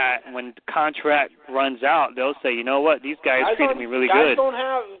do that, when the contract runs out, they'll say, you know what, these guys treated me really good.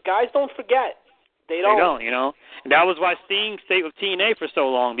 Guys don't forget. They don't, you know. And that was why Sting stayed with TNA for so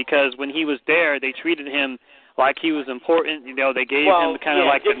long, because when he was there, they treated him like he was important. You know, they gave him kind of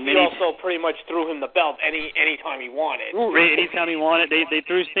like the mini. They also pretty much threw him the belt anytime he wanted. Anytime he wanted. They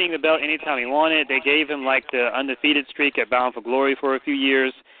threw Sting the belt anytime he wanted. They gave him like the undefeated streak at Bound for Glory for a few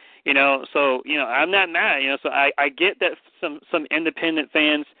years. You know, so, you know, I'm not mad. You know, so I get that some independent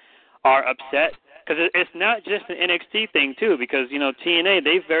fans are upset, because it's not just an NXT thing, too, because, you know, TNA,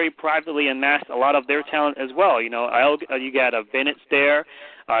 they've very privately amassed a lot of their talent as well. You know, you got Bennett's there,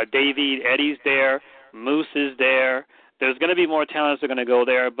 Davey Eddie's there, Moose is there. There's going to be more talents that are going to go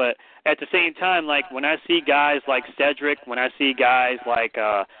there, but at the same time, like, when I see guys like Cedric, when I see guys like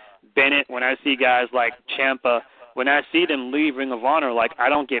Bennett, when I see guys like Ciampa, when I see them leave Ring of Honor, like, I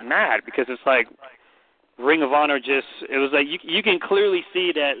don't get mad, because it's like Ring of Honor it was like you can clearly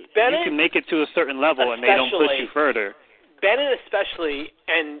see that Bennett, you can make it to a certain level and they don't push you further. Bennett especially,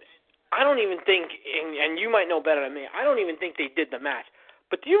 and I don't even think, and you might know better than me, I don't even think they did the match.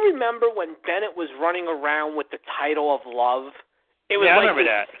 But do you remember when Bennett was running around with the title of Love? It was I remember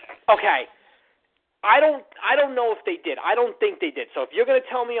that. Okay. I don't know if they did. I don't think they did. So if you're going to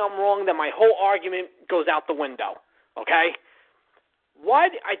tell me I'm wrong, then my whole argument goes out the window. Okay?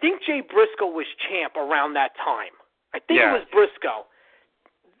 I think Jay Briscoe was champ around that time. I think it was Briscoe.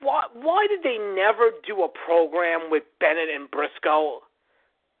 Why did they never do a program with Bennett and Briscoe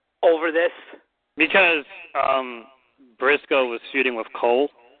over this? Because Briscoe was shooting with Cole,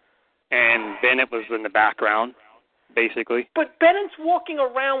 and Bennett was in the background, basically. But Bennett's walking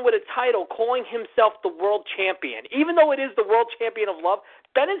around with a title, calling himself the world champion. Even though it is the world champion of Love,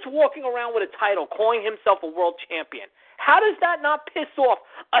 Bennett's walking around with a title, calling himself a world champion. How does that not piss off,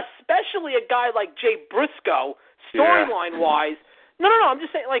 especially a guy like Jay Briscoe, storyline-wise? No, I'm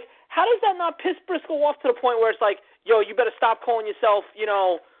just saying, like, how does that not piss Briscoe off to the point where it's like, yo, you better stop calling yourself, you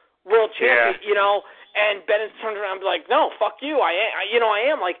know, world champion, you know? And Bennett turns around and be like, no, fuck you, I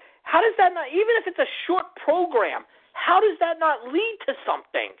am. Like, how does that not, even if it's a short program, how does that not lead to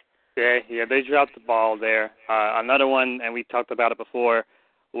something? Yeah, they dropped the ball there. Another one, and we talked about it before,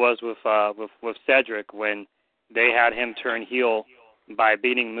 was with Cedric, when they had him turn heel by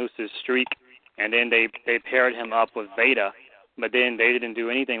beating Moose's streak, and then they paired him up with Veda, but then they didn't do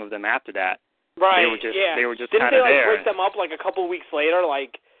anything with him after that. Right. They were just kind of there. Didn't they break them up like a couple weeks later?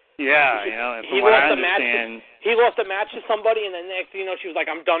 Like. Yeah, you know, and from what I understand, he lost a match to somebody, and then next thing you know, she was like,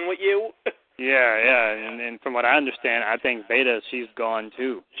 "I'm done with you." Yeah, and from what I understand, I think Veda, she's gone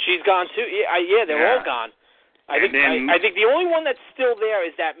too. She's gone too. Yeah, they're all gone. I think the only one that's still there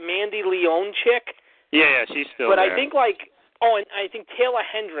is that Mandy Leone chick. Yeah, she's still there. But there. I think and I think Taylor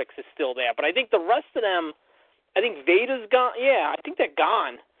Hendricks is still there. But I think the rest of them, I think Veda's gone. Yeah, I think they're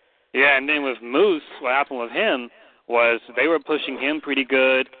gone. Yeah, and then with Moose, what happened with him was they were pushing him pretty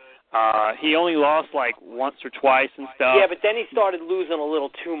good. He only lost like once or twice and stuff. Yeah, but then he started losing a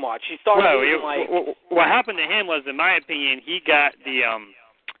little too much. He started losing what happened to him was, in my opinion, he got the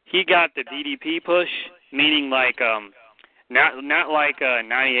DDP push, meaning like not like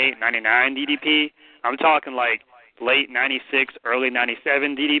 98, 99 DDP. I'm talking like late 96, early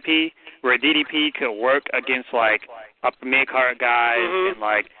 97 DDP, where DDP could work against like upper mid-card guys and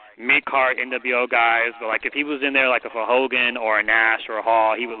like mid-card NWO guys, but like if he was in there like if a Hogan or a Nash or a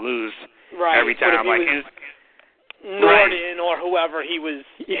Hall, he would lose every time. But if he was Norden or whoever, he would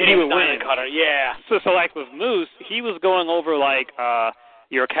win. Cutter. Yeah. So like with Moose, he was going over like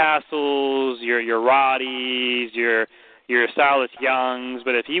your Castles, your Roddies, your Silas Youngs,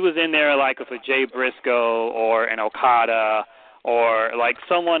 but if he was in there like with a Jay Briscoe or an Okada or like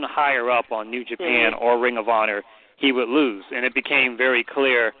someone higher up on New Japan or Ring of Honor, he would lose, and it became very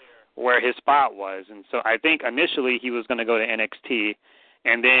clear where his spot was. And so I think initially he was going to go to NXT,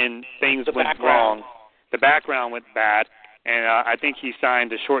 and then things went wrong. The background went bad, and I think he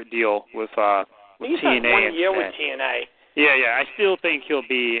signed a short deal with TNA. He signed 1 year with TNA. Yeah, I still think he'll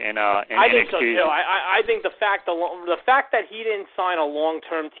be in NXT. I think so too. I think the fact that he didn't sign a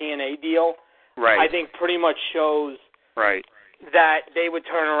long-term TNA deal, I think pretty much shows that they would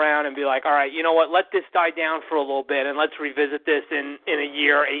turn around and be like, all right, you know what, let this die down for a little bit and let's revisit this in a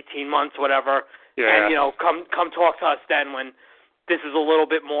year, 18 months, whatever. Yeah. And, come talk to us then when this is a little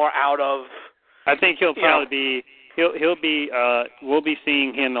bit more out of. I think he'll probably be. He'll be. We'll be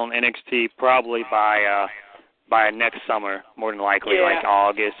seeing him on NXT probably by next summer, more than likely, like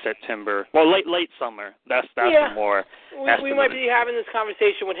August, September. Well, late summer. That's the more. We might be having this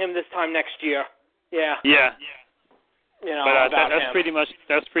conversation with him this time next year. Yeah. Yeah. But that's pretty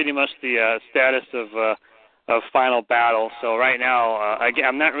much the status of Final Battle. So right now,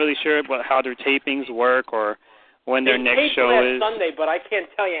 I'm not really sure how their tapings work or when their next show is. Sunday, but I can't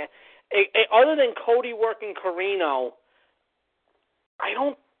tell you. Other than Cody working Carino, I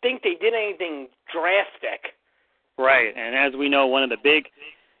don't think they did anything drastic. Right, and as we know, one of the big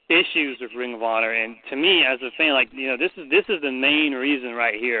issues with Ring of Honor, and to me as a fan, this is the main reason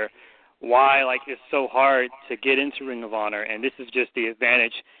right here why it's so hard to get into Ring of Honor, and this is just the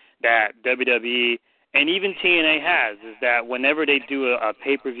advantage that WWE and even TNA has, is that whenever they do a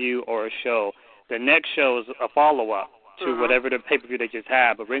pay-per-view or a show, the next show is a follow-up to whatever the pay-per-view they just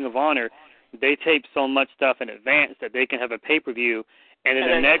had. But Ring of Honor, they tape so much stuff in advance that they can have a pay-per-view, and then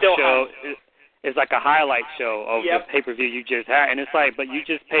the next show is like a highlight show of the pay-per-view you just had. And it's like, but you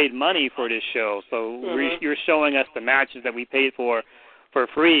just paid money for this show, so you're showing us the matches that we paid for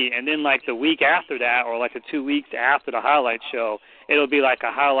free, and then the week after that, or the 2 weeks after the highlight show, it'll be like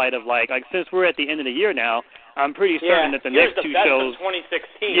a highlight of since we're at the end of the year now, I'm pretty certain that the next two shows. Of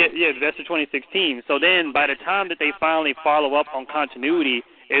 2016. Yeah, the best of 2016. So then, by the time that they finally follow up on continuity,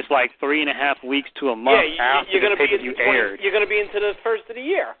 it's 3.5 weeks to a month after the pay-per-view aired. You're going to be into the first of the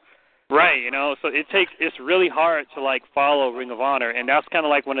year. Right, so it's really hard to follow Ring of Honor, and that's kind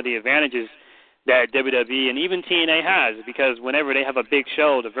of one of the advantages that WWE and even TNA has, because whenever they have a big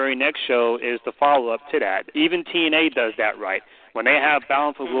show, the very next show is the follow-up to that. Even TNA does that right. When they have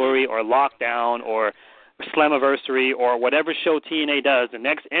Bound for Glory or Lockdown or Slammiversary or whatever show TNA does, the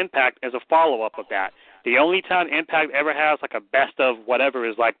next Impact is a follow-up of that. The only time Impact ever has a best of whatever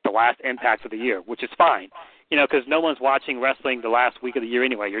is the last Impact of the year, which is fine, because no one's watching wrestling the last week of the year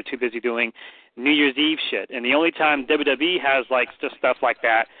anyway. You're too busy doing New Year's Eve shit. And the only time WWE has just stuff like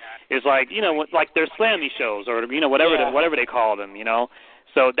that is their Slammy shows or whatever they call them,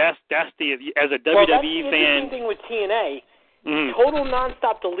 So that's the, as a WWE that's the fan. Interesting thing with TNA. Total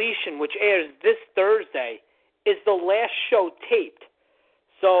Nonstop Deletion, which airs this Thursday, is the last show taped.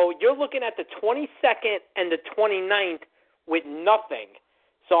 So you're looking at the 22nd and the 29th with nothing.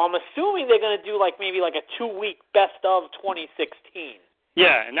 So I'm assuming they're going to do maybe a 2-week best of 2016.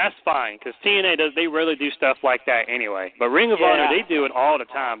 Yeah, and that's fine, because TNA they rarely do stuff like that anyway. But Ring of Honor, they do it all the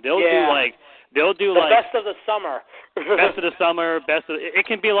time. They'll do the best of the summer. Best of the summer, it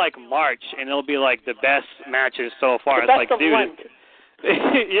can be March, and it'll be the best matches so far. The best of Lent.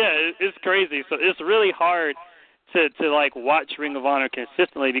 Yeah, it's crazy. So it's really hard to watch Ring of Honor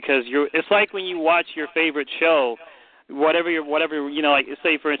consistently, because it's like when you watch your favorite show, whatever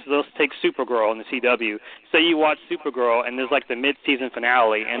say for instance, let's take Supergirl on the CW. Say you watch Supergirl and there's the mid-season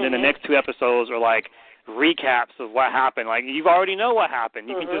finale, and then the next 2 episodes are recaps of what happened. You already know what happened.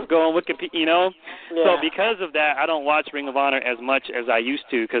 You can just go on Wikipedia, Yeah. So because of that, I don't watch Ring of Honor as much as I used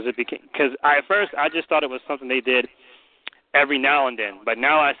to, because at first I just thought it was something they did every now and then, but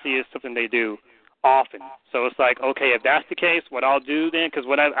now I see it's something they do often. So it's okay, if that's the case, what I'll do then, because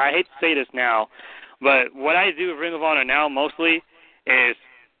I hate to say this now, but what I do with Ring of Honor now mostly is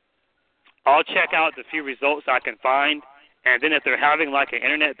I'll check out the few results I can find, and then if they're having an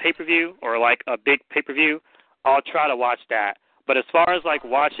internet pay-per-view or a big pay-per-view, I'll try to watch that. But as far as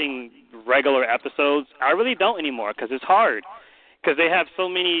watching regular episodes, I really don't anymore, because it's hard, because they have so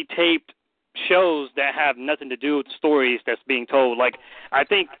many taped shows that have nothing to do with stories that's being told. I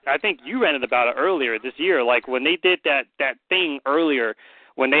think you ranted about it earlier this year, when they did that thing earlier,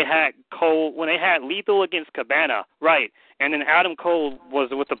 when they had Lethal against Cabana, right, and then Adam Cole was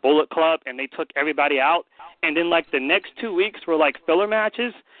with the Bullet Club, and they took everybody out, and then the next 2 weeks were filler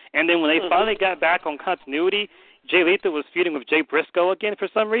matches, and then when they finally got back on continuity, Jay Lethal was feuding with Jay Briscoe again for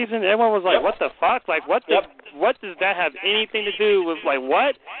some reason. Everyone was what the fuck? What does that have anything to do with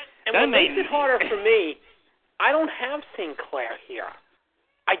what? And what makes it harder for me, I don't have Sinclair here.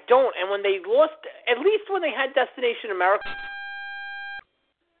 I don't. And when they lost, at least when they had Destination America.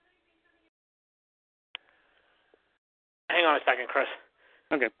 Hang on a second, Chris.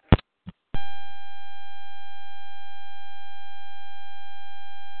 Okay.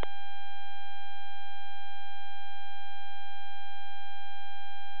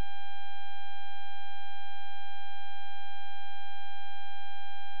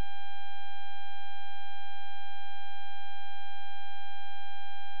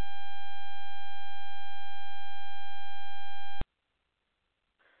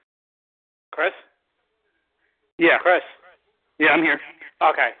 Chris? Yeah. Chris? Yeah, I'm here.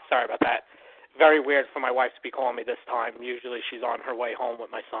 Okay, sorry about that. Very weird for my wife to be calling me this time. Usually she's on her way home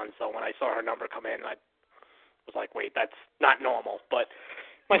with my son, so when I saw her number come in, I was like, wait, that's not normal. But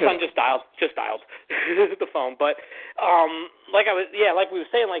my son just dialed the phone. But like we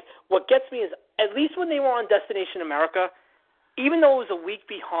were saying, like what gets me is at least when they were on Destination America, even though it was a week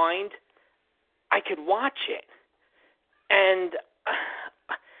behind, I could watch it. And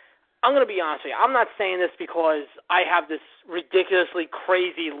I'm going to be honest with you. I'm not saying this because I have this ridiculously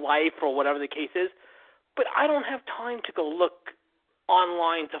crazy life or whatever the case is, but I don't have time to go look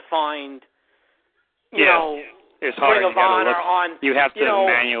online to find, you know, it's hard. Ring of Honor on. You have to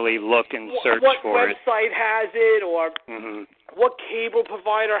manually look and search what for it. What website has it, or what cable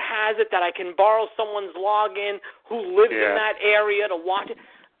provider has it that I can borrow someone's login who lives in that area to watch it.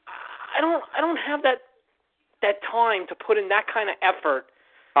 I don't have that time to put in that kind of effort.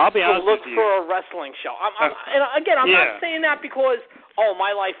 I'll be honest look with you. for a wrestling show. And again, I'm not saying that because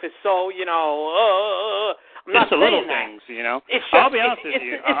my life is so I'm not it's the saying little that. things, you know. It's just, I'll be honest with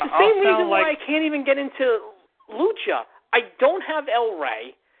you. It's the same reason why I can't even get into Lucha. I don't have El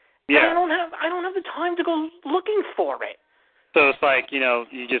Rey. Yeah. And I don't have the time to go looking for it. So it's like, you know,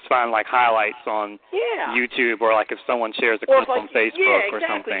 you just find like highlights on YouTube, or like if someone shares a clip on Facebook or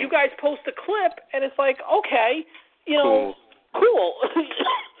something. You guys post a clip and it's like, okay, you know, cool.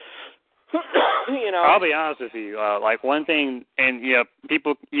 You know. I'll be honest with you. Like one thing, and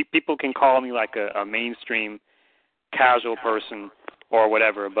people can call me like a mainstream casual person or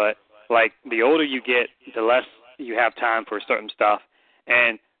whatever, but like the older you get, the less you have time for certain stuff.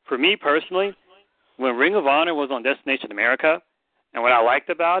 And for me personally, when Ring of Honor was on Destination America, and what I liked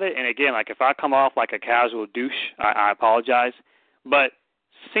about it, and again, like if I come off like a casual douche, I apologize, but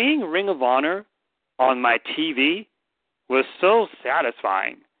seeing Ring of Honor on my TV was so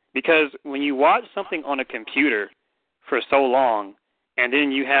satisfying, because when you watch something on a computer for so long and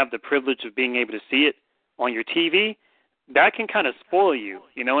then you have the privilege of being able to see it on your TV, that can kind of spoil you,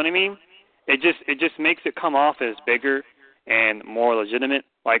 you know what I mean? It just makes it come off as bigger and more legitimate.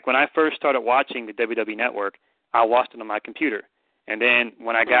 Like when I first started watching the WWE Network, I watched it on my computer. And then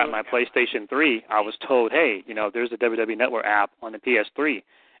when I got my PlayStation 3, I was told, hey, you know, there's a WWE Network app on the PS3.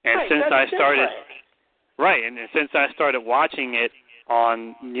 And since I started since I started watching it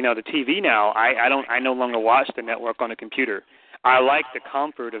on, you know, the TV now, I no longer watch the network on the computer. I like the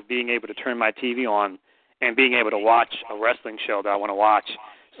comfort of being able to turn my TV on and being able to watch a wrestling show that I want to watch.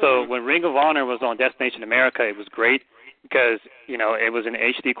 So when Ring of Honor was on Destination America, it was great because, you know, it was in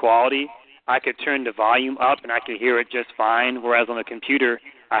HD quality. I could turn the volume up and I could hear it just fine, whereas on the computer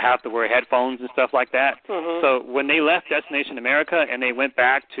I have to wear headphones and stuff like that. So when they left Destination America and they went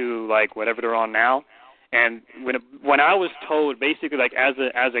back to, like, whatever they're on now, and when I was told, basically, like, as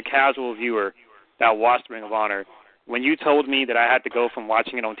a casual viewer that watched Ring of Honor, when you told me that I had to go from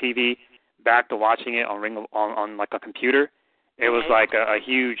watching it on TV back to watching it on like a computer, it was like a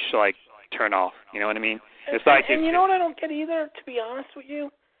huge like turn off. You know what I mean? It's like and you know what I don't get either, to be honest with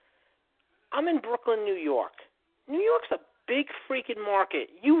you? I'm in Brooklyn, New York. New York's a big freaking market.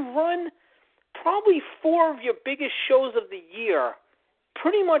 You run probably 4 of your biggest shows of the year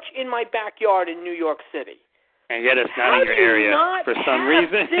pretty much in my backyard in New York City. And yet it's not in your area for some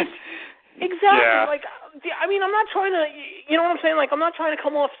reason. Exactly. Yeah. Like, I mean, I'm not trying to, you know what I'm saying? Like, I'm not trying to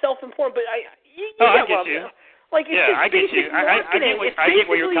come off self-informed, but I get you. Like, it's I get you. I get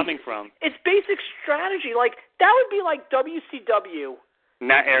where you're coming from. It's basic strategy. Like, that would be like WCW.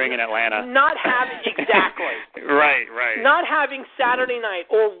 Not airing in Atlanta. Not having, exactly. Right. Not having Saturday Night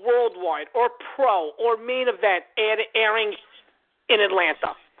or Worldwide or Pro or Main Event airing in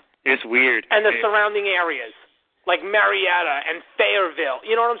Atlanta. It's weird. And the surrounding areas, like Marietta and Fayetteville.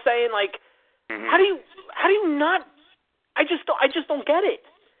 You know what I'm saying? Like, how do you not? I just don't get it.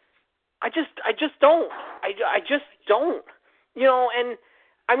 I just don't. I just don't. You know, and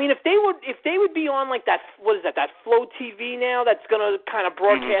I mean, if they would be on like that, what is that Flow TV now that's going to kind of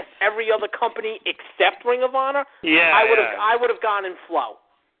broadcast every other company except Ring of Honor? Yeah, I would have gone in Flow.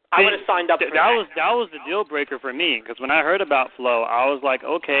 I would have signed up for that. That was the deal breaker for me, because when I heard about Flow, I was like,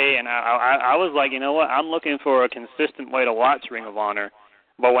 okay, and I was like, you know what, I'm looking for a consistent way to watch Ring of Honor.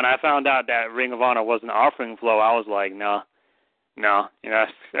 But when I found out that Ring of Honor wasn't offering Flow, I was like, no, you know,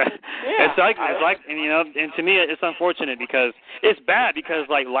 it's like, and you know, and to me, it's unfortunate because it's bad because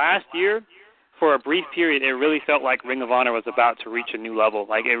like last year, for a brief period, it really felt like Ring of Honor was about to reach a new level.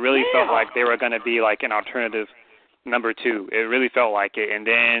 Like it really felt like they were going to be like an alternative number 2. It really felt like it, and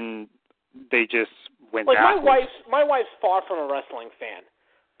then they just went backwards. My wife's far from a wrestling fan,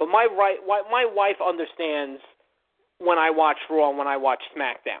 but my wife understands when I watch Raw and when I watch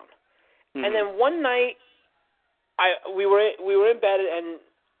SmackDown. And then one night, we were in bed, and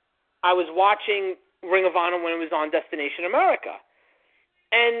I was watching Ring of Honor when it was on Destination America.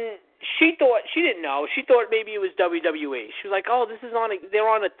 And she didn't know. She thought maybe it was WWE. She was like, "Oh, this is they're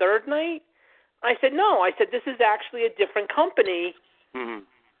on a third night?" I said, "No." I said, "This is actually a different company." Mm-hmm.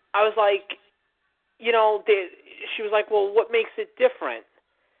 I was like, she was like, "Well, what makes it different?"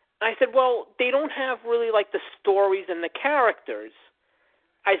 I said, "Well, they don't have really like the stories and the characters."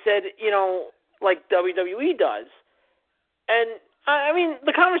 I said, like WWE does. And I mean,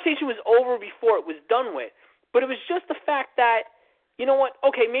 the conversation was over before it was done with, but it was just the fact that, you know what?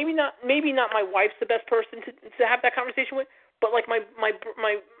 Okay, maybe not my wife's the best person to have that conversation with, but like my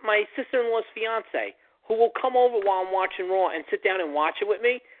sister-in-law's fiance, who will come over while I'm watching Raw and sit down and watch it with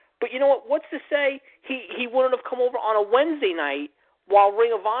me. But you know what? What's to say he wouldn't have come over on a Wednesday night while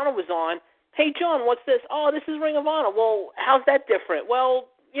Ring of Honor was on? Hey, John, what's this? Oh, this is Ring of Honor. Well, how's that different? Well,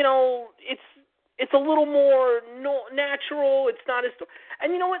 it's a little more natural. It's not as...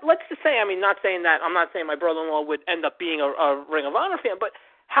 And you know what? Let's just say, I mean, I'm not saying my brother-in-law would end up being a Ring of Honor fan, but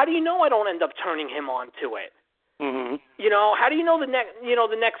how do you know I don't end up turning him on to it? Mm-hmm. How do you know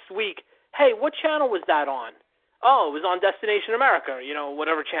the next week, hey, what channel was that on? Oh, it was on Destination America,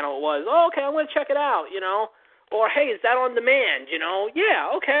 whatever channel it was. Oh, okay, I'm going to check it out, Or, hey, is that on demand, Yeah,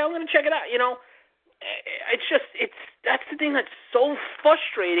 okay, I'm going to check it out, That's the thing that's so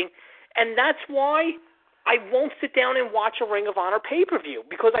frustrating, and that's why I won't sit down and watch a Ring of Honor pay-per-view,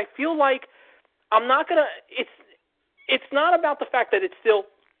 because I feel like I'm not going to, it's not about the fact that it's still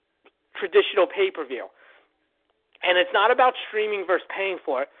traditional pay-per-view, and it's not about streaming versus paying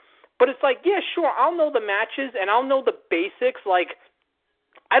for it, but it's like, yeah, sure, I'll know the matches, and I'll know the basics, like,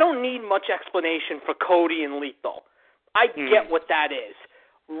 I don't need much explanation for Cody and Lethal. I get what that is.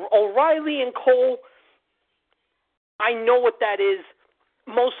 O'Reilly and Cole, I know what that is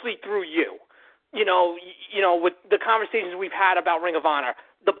mostly through you. With the conversations we've had about Ring of Honor.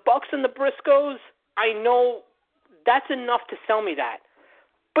 The Bucks and the Briscoes, I know that's enough to sell me that.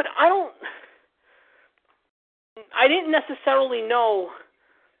 But I didn't necessarily know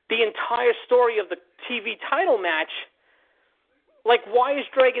the entire story of the TV title match. Like, why is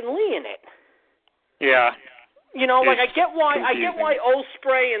Dragon Lee in it? Yeah. I get why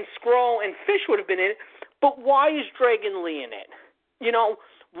Ospreay and Skrull and Fish would have been in it, but why is Dragon Lee in it?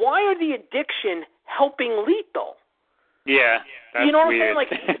 Why are the Addiction helping Lethal? Yeah, that's you know what weird. I'm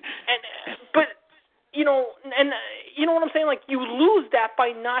saying? You know what I'm saying? Like, you lose that by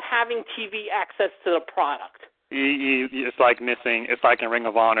not having TV access to the product. It's like missing. It's like in Ring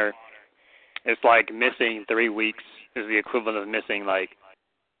of Honor. It's like missing 3 weeks is the equivalent of missing like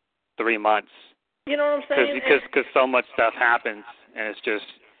 3 months. You know what I'm saying? Because so much stuff happens, and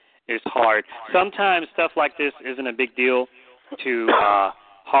it's hard. Sometimes stuff like this isn't a big deal to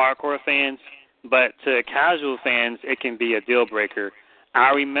hardcore fans, but to casual fans, it can be a deal breaker. I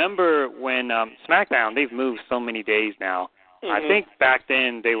remember when SmackDown, they've moved so many days now. Mm-hmm. I think back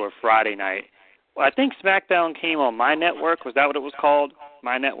then they were Friday night. Well, I think SmackDown came on My Network. Was that what it was called?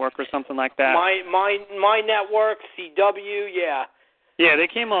 My Network or something like that? My Network, CW, yeah. Yeah, they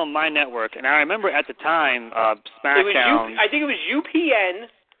came on My Network, and I remember at the time, SmackDown... I think it was UPN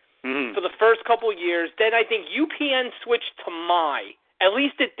for the first couple of years. Then I think UPN switched to My. At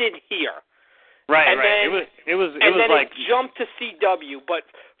least it did here. Right, and right. Then, it was it jumped to CW. But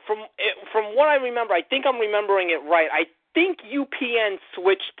from what I remember, I think I'm remembering it right. I think UPN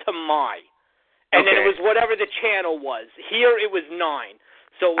switched to My. And then it was whatever the channel was. Here it was 9.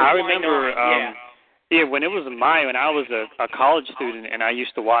 So it was I remember, 9, yeah, when it was My, when I was a college student and I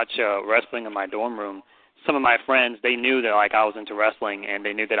used to watch wrestling in my dorm room, some of my friends, they knew that like I was into wrestling, and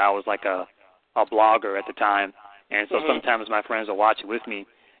they knew that I was like a blogger at the time. And so sometimes my friends would watch it with me.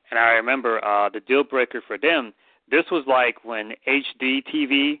 And I remember the deal breaker for them, this was like when HD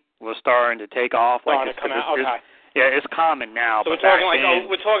TV was starting to take off. Starting to come out, okay. Yeah, it's common now. So but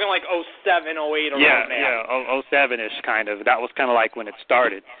we're talking like 07, 08 around there. Yeah, 07-ish kind of. That was kind of like when it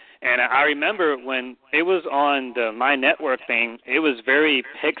started. And I remember when it was on the My Network thing, it was very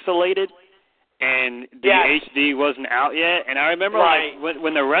pixelated, and the HD wasn't out yet. And I remember like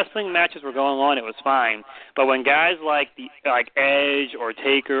when the wrestling matches were going on, it was fine. But when guys like Edge or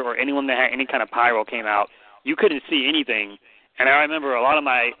Taker or anyone that had any kind of pyro came out, you couldn't see anything. And I remember a lot of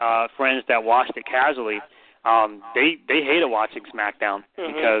my friends that watched it casually, they hated watching SmackDown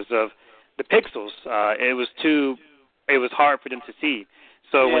because of the pixels. It was hard for them to see.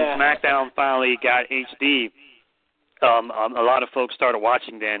 So when SmackDown finally got HD, a lot of folks started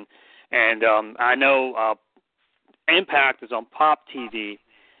watching then. And I know Impact is on Pop TV,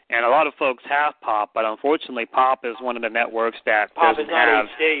 And a lot of folks have Pop, but unfortunately Pop is one of the networks that Pop doesn't is not have.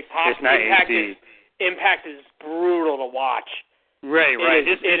 HD. Pop, it's not Impact HD. Impact is brutal to watch. Right.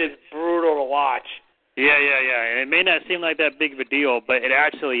 It is brutal to watch. Yeah. And it may not seem like that big of a deal, but it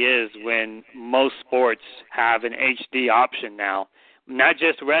actually is when most sports have an HD option now. Not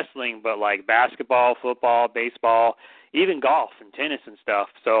just wrestling, but like basketball, football, baseball, even golf and tennis and stuff.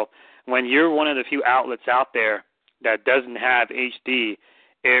 So when you're one of the few outlets out there that doesn't have HD,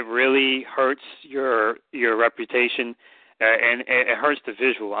 it really hurts your reputation, and it hurts the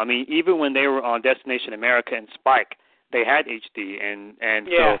visual. I mean, even when they were on Destination America and Spike, they had HD, and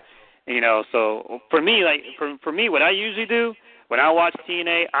yeah. So so for me, for me, what I usually do when I watch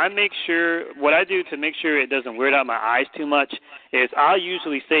TNA, I make sure what I do to make sure it doesn't weird out my eyes too much is I'll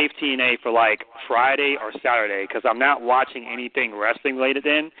usually save TNA for like Friday or Saturday because I'm not watching anything wrestling related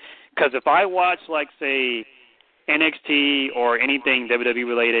then. Because if I watch like say NXT or anything WWE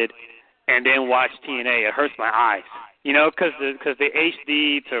related and then watch TNA, it hurts my eyes. Because the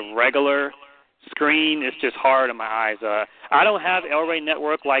HD to regular screen is just hard on my eyes. I don't have El Rey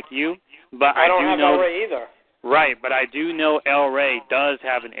Network like you, but I don't do have know El Rey either. Right, but I do know El Rey does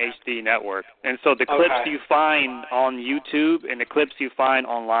have an HD network, and so the clips you find on YouTube and the clips you find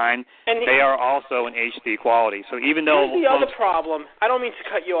online, they are also in HD quality. So even though here's the other problem. I don't mean to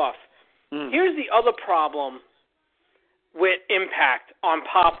cut you off. Here's the other problem with Impact on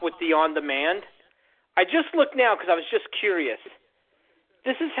Pop with the on-demand. I just looked now because I was just curious.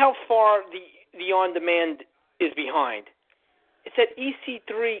 This is how far the on-demand is behind. It's at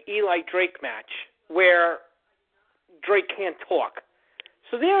EC3 Eli Drake match where Drake can't talk.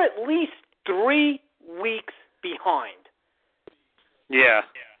 So they're at least 3 weeks behind. Yeah.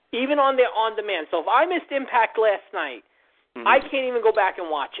 Even on their on-demand. So if I missed Impact last night, I can't even go back and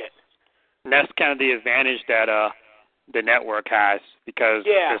watch it. And that's kind of the advantage that the network has because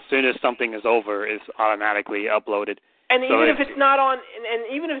as soon as something is over, it's automatically uploaded. And so even if it's not on, and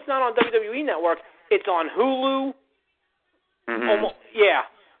even if it's not on WWE Network, it's on Hulu.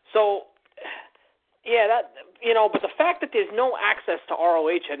 So, that but the fact that there's no access to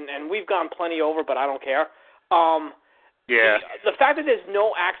ROH, and we've gone plenty over, but I don't care. The fact that there's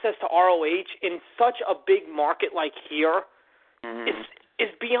no access to ROH in such a big market like here is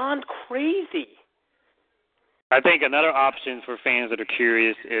beyond crazy. I think another option for fans that are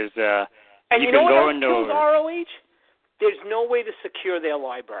curious is and you know can what go else into kills ROH? There's no way to secure their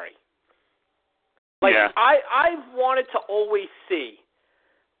library. I've wanted to always see,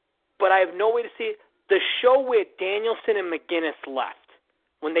 but I have no way to see it. The show where Danielson and McGuinness left,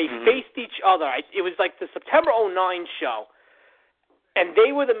 when they faced each other, it was like the September 2009 show, and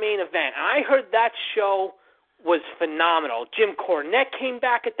they were the main event. And I heard that show was phenomenal. Jim Cornette came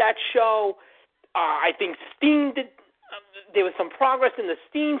back at that show. I think Steen did. There was some progress in the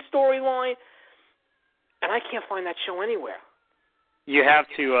Steen storyline, and I can't find that show anywhere. You have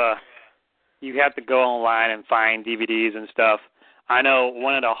to go online and find DVDs and stuff. I know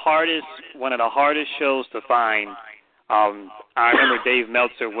one of the hardest shows to find. I remember Dave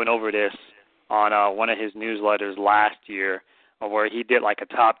Meltzer went over this on one of his newsletters last year, where he did like a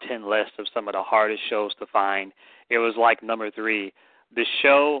top 10 list of some of the hardest shows to find. It was like number 3, the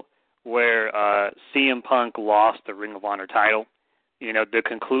show where CM Punk lost the Ring of Honor title. The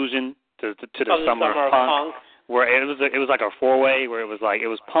conclusion to the Summer of Punk. Where it was like a 4-way where it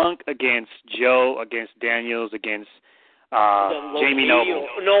was Punk against Joe against Daniels against Jamie Noble.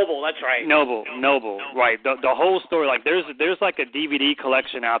 Noble, that's right. Noble, right. The whole story, like there's like a DVD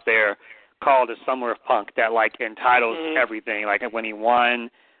collection out there called The Summer of Punk that like entitles everything, like when he won,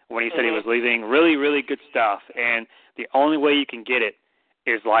 when he said he was leaving, really, really good stuff. And the only way you can get it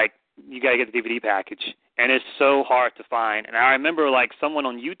is like you got to get the DVD package, and it's so hard to find. And I remember like someone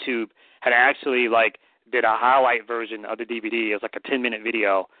on YouTube had actually like did a highlight version of the DVD. It was like a 10-minute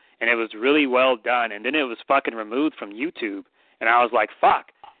video. And it was really well done, and then it was fucking removed from YouTube, and I was like,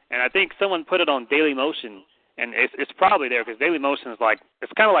 fuck. And I think someone put it on Dailymotion, and it's probably there because Dailymotion is like,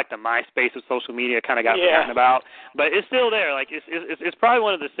 it's kind of like the MySpace of social media, kind of got forgotten about, but it's still there. Like it's probably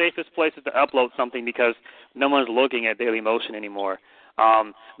one of the safest places to upload something because no one's looking at Dailymotion anymore.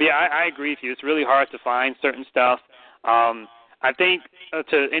 But yeah, I agree with you. It's really hard to find certain stuff. I think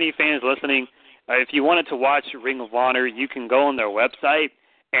to any fans listening, if you wanted to watch Ring of Honor, you can go on their website.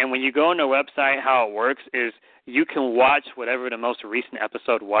 And when you go on their website, how it works is you can watch whatever the most recent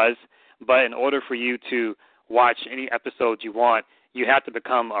episode was, but in order for you to watch any episodes you want, you have to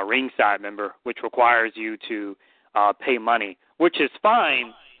become a ringside member, which requires you to pay money, which is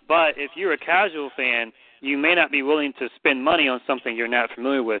fine, but if you're a casual fan, you may not be willing to spend money on something you're not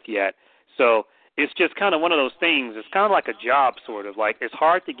familiar with yet. So it's just kind of one of those things. It's kind of like a job, sort of. Like, it's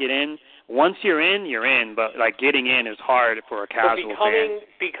hard to get in. Once you're in, but, like, getting in is hard for a casual fan.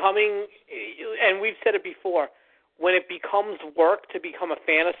 Becoming, and we've said it before, when it becomes work to become a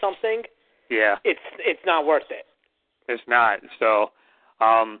fan of something, yeah, it's not worth it. It's not. So,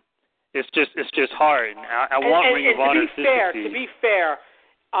 it's just hard. I want Ring of Honor to succeed. To be fair,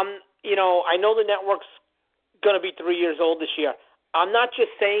 I know the network's going to be 3 years old this year. I'm not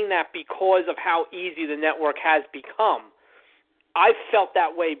just saying that because of how easy the network has become. I've felt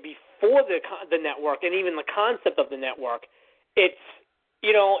that way before the network and even the concept of the network. It's,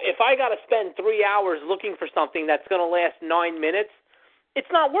 if I got to spend 3 hours looking for something that's going to last 9 minutes,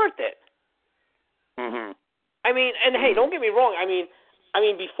 it's not worth it. Mm-hmm. I mean, and hey, don't get me wrong. I mean,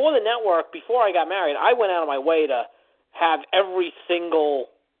 before the network, before I got married, I went out of my way to have every single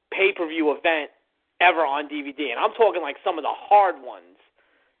pay-per-view event ever on DVD, and I'm talking like some of the hard ones,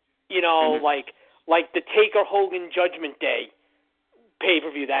 like the Taker Hogan Judgment Day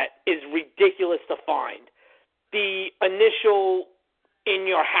pay-per-view that is ridiculous to find, the initial In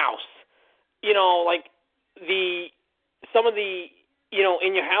Your House, like some of the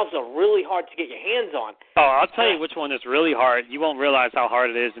In Your House are really hard to get your hands on. Oh, I'll tell you which one is really hard. You won't realize how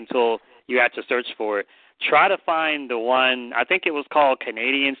hard it is until you have to search for it. Try to find the one, I think it was called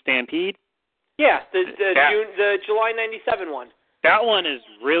Canadian Stampede. Yeah, the July 97 one. That one is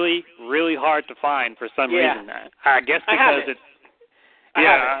really, really hard to find for some reason. I guess because it's...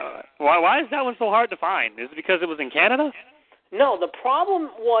 Yeah. Why is that one so hard to find? Is it because it was in Canada? No, the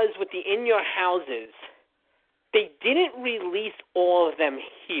problem was with the In Your Houses, they didn't release all of them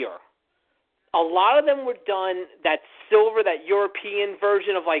here. A lot of them were done, that silver, that European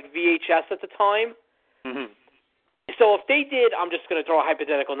version of like VHS at the time. Mm-hmm. So if they did, I'm just going to throw a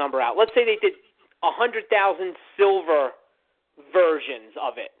hypothetical number out. Let's say they did 100,000 silver versions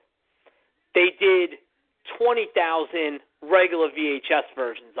of it. They did 20,000 regular VHS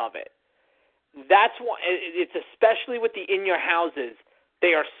versions of it. That's why it's, especially with the In Your Houses,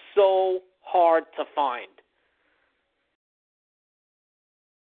 they are so hard to find.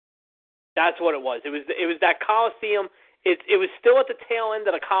 That's what it was. It was that Coliseum. It was still at the tail end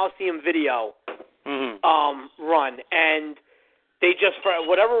of the Coliseum video run, and they just, for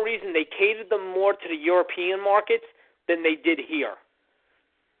whatever reason, they catered them more to the European markets than they did here.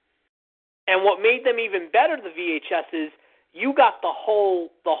 And what made them even better, the VHS, is you got the whole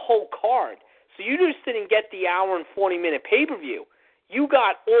card. So you just didn't get the hour and 40-minute pay-per-view. You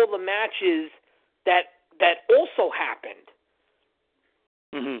got all the matches that also happened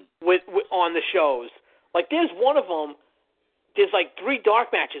with on the shows. Like, there's one of them. There's like 3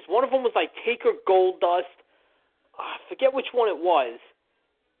 dark matches. One of them was like Taker Goldust. I forget which one it was.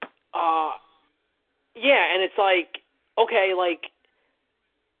 And it's like, okay, like,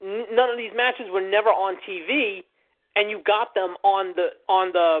 none of these matches were never on TV, and you got them on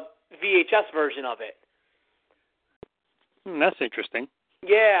the VHS version of it. That's interesting.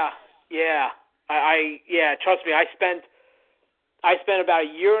 Yeah. Trust me, I spent about a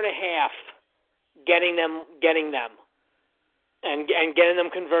year and a half getting them, and getting them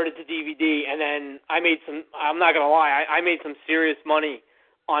converted to DVD, and then I made some. I'm not gonna lie, I made some serious money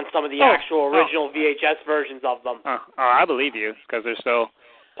on some of the actual original VHS versions of them. I believe you, because they're so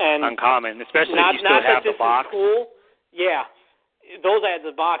uncommon, especially if you still have the box. Cool. Yeah, those I had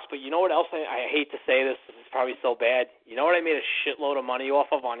the box, but you know what else? I hate to say this. This is probably so bad. You know what I made a shitload of money off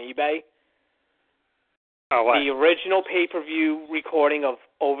of on eBay? Oh, what? The original pay-per-view recording of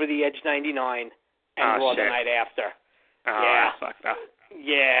Over the Edge 99 and Raw the Night After. That's fucked up.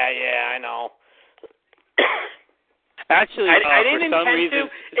 Yeah, I know. Actually, I didn't for some intend reason...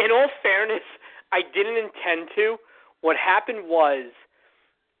 to. In all fairness, I didn't intend to. What happened was,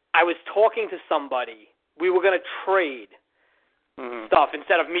 I was talking to somebody. We were going to trade stuff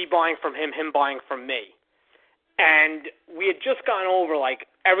instead of me buying from him buying from me. And we had just gone over, like,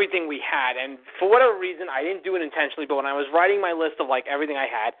 everything we had. And for whatever reason, I didn't do it intentionally, but when I was writing my list of, like, everything I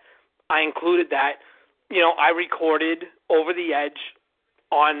had, I included that, I recorded Over the Edge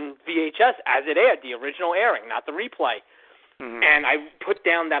on VHS as it aired, the original airing, not the replay. And I put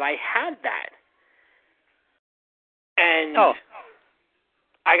down that I had that. And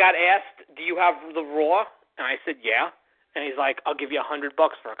I got asked, do you have the Raw? And I said, yeah. And he's like, I'll give you $100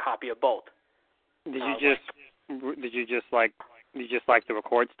 for a copy of both. Did you just like to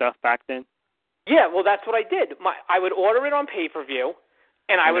record stuff back then? Yeah, well, that's what I did. I would order it on pay-per-view,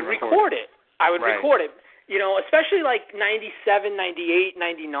 and I would record it. I would record it. Especially like 97, 98,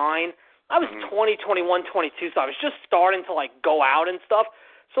 99. I was 20, 21, 22, so I was just starting to, like, go out and stuff.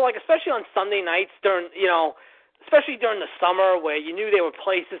 So, like, especially on Sunday nights during, especially during the summer where you knew there were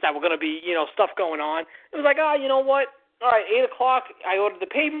places that were going to be, stuff going on. It was like, you know what? All right, 8 o'clock, I ordered the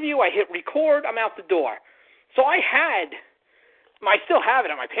pay-per-view, I hit record, I'm out the door. So I still have it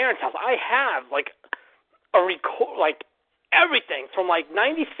at my parents' house. I have, a record, everything from,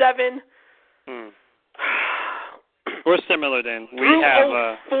 97. We're similar then. We through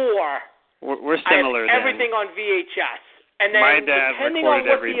have 04. We're similar I have everything on VHS. And then my dad depending on what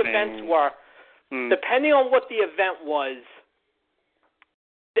everything. the events were, depending on what the event was,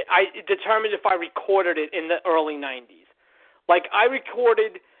 it determined if I recorded it in the early 90s. I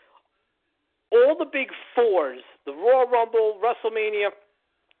recorded all the big fours, the Royal Rumble, WrestleMania,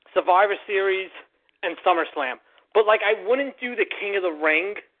 Survivor Series, and SummerSlam. But, I wouldn't do the King of the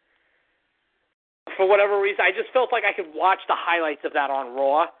Ring for whatever reason. I just felt like I could watch the highlights of that on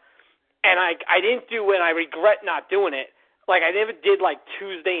Raw. And I didn't do it, and I regret not doing it. I never did,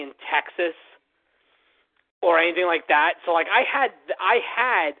 Tuesday in Texas or anything like that. So, I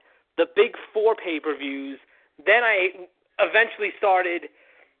had the big four pay-per-views. Then I eventually started,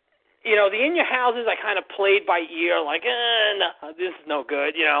 the In Your Houses I kind of played by ear, no, this is no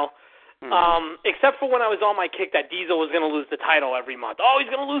good, except for when I was on my kick that Diesel was going to lose the title every month. Oh, he's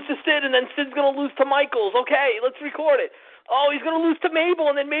going to lose to Sid, and then Sid's going to lose to Michaels. Okay, let's record it. Oh, he's going to lose to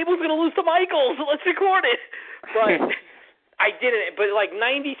Mabel, and then Mabel's going to lose to Michaels. Let's record it. But I didn't. But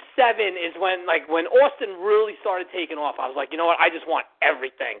 97 is when Austin really started taking off. I was like, you know what? I just want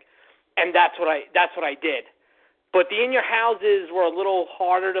everything, and that's what I did. But the In Your Houses were a little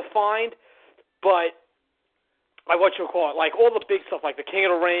harder to find. But all the big stuff, the King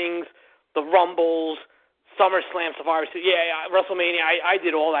of the Rings, the Rumbles, SummerSlam, Survivor Series, WrestleMania. I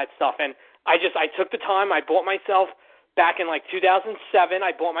did all that stuff, and I took the time. I bought myself back in 2007.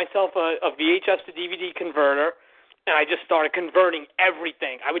 I bought myself a VHS to DVD converter, and I just started converting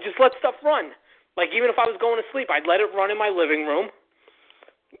everything. I would just let stuff run. Even if I was going to sleep, I'd let it run in my living room.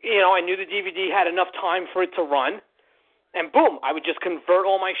 I knew the DVD had enough time for it to run, and boom, I would just convert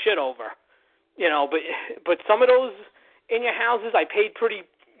all my shit over. But some of those In Your Houses I paid pretty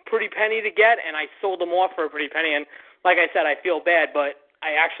penny to get, and I sold them off for a pretty penny. And like I said, I feel bad, but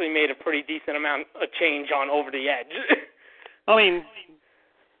I actually made a pretty decent amount of change on Over the Edge. I mean,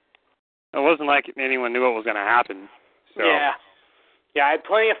 it wasn't like anyone knew what was going to happen. So. Yeah, I had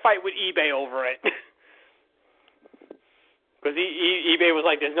plenty of fight with eBay over it. Because eBay was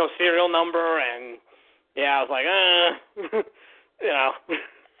like, there's no serial number, and I was like,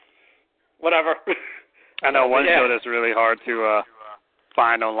 whatever. I know one show that's really hard to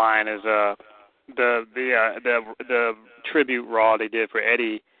find online is the tribute Raw they did for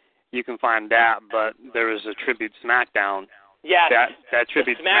Eddie. You can find that, but there is a tribute SmackDown. Yes. That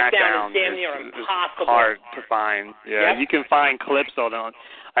tribute SmackDown is damn near impossible. Hard to find. Yeah, yep. You can find clips on it.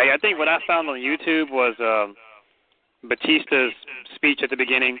 I think what I found on YouTube was Batista's speech at the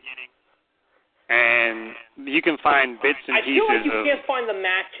beginning, and you can find bits and pieces. I feel like you can't find the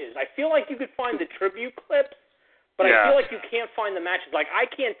matches. I feel like you could find the tribute clips, but I feel like you can't find the matches. I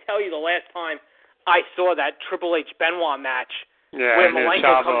can't tell you the last time I saw that Triple H Benoit match where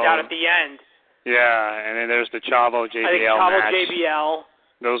Malenko comes out at the end. Yeah, and then there's the Chavo JBL I think Chavo match. JBL.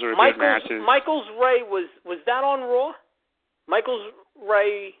 Those were good matches. Michaels Ray was that on Raw? Michaels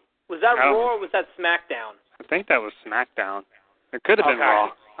Ray, was that Raw or was that SmackDown? I think that was SmackDown. It could have been Raw.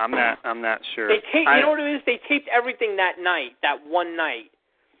 I'm not sure. They taped. You know what it is? They taped everything that night, that one night.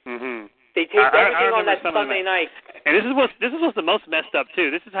 Mhm. They taped everything on that Sunday night. And this is what's the most messed up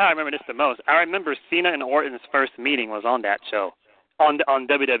too. This is how I remember this the most. I remember Cena and Orton's first meeting was on that show, on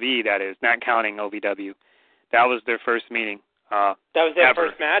WWE. That is, not counting OVW. That was their first meeting. That was their ever.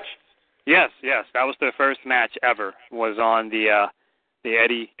 first match? Yes, that was their first match ever. Was on the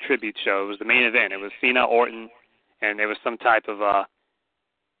Eddie tribute show. It was the main event. It was Cena, Orton, and there was some type of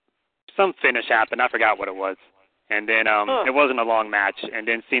some finish happened. I forgot what it was. And then it wasn't a long match. And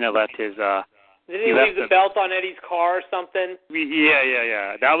then Cena left his. Did he leave the belt on Eddie's car or something?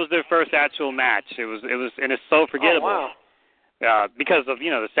 Yeah. That was their first actual match. It was, and it's so forgettable. Oh, wow. Because of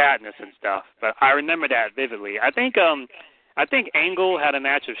the sadness and stuff. But I remember that vividly. I think Angle had a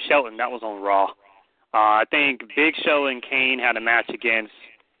match with Shelton. That was on Raw. I think Big Show and Kane had a match against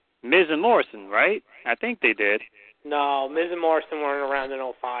Miz and Morrison, right? I think they did. No, Miz and Morrison weren't around in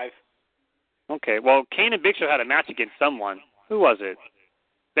 2005. Okay, well, Kane and Big Show had a match against someone. Who was it?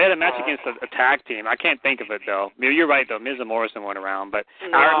 They had a match against a tag team. I can't think of it, though. You're right, though. Miz and Morrison weren't around. But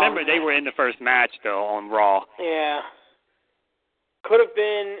no. I remember they were in the first match, though, on Raw. Yeah. Could have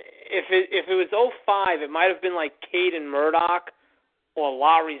been, if it was 2005, it might have been like Cade and Murdoch or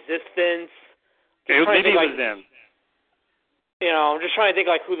La Resistance. Maybe it was them. I'm just trying to think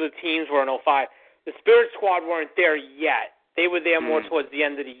who the teams were in 2005. The Spirit Squad weren't there yet. They were there more Mm. towards the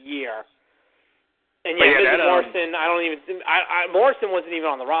end of the year. And But yeah, yeah, Miz that, and Morrison, Morrison wasn't even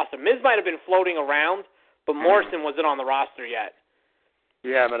on the roster. Miz might have been floating around, but Morrison wasn't on the roster yet.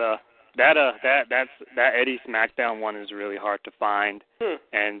 Yeah, but that Eddie SmackDown one is really hard to find.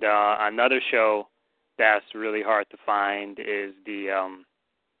 And another show that's really hard to find is the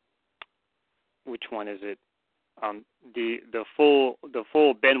which one is it? The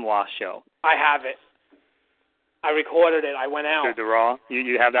full Benoit show. I have it. I recorded it. I went out. The Raw.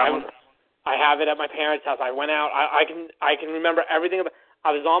 You have that one? I have it at my parents' house. I went out. I can remember everything about.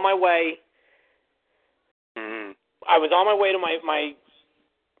 I was on my way. Mm-hmm. I was on my way to my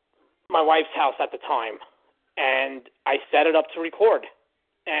wife's house at the time, and I set it up to record.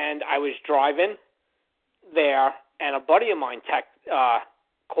 And I was driving there, and a buddy of mine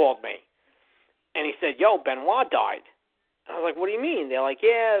called me, and he said, "Yo, Benoit died." I was like, "What do you mean?" They're like,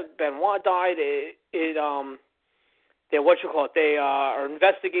 "Yeah, Benoit died. They are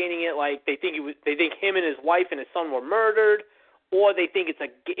investigating it. Like they think him and his wife and his son were murdered, or they think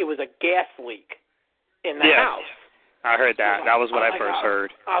it was a gas leak in the house." I heard that. That was what I first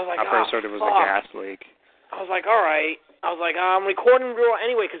heard. I was like, I first heard it was a gas leak. I was like, all right. I was like, I'm recording Raw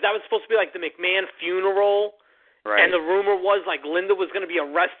anyway, because that was supposed to be like the McMahon funeral. Right. And the rumor was like Linda was going to be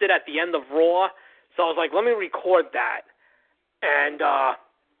arrested at the end of Raw. So I was like, let me record that. And I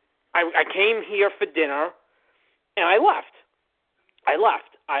came here for dinner, and I left. I was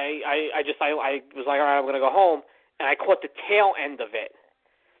like, all right, I'm going to go home. And I caught the tail end of it.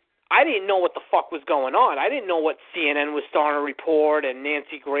 I didn't know what the fuck was going on. I didn't know what CNN was starting to report and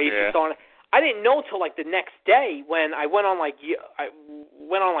Nancy Grace was starting. I didn't know till like the next day when I went on like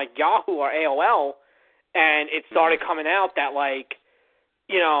Yahoo or AOL, and it started coming out that like,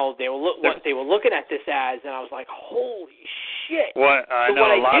 you know, they were what they were looking at this as, and I was like, holy shit. What I so know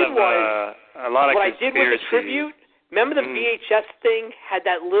what a lot of I did with the tribute. Remember the VHS thing had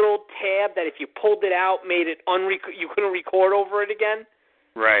that little tab that if you pulled it out made it you couldn't record over it again?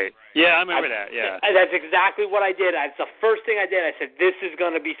 Right. Yeah, I remember that, yeah. That's exactly what I did. It's the first thing I did. I said, this is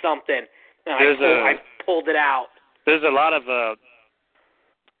going to be something. And I pulled it out. There's a lot of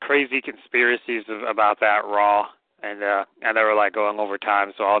crazy conspiracies about that Raw, and they were like going over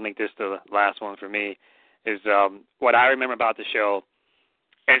time, so I'll make this the last one for me, is what I remember about the show.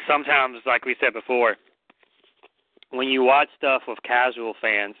 And sometimes, like we said before, when you watch stuff with casual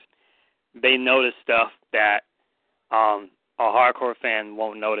fans, they notice stuff that a hardcore fan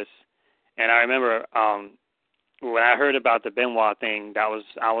won't notice. And I remember when I heard about the Benoit thing, I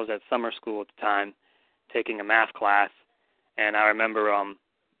was at summer school at the time taking a math class, and I remember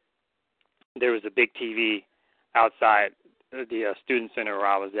there was a big TV outside the student center where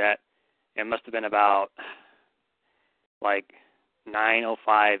I was at. It must have been about like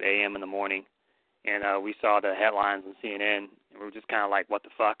 9:05 a.m. in the morning, and we saw the headlines on CNN, and we were just kind of like, what the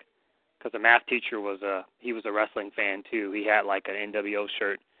fuck? Because the math teacher he was a wrestling fan too. He had like an NWO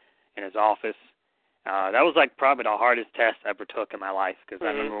shirt in his office. That was like probably the hardest test I ever took in my life, because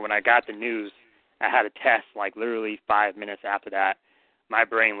I remember when I got the news, I had a test like literally 5 minutes after that. My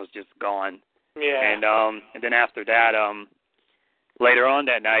brain was just gone. Yeah. And then after that, later on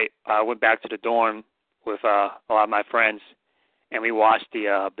that night, I went back to the dorm with a lot of my friends, and we watched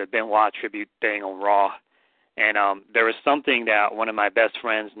the Benoit tribute thing on Raw. And there was something that one of my best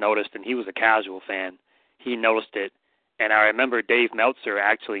friends noticed, and he was a casual fan. He noticed it, and I remember Dave Meltzer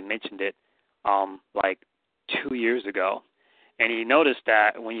actually mentioned it like 2 years ago. And he noticed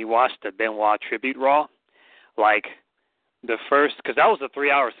that when you watch the Benoit tribute Raw, like the first, because that was a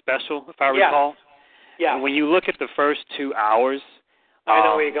 3-hour special, if I recall. Yeah. And when you look at the first 2 hours, I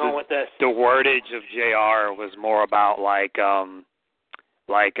know where you're going with this. The wordage of JR was more about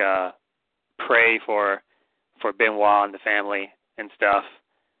pray for Benoit and the family and stuff.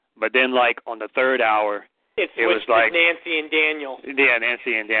 But then like on the third hour, it was like Nancy and Daniel. Yeah,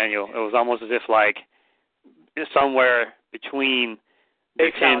 Nancy and Daniel. It was almost as if like somewhere between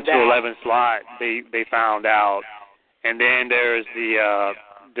the 10 to 11 slot, they found out. And then there's the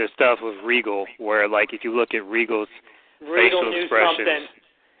stuff with Regal, where like if you look at Regal's facial expressions,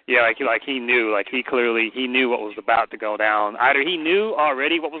 yeah, like he knew, like he knew what was about to go down. Either he knew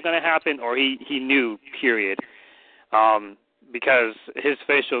already what was going to happen, or he knew, period. Because his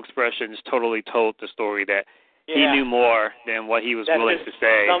facial expressions totally told the story that he knew more than what he was willing to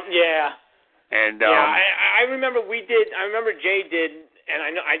say. And I remember I remember Jay did,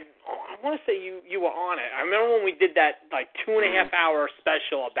 and I want to say you were on it. I remember when we did that like 2.5 hour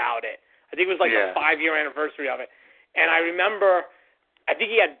special about it. I think it was like the 5-year anniversary of it. And I remember, I think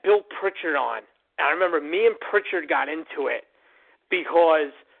he had Bill Pritchard on. And I remember me and Pritchard got into it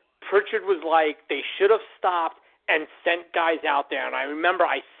because Pritchard was like, they should have stopped and sent guys out there. And I remember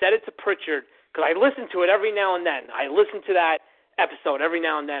I said it to Pritchard, because I listen to it every now and then. I listen to that episode every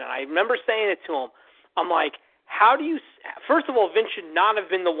now and then, and I remember saying it to him. I'm like, how do you – first of all, Vince should not have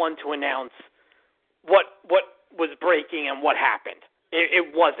been the one to announce what was breaking and what happened.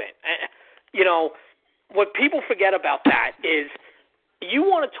 It wasn't. You know, what people forget about that is you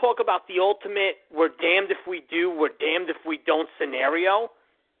want to talk about the ultimate we're damned if we do, we're damned if we don't scenario.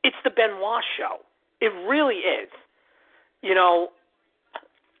 It's the Benoit show. It really is. You know,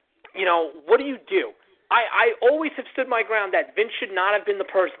 what do you do? I always have stood my ground that Vince should not have been the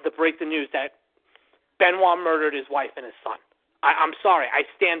person to break the news that Benoit murdered his wife and his son. I'm sorry. I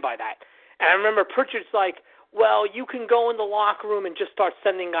stand by that. And I remember Pritchard's like, well, you can go in the locker room and just start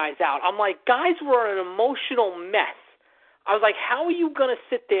sending guys out. I'm like, guys were an emotional mess. I was like, how are you going to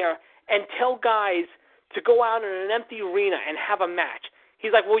sit there and tell guys to go out in an empty arena and have a match?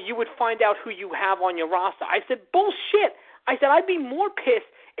 He's like, well, you would find out who you have on your roster. I said, bullshit. I said, I'd be more pissed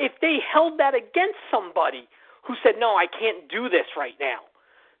if they held that against somebody who said, no, I can't do this right now.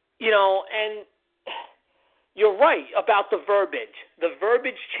 You know, and you're right about the verbiage. The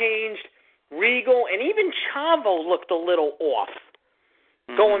verbiage changed. Regal and even Chavo looked a little off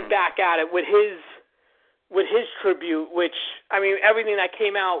going back at it with his tribute, which, I mean, everything that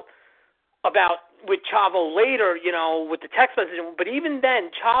came out about with Chavo later, you know, with the text message, but even then,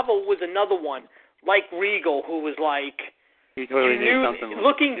 Chavo was another one, like Regal, who was like, he totally knew something.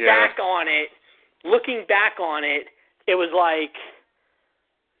 Looking back on it, it was like,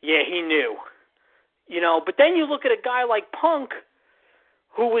 yeah, he knew. You know, but then you look at a guy like Punk,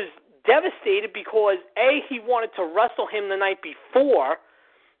 who was devastated because, A, he wanted to wrestle him the night before,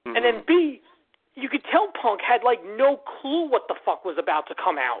 and then, B, you could tell Punk had, like, no clue what the fuck was about to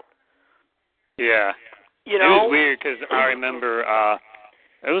come out. Yeah. You know? It was weird because I remember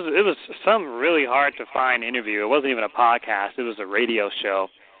it was some really hard-to-find interview. It wasn't even a podcast. It was a radio show.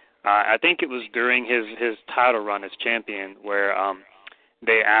 I think it was during his title run as champion where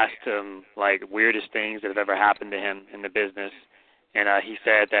they asked him, like, weirdest things that have ever happened to him in the business. And he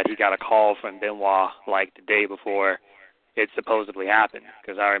said that he got a call from Benoit, like, the day before it supposedly happened.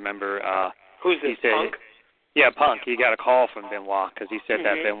 Because I remember Who's this, Punk? Yeah, Punk. He got a call from Benoit because he said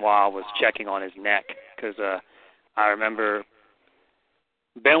that Benoit was checking on his neck. Because I remember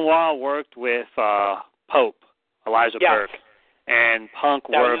Benoit worked with Pope, Elijah Burke. And Punk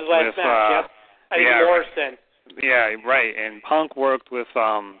worked with Morrison. Yeah, right. And Punk worked with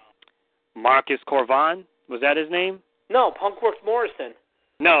Marcus Corvan. Was that his name? No, Punk worked Morrison.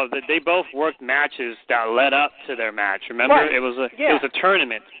 No, they both worked matches that led up to their match. Remember, right. it was a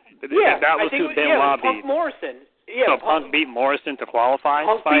tournament. Yeah, that was who Benoit beat. Punk Morrison. Yeah, so Punk beat Morrison to qualify.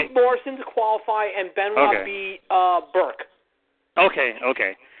 Punk beat Morrison to qualify, and Benoit beat Burke. Okay.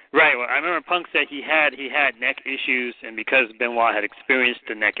 Right. Well, I remember Punk said he had neck issues, and because Benoit had experienced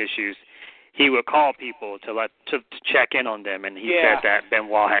the neck issues, he would call people to check in on them, and he said that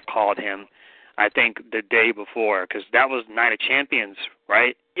Benoit had called him, I think, the day before, because that was Night of Champions,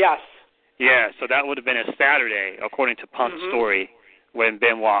 right? Yes. Yeah, so that would have been a Saturday, according to Punk's story, when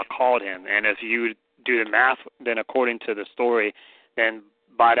Benoit called him. And if you do the math, then according to the story, then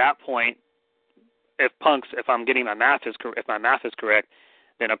by that point, if my math is correct,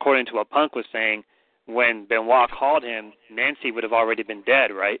 then according to what Punk was saying, when Benoit called him, Nancy would have already been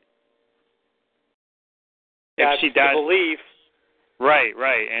dead, right? That's if she died, the belief. Right.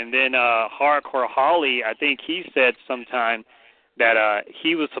 And then Hardcore Holly, I think he said sometime that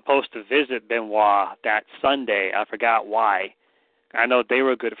he was supposed to visit Benoit that Sunday. I forgot why. I know they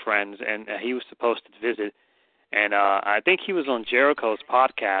were good friends, and he was supposed to visit. And I think he was on Jericho's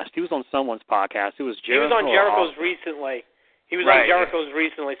podcast. He was on someone's podcast. It was Jericho. He was on Jericho's recently. He was on Jericho's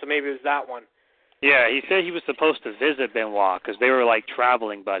recently, so maybe it was that one. Yeah, he said he was supposed to visit Benoit because they were like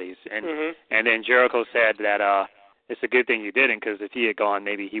traveling buddies. And and then Jericho said that it's a good thing you didn't, because if he had gone,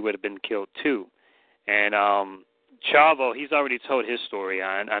 maybe he would have been killed too. And Chavo, he's already told his story.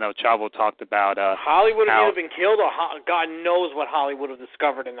 I know Chavo talked about Holly would have either been killed, or God knows what Holly would have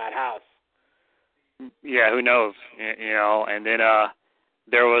discovered in that house. Yeah, who knows? You know. And then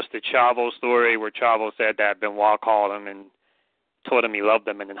there was the Chavo story where Chavo said that Benoit called him and told him he loved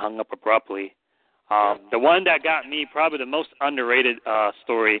him, and then hung up abruptly. The one that got me, probably the most underrated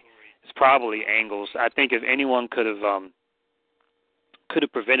story, is probably Angle's. I think if anyone could have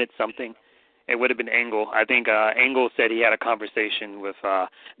prevented something, it would have been Angle. I think Angle said he had a conversation with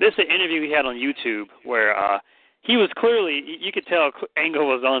this is an interview he had on YouTube where he was clearly, you could tell Angle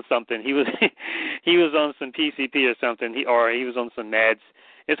was on something. He was he was on some PCP or something, or he was on some meds.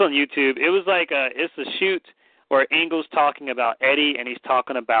 It's on YouTube. It was like it's a shoot where Angle's talking about Eddie and he's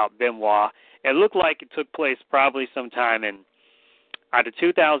talking about Benoit. It looked like it took place probably sometime in either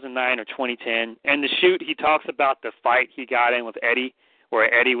 2009 or 2010. And the shoot, he talks about the fight he got in with Eddie,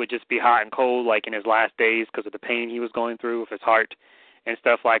 where Eddie would just be hot and cold like in his last days because of the pain he was going through with his heart and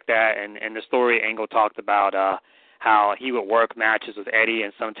stuff like that. And the story, Angle talked about how he would work matches with Eddie,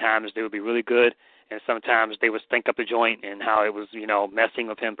 and sometimes they would be really good, and sometimes they would stink up the joint, and how it was, messing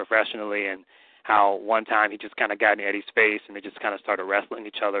with him professionally, and how one time he just kind of got in Eddie's face, and they just kind of started wrestling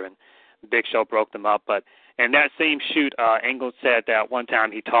each other, and Big Show broke them up. But in that same shoot, Angle said that one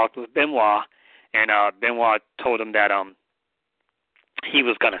time he talked with Benoit, and Benoit told him that he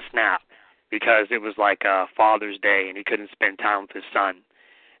was going to snap because it was like Father's Day, and he couldn't spend time with his son.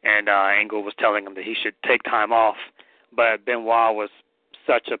 And Angle was telling him that he should take time off, but Benoit was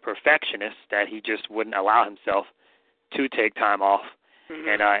such a perfectionist that he just wouldn't allow himself to take time off. Mm-hmm.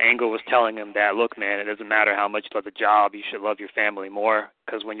 And Angle was telling him that, look, man, it doesn't matter how much you love the job, you should love your family more,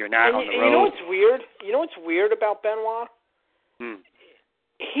 because when you're not on the road. You know what's weird? You know what's weird about Benoit?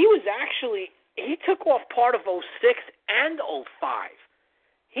 He took off part of 06 and 05.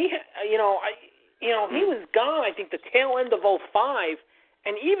 He was gone, I think, the tail end of 05,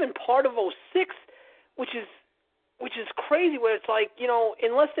 and even part of 06, which is crazy, where it's like,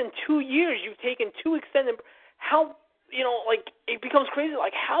 in less than 2 years, you've taken 2 extended. It becomes crazy.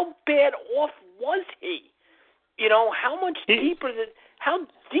 Like, how bad off was he? How much deeper how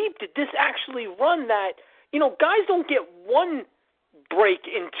deep did this actually run? That guys don't get one break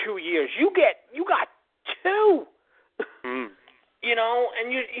in 2 years. You got 2. And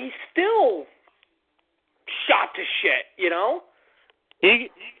he's still shot to shit.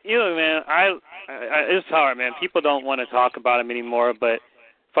 Man, it's hard, man. People don't want to talk about him anymore, but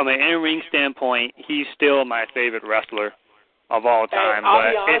from an in-ring standpoint, he's still my favorite wrestler of all time. I'll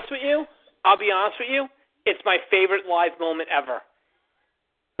be honest with you. It's my favorite live moment ever.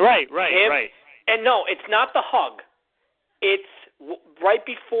 Right. And no, it's not the hug. It's right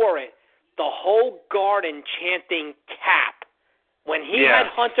before it, the whole garden chanting tap. When he had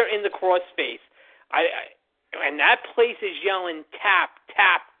Hunter in the crossface, and that place is yelling tap,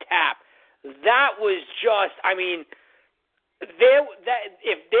 tap, tap. That was just,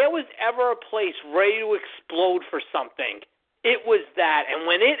 if there was ever a place ready to explode for something, it was that. And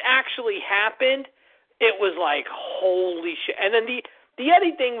when it actually happened, it was like, holy shit. And then the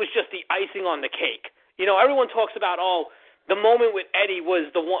Eddie thing was just the icing on the cake. Everyone talks about, the moment with Eddie was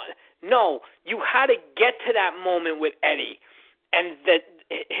the one. No, you had to get to that moment with Eddie. And that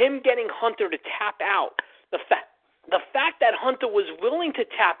him getting Hunter to tap out, the fact that Hunter was willing to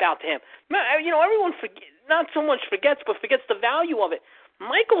tap out to him, everyone not so much forgets, but forgets the value of it.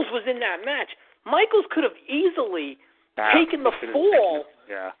 Michaels was in that match. Michaels could have easily taken the fall.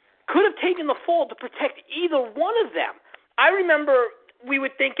 Could have taken the fall to protect either one of them. I remember we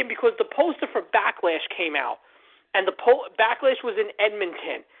were thinking, because the poster for Backlash came out, and the Backlash was in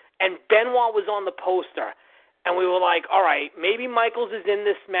Edmonton, and Benoit was on the poster. And we were like, all right, maybe Michaels is in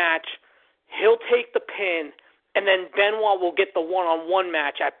this match. He'll take the pin, and then Benoit will get the one-on-one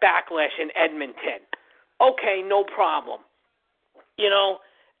match at Backlash in Edmonton. Okay, no problem.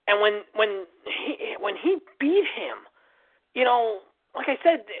 And when he beat him, like I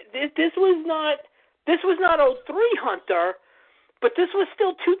said, this was not 03 Hunter, but this was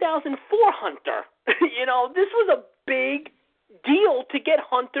still 2004 Hunter. This was a big deal to get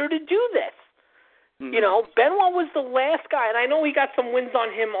Hunter to do this. Benoit was the last guy, and I know he got some wins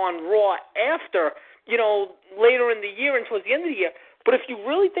on him on Raw after, later in the year and towards the end of the year. But if you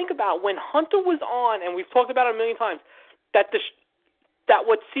really think about when Hunter was on, and we've talked about it a million times, that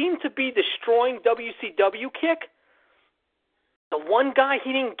what seemed to be destroying WCW kick, the one guy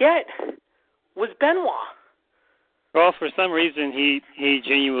he didn't get was Benoit. Well, for some reason, he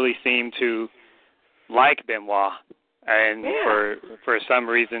genuinely seemed to like Benoit, and for some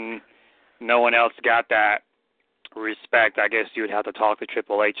reason, no one else got that respect. I guess you would have to talk to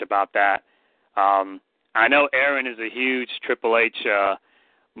Triple H about that. I know Aaron is a huge Triple H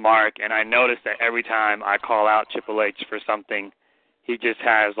mark, and I noticed that every time I call out Triple H for something, he just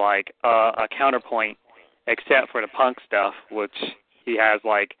has like a counterpoint, except for the Punk stuff, which he has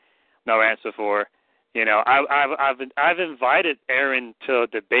like no answer for. I've invited Aaron to a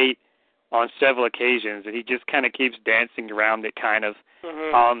debate on several occasions, and he just kind of keeps dancing around it, kind of.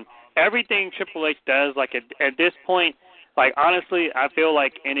 Mm-hmm. Everything Triple H does, like at this point, like honestly, I feel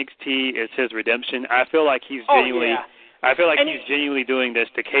like NXT is his redemption. I feel like he's genuinely, he's genuinely doing this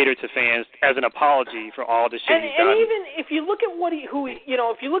to cater to fans as an apology for all the shit he's done. And even if you look at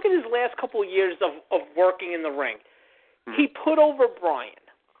if you look at his last couple of years of working in the ring, he put over Bryan.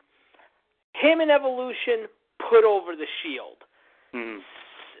 Him in Evolution, put over the Shield.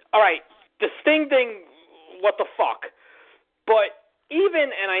 All right, the Sting thing, what the fuck? But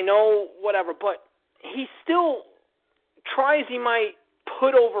even, and I know whatever, but he still tries, he might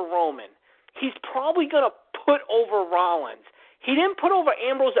put over Roman. He's probably going to put over Rollins. He didn't put over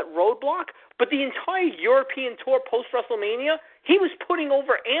Ambrose at Roadblock, but the entire European tour post-WrestleMania, he was putting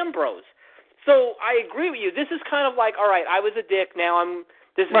over Ambrose. So I agree with you. This is kind of like, all right, I was a dick. Now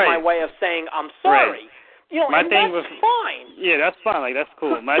this is my way of saying I'm sorry. Right. You know, my and thing that's was, fine. Yeah, that's fine. Like, that's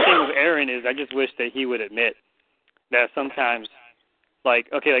cool. My thing with Aaron is I just wish that he would admit that sometimes, like,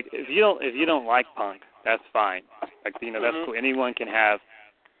 okay, like if you don't like Punk, that's fine. Like, you know, that's cool. Anyone can have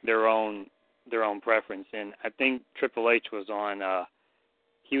their own preference. And I think Triple H was on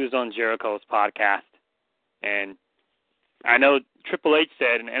he was on Jericho's podcast, and I know Triple H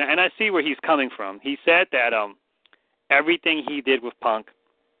said, and I see where he's coming from. He said that everything he did with Punk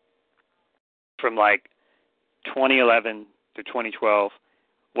from like 2011 to 2012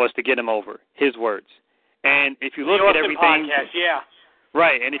 was to get him over. His words. And if you look at everything,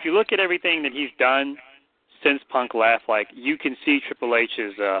 right, and if you look at everything that he's done since Punk left, like, you can see Triple H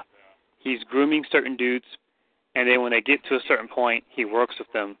is he's grooming certain dudes, and then when they get to a certain point, he works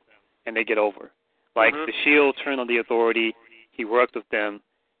with them, and they get over. Like, the Shield turned on the Authority, he worked with them,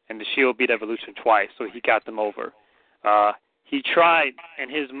 and the Shield beat Evolution twice, so he got them over. He tried, in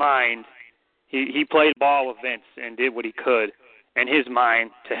his mind, he played ball with Vince and did what he could, in his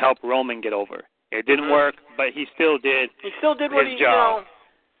mind, to help Roman get over. It didn't work, but he still did. He still did his job.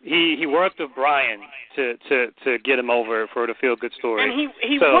 He worked with Bryan to get him over for the feel-good story. And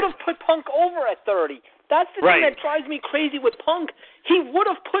he would have put Punk over at 30. That's the thing that drives me crazy with Punk. He would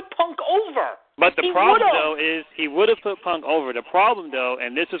have put Punk over. But the problem, though, is he would have put Punk over. The problem, though,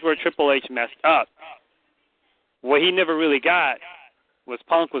 and this is where Triple H messed up, what he never really got was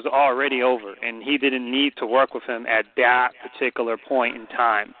Punk was already over, and he didn't need to work with him at that particular point in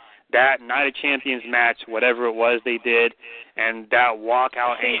time. That Night of Champions match, whatever it was they did, and that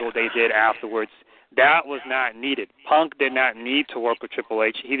walkout angle they did afterwards, that was not needed. Punk did not need to work with Triple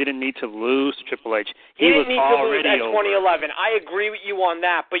H. He didn't need to lose to Triple H. He was already over. He didn't need to lose at 2011. I agree with you on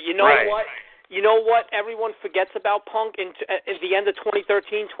that, but you know what? You know what everyone forgets about Punk at the end of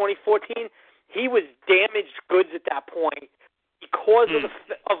 2013, 2014? He was damaged goods at that point because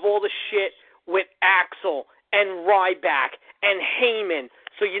of all the shit with Axel and Ryback and Heyman.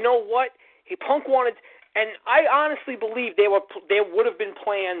 So you know what? Punk wanted, and I honestly believe there would have been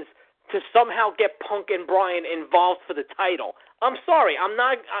plans to somehow get Punk and Bryan involved for the title. I'm sorry, I'm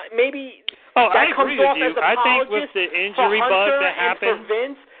not. Maybe that comes off as apologist. I think with the injury bug that happened, and for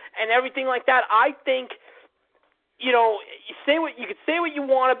Vince and everything like that, I think, you know, you could say what you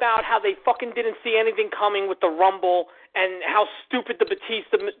want about how they fucking didn't see anything coming with the Rumble and how stupid the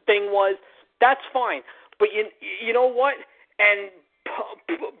Batista thing was. That's fine, but you know what? And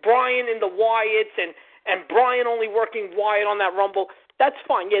Bryan and the Wyatts and Bryan only working Wyatt on that Rumble, that's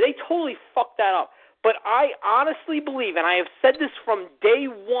fine. Yeah, they totally fucked that up. But I honestly believe, and I have said this from day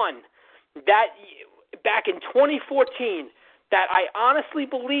one, that back in 2014, that I honestly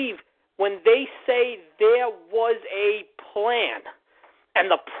believe when they say there was a plan. And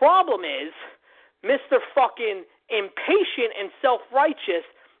the problem is, Mr. fucking impatient and self-righteous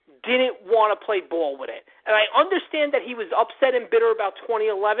didn't want to play ball with it. And I understand that he was upset and bitter about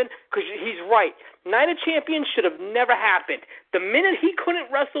 2011 because he's right. Night of Champions should have never happened. The minute he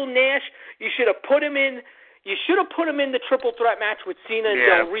couldn't wrestle Nash, you should have put him in the triple threat match with Cena and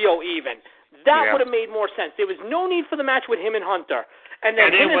Del Rio even. That would have made more sense. There was no need for the match with him and Hunter. And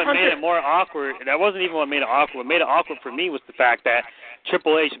then what made it more awkward, that wasn't even what made it awkward. What made it awkward for me was the fact that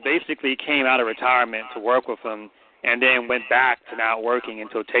Triple H basically came out of retirement to work with him and then went back to not working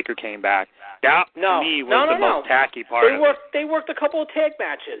until Taker came back. That, to me, was the most tacky part of it. They worked a couple of tag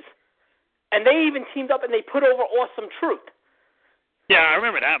matches. And they even teamed up and they put over Awesome Truth. Yeah, I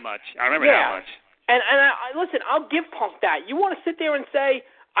remember that much. And listen, I'll give Punk that. You want to sit there and say,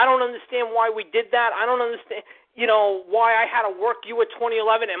 I don't understand why we did that. I don't understand, why I had to work you at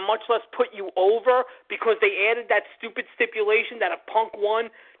 2011 and much less put you over because they added that stupid stipulation that if Punk won,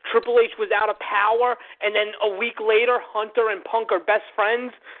 Triple H was out of power, and then a week later, Hunter and Punk are best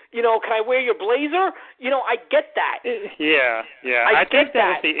friends. Can I wear your blazer? I get that. Yeah. I think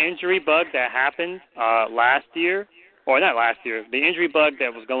that was the injury bug that happened last year, or not last year, the injury bug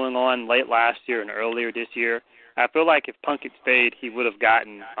that was going on late last year and earlier this year. I feel like if Punk had stayed, he would have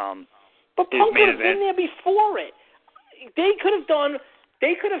gotten But Punk would have been there before it. They could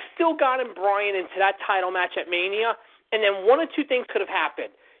have still gotten Bryan into that title match at Mania, and then one or two things could have happened.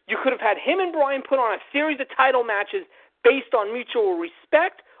 You could have had him and Bryan put on a series of title matches based on mutual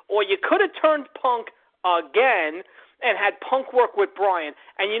respect, or you could have turned Punk again and had Punk work with Bryan.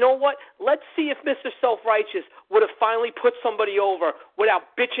 And you know what? Let's see if Mr. Self-Righteous would have finally put somebody over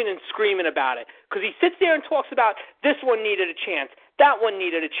without bitching and screaming about it. Because he sits there and talks about this one needed a chance, that one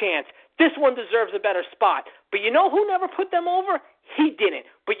needed a chance, this one deserves a better spot. But you know who never put them over? He didn't.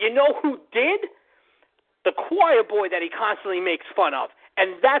 But you know who did? The choir boy that he constantly makes fun of.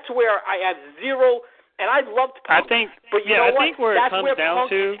 And that's where I have zero, and I loved Punk. But you know what? Think where that's it comes where down Punk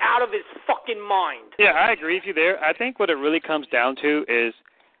to is out of his fucking mind. Yeah, I agree with you there. I think what it really comes down to is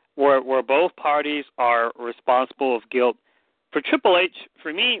where both parties are responsible of guilt. For Triple H,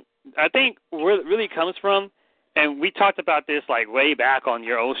 for me, I think where it really comes from, and we talked about this like way back on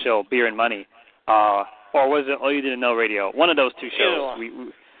your old show, Beer and Money, or was it Oh You Didn't Know Radio? One of those two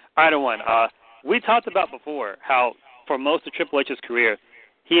shows. Either one. We talked about before how for most of Triple H's career,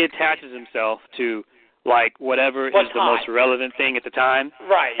 he attaches himself to like whatever is the most relevant thing at the time.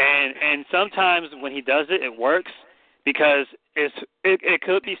 Right. And sometimes when he does it, it works because it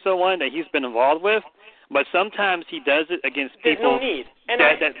could be someone that he's been involved with, but sometimes he does it against people. There's no need. And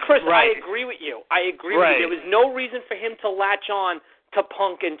Chris, right. I agree with you. I agree with you. There was no reason for him to latch on to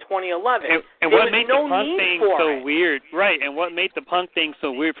Punk in 2011. And what made the Punk thing so weird, right, and what made the Punk thing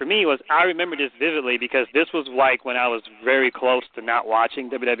so weird for me was I remember this vividly because this was like when I was very close to not watching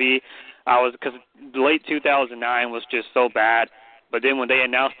WWE. Because late 2009 was just so bad. But then when they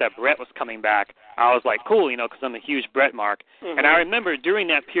announced that Brett was coming back, I was like, cool, because I'm a huge Brett mark. Mm-hmm. And I remember during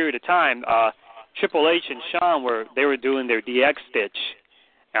that period of time, Triple H and Shawn were doing their DX stitch.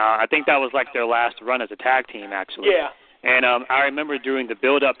 I think that was like their last run as a tag team, actually. Yeah. And I remember during the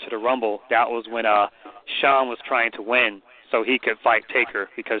build-up to the Rumble, that was when Shawn was trying to win so he could fight Taker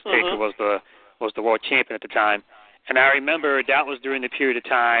because Taker was the world champion at the time. And I remember that was during the period of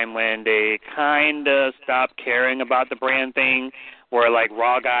time when they kind of stopped caring about the brand thing, where like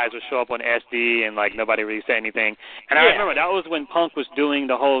Raw guys would show up on SD and like nobody really said anything. And I remember that was when Punk was doing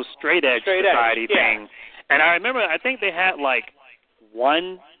the whole Straight Edge Society thing. And I remember I think they had like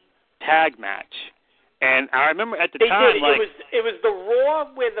one tag match. And I remember at the time, did. like it was the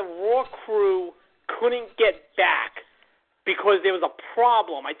Raw where the Raw crew couldn't get back because there was a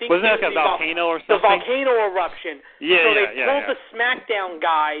problem. I think wasn't that like a volcano or something? The volcano eruption. Yeah, so they pulled the SmackDown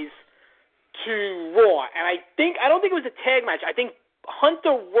guys to Raw, and I don't think it was a tag match. I think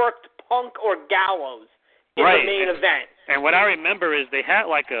Hunter worked Punk or Gallows in the main event. And what I remember is they had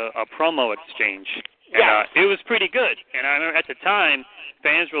like a promo exchange. And it was pretty good. And I remember at the time,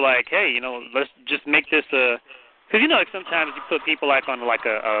 fans were like, hey, let's just make this because, like sometimes you put people like on like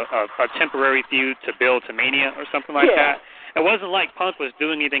a temporary feud to build to Mania or something like that. It wasn't like Punk was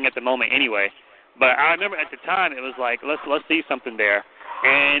doing anything at the moment anyway. But I remember at the time it was like, let's see something there.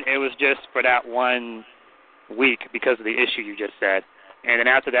 And it was just for that 1 week because of the issue you just said. And then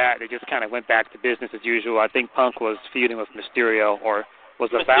after that, they just kind of went back to business as usual. I think Punk was feuding with Mysterio or was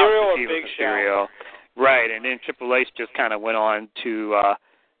about to feud with Mysterio. Right, and then Triple H just kind of went on to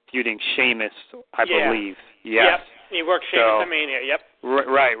feuding Sheamus, I believe. Yes. Yep, he worked Sheamus at Mania, yep.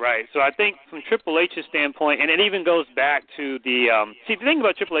 Right. So I think from Triple H's standpoint, and it even goes back to the the thing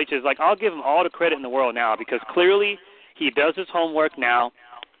about Triple H is, like, I'll give him all the credit in the world now because clearly he does his homework now.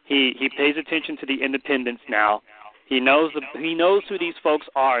 He pays attention to the independents now. He knows who these folks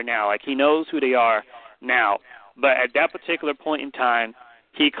are now. Like, he knows who they are now. But at that particular point in time,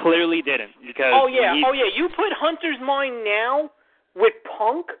 he clearly didn't because you put Hunter's mind now with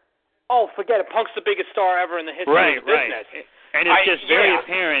Punk. Oh, forget it. Punk's the biggest star ever in the history of business. Right. And it's just very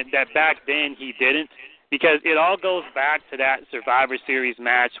apparent that back then he didn't because it all goes back to that Survivor Series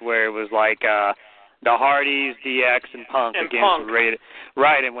match where it was like the Hardys, DX, and Punk against Rated.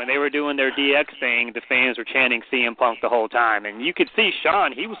 Right, and when they were doing their DX thing, the fans were chanting CM Punk the whole time. And you could see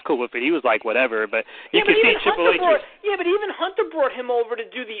Shawn, he was cool with it. He was like, whatever. But you could see Triple H. But even Hunter brought him over to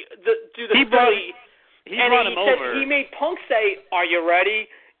do the He brought him over. He made Punk say, "Are you ready?"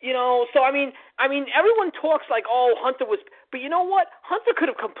 So I mean, everyone talks like, "Oh, Hunter was," but you know what? Hunter could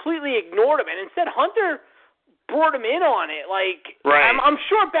have completely ignored him, and instead Hunter brought him in on it. Like, I'm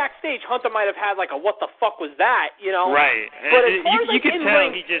sure backstage Hunter might have had like a "What the fuck was that?" Right. But as far as you could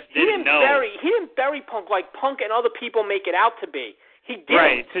tell he just didn't know. He didn't bury Punk like Punk and other people make it out to be. He didn't.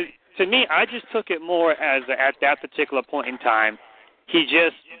 Right. To me, I just took it more as at that particular point in time, he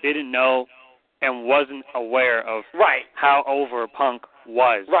just didn't know and wasn't aware of how over Punk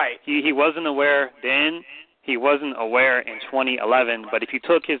was. Right. He wasn't aware then. He wasn't aware in 2011. But if you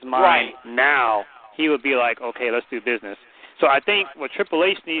took his mind now, he would be like, okay, let's do business. So I think what Triple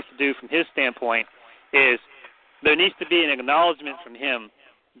H needs to do from his standpoint is there needs to be an acknowledgement from him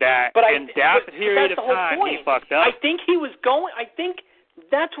that in that period of time he fucked up. I think he was going. I think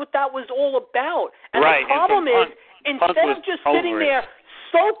That's what that was all about. And right. the problem is, instead was of just sitting there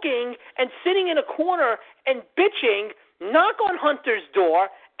sulking and sitting in a corner and bitching, knock on Hunter's door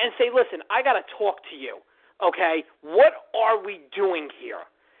and say, listen, I got to talk to you, okay? What are we doing here?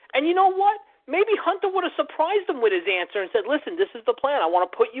 And you know what? Maybe Hunter would have surprised him with his answer and said, listen, this is the plan. I want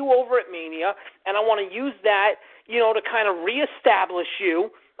to put you over at Mania, and I want to use that, to kind of reestablish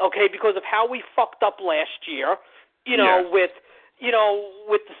you, okay, because of how we fucked up last year, with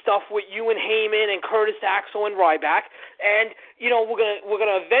the stuff with you and Heyman and Curtis Axel and Ryback. And,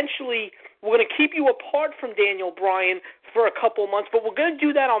 we're gonna keep you apart from Daniel Bryan for a couple months, but we're gonna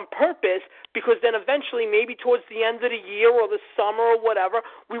do that on purpose because then eventually, maybe towards the end of the year or the summer or whatever,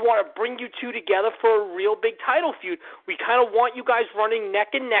 we want to bring you two together for a real big title feud. We kind of want you guys running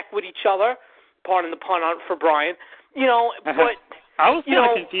neck and neck with each other. Pardon the pun for Bryan. But I was kind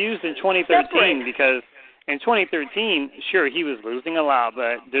of confused in 2013 separate. because in 2013, sure, he was losing a lot,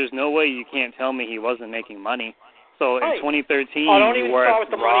 but there's no way you can't tell me he wasn't making money. So in 2013, don't even start with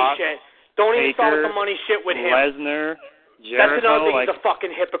the Rock, money shit. Don't even start with Taker, the money shit with him. Lesnar, Jericho. That's another thing he's a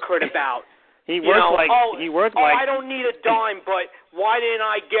fucking hypocrite about. He worked I don't need a dime, but why didn't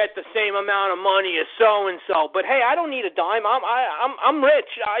I get the same amount of money as so and so? But hey, I don't need a dime. I'm rich.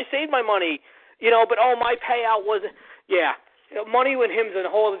 I saved my money. But my payout was money with him's a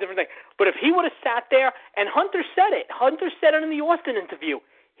whole other different thing. But if he would have sat there, and Hunter said it in the Austin interview,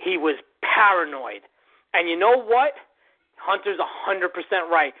 he was paranoid. And you know what? Hunter's 100%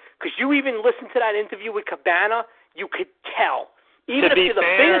 right. Because you even listened to that interview with Cabana, you could tell. Even to be if you're the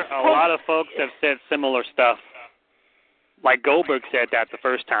fair, biggest a lot of folks have said similar stuff. Like Goldberg said that the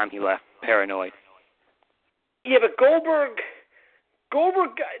first time he left, paranoid. Yeah, but Goldberg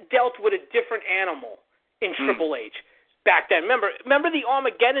dealt with a different animal in Triple H back then. Remember the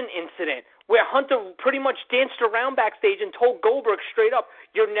Armageddon incident where Hunter pretty much danced around backstage and told Goldberg straight up,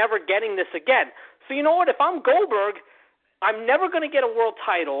 you're never getting this again. So you know what? If I'm Goldberg, I'm never going to get a world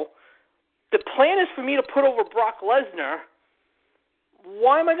title. The plan is for me to put over Brock Lesnar.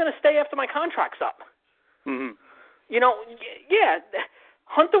 Why am I going to stay after my contract's up? Mm-hmm.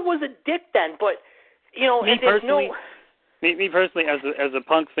 Hunter was a dick then, but, Me personally, as a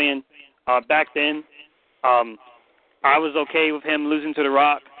Punk fan, back then, I was okay with him losing to The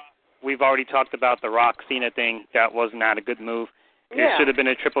Rock. We've already talked about the Rock Cena thing. That was not a good move. It should have been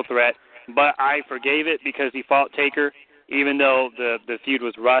a triple threat. But I forgave it because he fought Taker. Even though the feud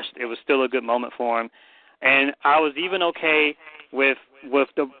was rushed, it was still a good moment for him. And I was even okay with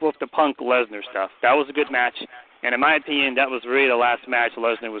the Punk Lesnar stuff. That was a good match. And in my opinion, that was really the last match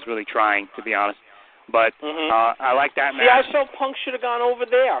Lesnar was really trying, to be honest. But I like that match. See, I felt Punk should have gone over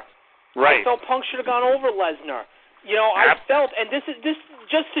there. Right. I felt Punk should have gone over Lesnar. I felt, and this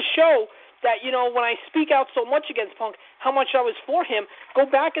just to show that, when I speak out so much against Punk, how much I was for him, go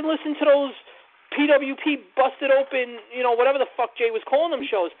back and listen to those PWP busted open, whatever the fuck Jay was calling them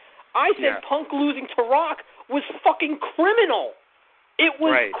shows. I said Punk losing to Rock was fucking criminal. It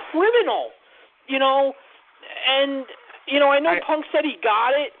was criminal, and, I know Punk said he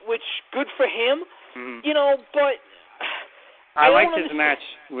got it, which good for him, but I liked his match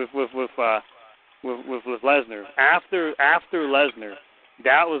with Lesnar. After Lesnar,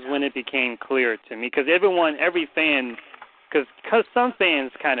 that was when it became clear to me, because every fan, because some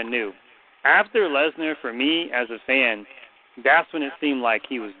fans kind of knew. After Lesnar, for me as a fan, that's when it seemed like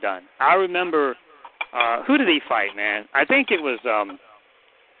he was done. I remember, who did he fight, man? I think it was,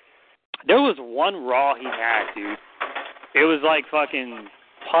 there was one Raw he had, dude. It was like fucking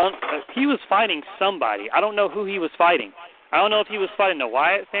Punk. He was fighting somebody. I don't know who he was fighting. I don't know if he was fighting the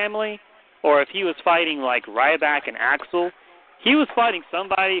Wyatt family or if he was fighting like Ryback and Axel. He was fighting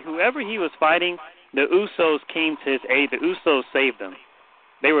somebody. Whoever he was fighting, the Usos came to his aid. The Usos saved him.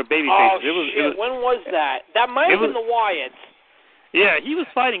 They were babyfaces. Oh, when was that? That might have been the Wyatts. Yeah, he was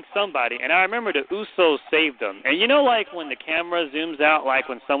fighting somebody, and I remember the Usos saved him. And like when the camera zooms out, like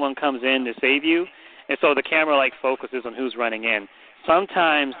when someone comes in to save you, and so the camera like focuses on who's running in.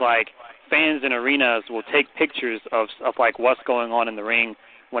 Sometimes like fans in arenas will take pictures of like what's going on in the ring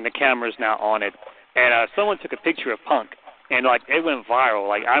when the camera's not on it. And someone took a picture of Punk, and like it went viral.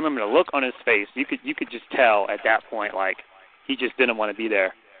 Like I remember the look on his face. You could just tell at that point like he just didn't want to be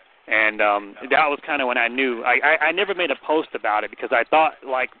there. And that was kind of when I knew. I never made a post about it because I thought I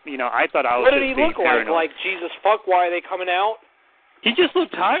was. What did he look like? Paranoid. Like Jesus fuck? Why are they coming out? He just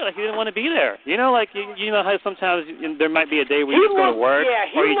looked tired, like he didn't want to be there. Like you know how sometimes there might be a day where you just go to work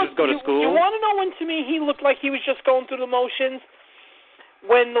or you just go to school. You want to know when to me he looked like he was just going through the motions?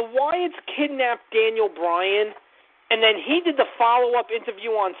 When the Wyatts kidnapped Daniel Bryan, and then he did the follow-up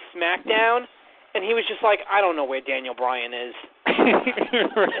interview on SmackDown, and he was just like, I don't know where Daniel Bryan is.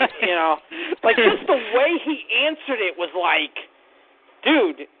 Right. You know, like just the way he answered it was like,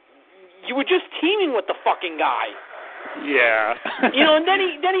 dude, you were just teaming with the fucking guy. Yeah. You know, and then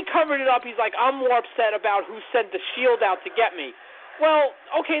he covered it up. He's like, I'm more upset about who sent the Shield out to get me. Well,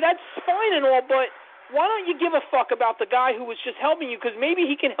 okay, that's fine and all, but why don't you give a fuck about the guy who was just helping you? Because maybe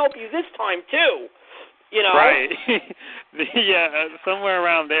he can help you this time too. You know? Right. Yeah, somewhere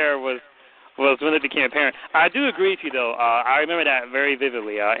around there was when it became apparent. I do agree with you, though. I remember that very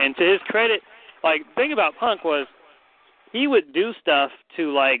vividly. And to his credit, like, the thing about Punk was he would do stuff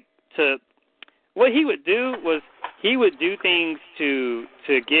what he would do was he would do things to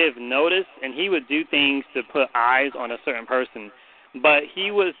give notice, and he would do things to put eyes on a certain person. But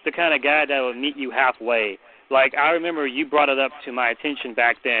he was the kind of guy that would meet you halfway. Like, I remember you brought it up to my attention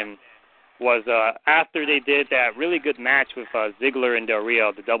back then, was after they did that really good match with Ziggler and Del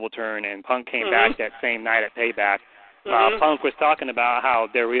Rio, the double turn, and Punk came back that same night at Payback. Punk was talking about how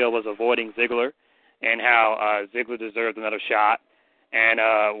Del Rio was avoiding Ziggler and how Ziggler deserved another shot.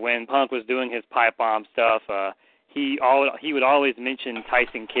 And when Punk was doing his pipe bomb stuff, he would always mention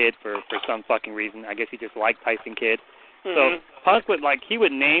Tyson Kidd for some fucking reason. I guess he just liked Tyson Kidd. So Punk would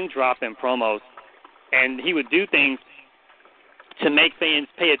name drop in promos, and he would do things to make fans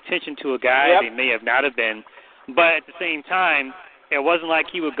pay attention to a guy they may have not have been. But at the same time, it wasn't like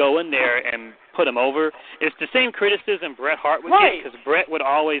he would go in there and put him over. It's the same criticism Bret Hart would get, because Bret would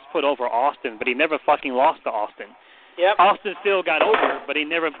always put over Austin, but he never fucking lost to Austin. Yep. Austin still got over, but he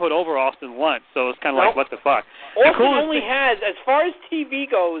never put over Austin once, so it's kind of like, what the fuck? Austin only has, as far as TV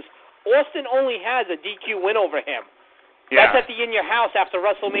goes, Austin only has a DQ win over him. Yeah. That's at the In Your House after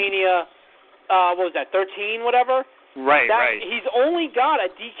WrestleMania, what was that, 13, whatever? Right. He's only got a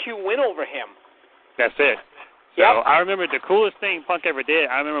DQ win over him. That's it. So I remember the coolest thing Punk ever did,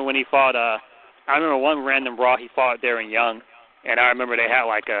 I remember when he fought, I remember one random Raw he fought Darren Young, and I remember they had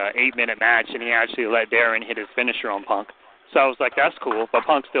like a 8-minute match, and he actually let Darren hit his finisher on Punk. So I was like, that's cool, but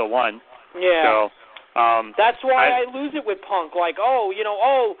Punk still won. Yeah. So, that's why I lose it with Punk. Like,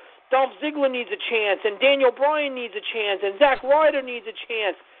 Dolph Ziggler needs a chance, and Daniel Bryan needs a chance, and Zack Ryder needs a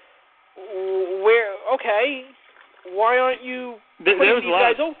chance. Why aren't you putting these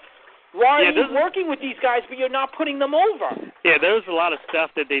guys over? Why are you working with these guys, but you're not putting them over? Yeah, there was a lot of stuff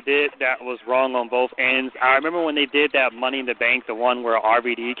that they did that was wrong on both ends. I remember when they did that Money in the Bank, the one where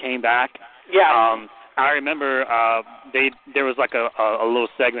RVD came back. Yeah. I remember there was like a little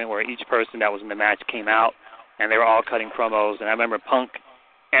segment where each person that was in the match came out, and they were all cutting promos. And I remember Punk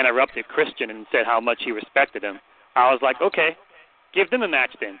interrupted Christian and said how much he respected him. I was like, okay, give them a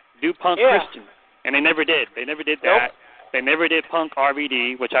match then. Do Punk Christian. And they never did. They never did that. Nope. They never did Punk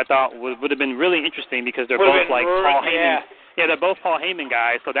RVD, which I thought would have been really interesting because they're both like Paul Heyman. Yeah, they're both Paul Heyman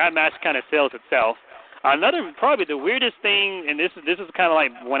guys, so that match kind of sells itself. Another, probably the weirdest thing, and this is kind of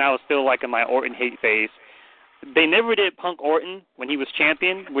like when I was still like in my Orton hate phase, they never did Punk Orton when he was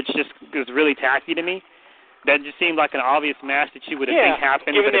champion, which just was really tacky to me. That just seemed like an obvious match that you would have think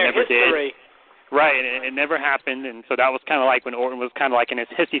happened, but it never did. Right, it never happened, and so that was kind of like when Orton was kind of like in his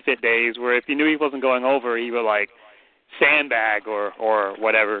hissy fit days, where if you knew he wasn't going over, he would like sandbag or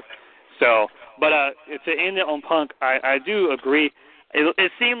whatever. So, but to end it on Punk, I do agree.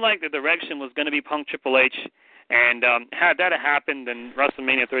 It seemed like the direction was going to be Punk Triple H, and had that happened, then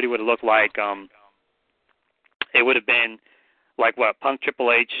WrestleMania 30 would have looked like it would have been like what, Punk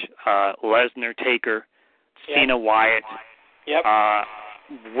Triple H, Lesnar Taker, Cena Wyatt. Yep.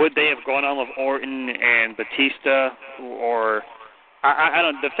 Would they have gone on with Orton and Batista, or I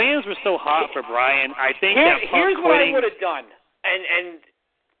don't know. The fans were so hot for Bryan. I think that Punk here's what quitting, I would have done, and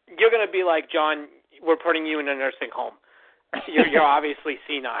you're going to be like, John, we're putting you in a nursing home. You're obviously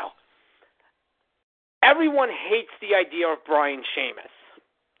senile. Everyone hates the idea of Bryan Sheamus.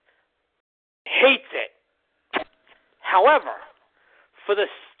 Hates it. However, for the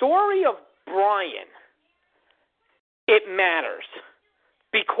story of Bryan, it matters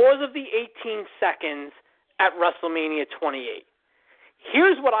because of the 18 seconds at WrestleMania 28.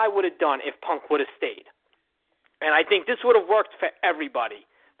 Here's what I would have done if Punk would have stayed. And I think this would have worked for everybody.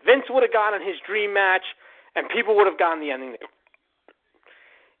 Vince would have gotten his dream match, and people would have gotten the ending.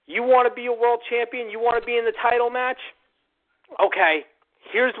 You want to be a world champion? You want to be in the title match? Okay,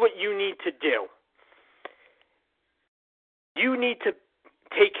 here's what you need to do. You need to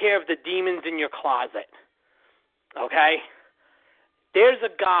take care of the demons in your closet. Okay? There's a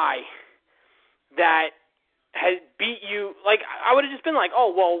guy that has beat you. Like, I would have just been like,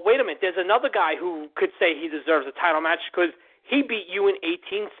 oh, well, wait a minute. There's another guy who could say he deserves a title match because he beat you in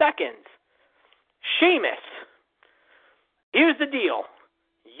 18 seconds. Sheamus. Here's the deal.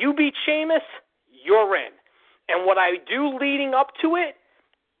 You beat Sheamus, you're in. And what I do leading up to it,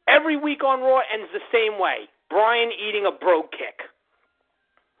 every week on Raw ends the same way. Bryan eating a brogue kick.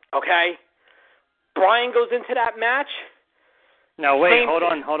 Okay? Bryan goes into that match. Now, wait, hold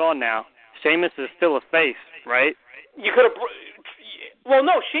on now. Sheamus is still a face, right? You could have... Well,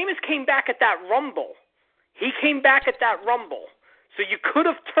 no, Sheamus came back at that Rumble. He came back at that Rumble. So you could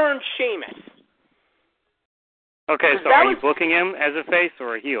have turned Sheamus. Okay, so are you booking him as a face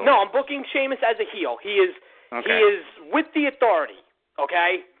or a heel? No, I'm booking Sheamus as a heel. He is with the authority,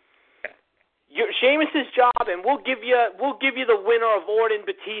 okay? Sheamus's job, and we'll give you the winner of Orton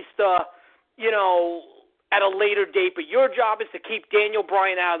Batista, at a later date, but your job is to keep Daniel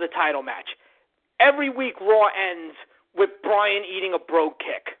Bryan out of the title match. Every week Raw ends with Bryan eating a brogue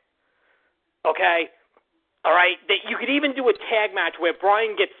kick. Okay? All right? You could even do a tag match where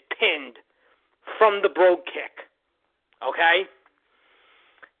Bryan gets pinned from the brogue kick. Okay?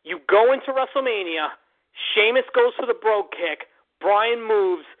 You go into WrestleMania, Sheamus goes for the brogue kick, Bryan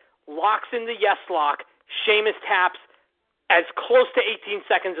moves, locks in the yes lock, Sheamus taps as close to 18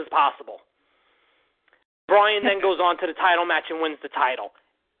 seconds as possible. Bryan then goes on to the title match and wins the title.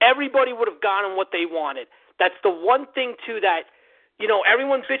 Everybody would have gotten what they wanted. That's the one thing, too, that,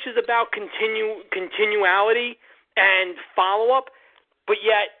 everyone bitches about continuality and follow-up, but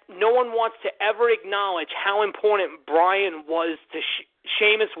yet no one wants to ever acknowledge how important Bryan was to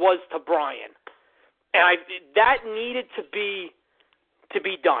Sheamus was to Bryan. And that needed to be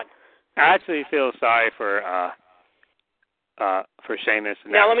done. I actually feel sorry for Sheamus.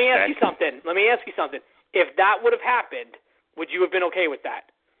 Now, let me ask you something. If that would have happened, would you have been okay with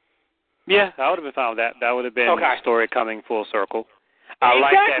that? Yeah, I would have been fine with that. That would have been the story coming full circle.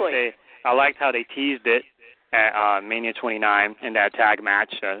 Exactly. I liked how they teased it at Mania 29 in that tag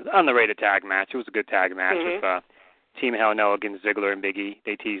match, underrated tag match. It was a good tag match with Team Hell No against Ziggler and Big E.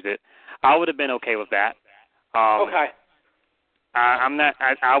 They teased it. I would have been okay with that. Okay.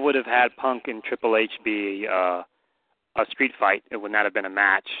 I would have had Punk and Triple H be a street fight. It would not have been a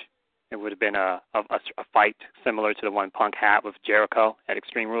match. It would have been a fight similar to the one Punk had with Jericho at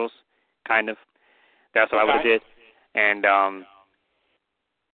Extreme Rules, kind of. That's what I would have did. And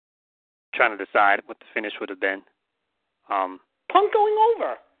trying to decide what the finish would have been. Punk going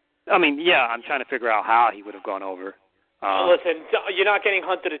over. I mean, yeah, I'm trying to figure out how he would have gone over. Listen, you're not getting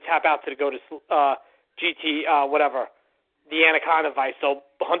Hunter to tap out to go to the Anaconda Vice, so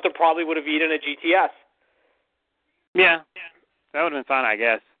Hunter probably would have eaten a GTS. Yeah, that would have been fine, I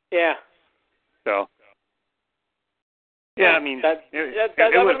guess. Yeah. So. Yeah, I mean, that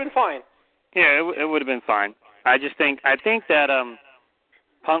would have been fine. Yeah, it would have been fine. I think that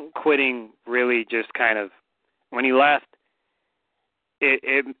Punk quitting really just kind of, when he left,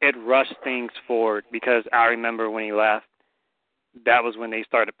 it rushed things forward, because I remember when he left, that was when they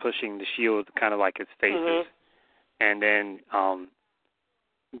started pushing the Shield kind of like its faces, and then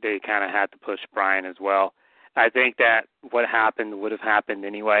they kind of had to push Bryan as well. I think that what happened would have happened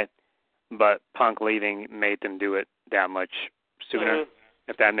anyway, but Punk leaving made them do it that much sooner,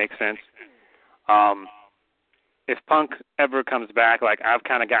 if that makes sense. If Punk ever comes back, like, I've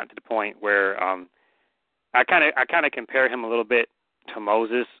kind of gotten to the point where I kind of compare him a little bit to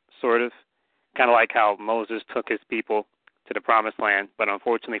Moses, sort of, kind of like how Moses took his people to the Promised Land, but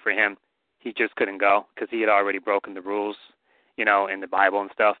unfortunately for him, he just couldn't go because he had already broken the rules, in the Bible and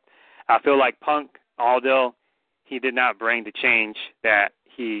stuff. I feel like Punk, although he did not bring the change that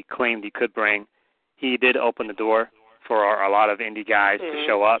he claimed he could bring, he did open the door for a lot of indie guys to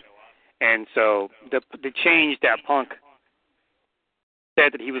show up. And so the change that Punk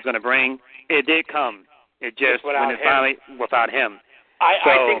said that he was going to bring, it did come. It just, finally, without him. I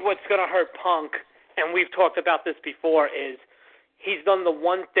think what's going to hurt Punk, and we've talked about this before, is he's done the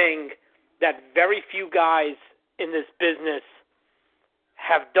one thing that very few guys in this business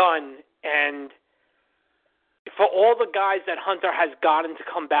have done, and for all the guys that Hunter has gotten to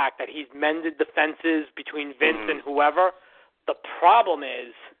come back, that he's mended the fences between Vince and whoever, the problem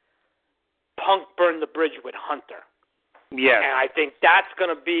is Punk burned the bridge with Hunter. Yeah. And I think that's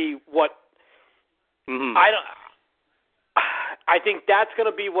going to be what I think that's going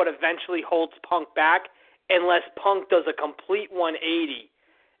to be what eventually holds Punk back, unless Punk does a complete 180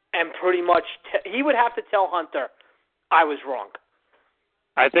 and pretty much he would have to tell Hunter, I was wrong.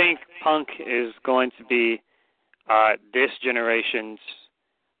 I think Punk is going to be this generation's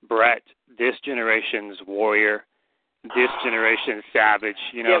Brett, this generation's Warrior, this generation's Savage.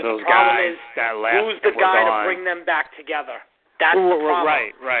 Those guys that left. Who's the guy to bring them back together? That's the problem.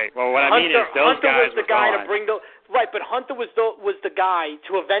 Right. Well, what I mean is those Hunter guys was the guy to bring those. Right, but Hunter was the guy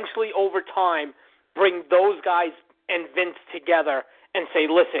to eventually, over time, bring those guys and Vince together and say,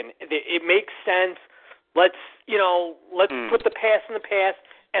 listen, it makes sense. Let's put the past in the past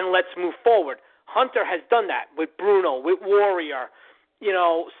and let's move forward. Hunter has done that with Bruno, with Warrior.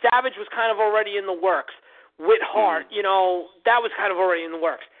 Savage was kind of already in the works. With Hart, that was kind of already in the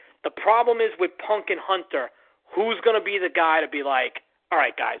works. The problem is with Punk and Hunter, who's going to be the guy to be like, all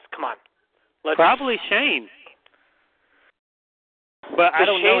right, guys, come on. Probably Shane. But I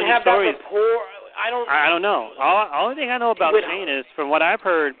don't know any stories. I don't know. Only thing I know about Shane is from what I've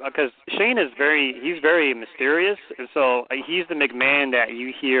heard, because Shane is he's very mysterious, and so he's the McMahon that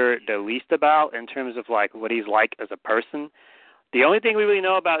you hear the least about in terms of like what he's like as a person. The only thing we really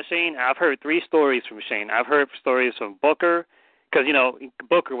know about Shane, I've heard 3 stories from Shane. I've heard stories from Booker, because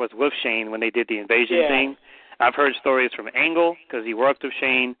Booker was with Shane when they did the invasion thing. I've heard stories from Angle because he worked with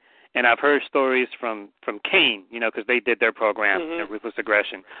Shane. And I've heard stories from Kane, because they did their program, Ruthless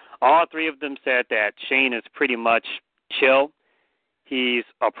Aggression. All 3 of them said that Shane is pretty much chill. He's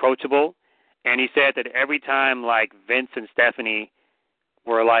approachable. And he said that every time, like, Vince and Stephanie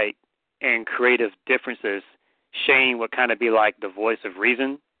were, like, in creative differences, Shane would kind of be, like, the voice of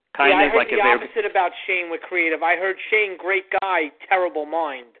reason. I heard the opposite about Shane with creative. I heard Shane, great guy, terrible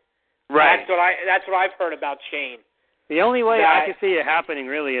mind. Right. That's what I've heard about Shane. The only way I can see it happening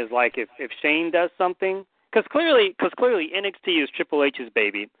really is like if Shane does something, because clearly NXT is Triple H's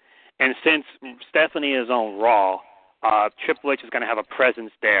baby, and since Stephanie is on Raw, Triple H is going to have a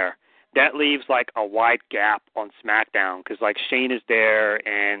presence there. That leaves like a wide gap on SmackDown because like Shane is there,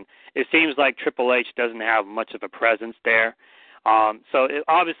 and it seems like Triple H doesn't have much of a presence there.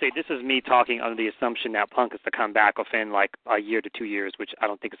 Obviously, this is me talking under the assumption that Punk is to come back within like a year to 2 years, which I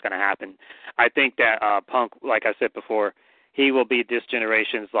don't think is going to happen. I think that Punk, like I said before, he will be this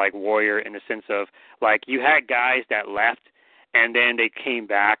generation's like Warrior in the sense of like you had guys that left and then they came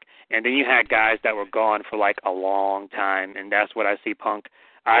back, and then you had guys that were gone for like a long time, and that's what I see Punk.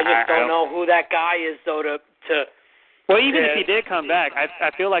 I just don't know who that guy is though to Well, even if he did come back,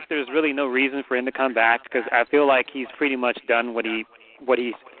 I feel like there's really no reason for him to come back because I feel like he's pretty much done what he's,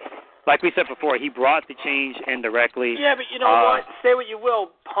 like we said before, he brought the change indirectly. Yeah, but you know what? Say what you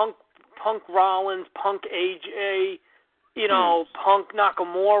will, Punk Rollins, Punk AJ, Punk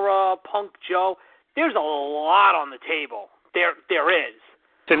Nakamura, Punk Joe. There's a lot on the table. There is.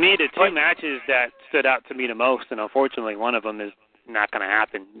 To me, the 2 matches that stood out to me the most, and unfortunately one of them is not going to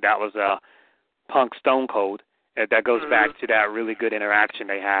happen, that was Punk Stone Cold. That goes back to that really good interaction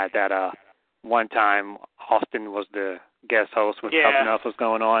they had that one time Austin was the guest host when something else was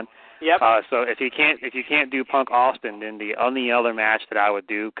going on. Yep. So if you can't do Punk Austin, then the only other match that I would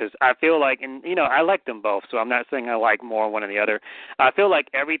do, because I feel like, and I like them both, so I'm not saying I like more one or the other. I feel like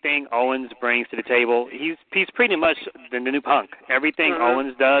everything Owens brings to the table, he's pretty much the new Punk. Everything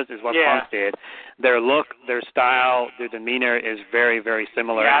Owens does is what Punk did. Their look, their style, their demeanor is very, very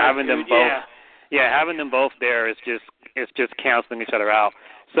similar. Having them both there is just canceling each other out.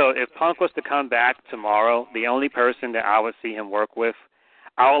 So if Punk was to come back tomorrow, the only person that I would see him work with,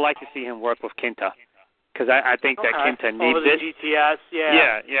 I would like to see him work with Kenta, because I think that Kenta needs it. GTS,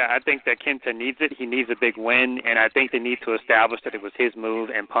 Yeah, I think that Kenta needs it. He needs a big win, and I think they need to establish that it was his move,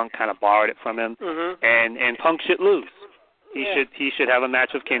 and Punk kind of borrowed it from him. And Punk should lose. He should have a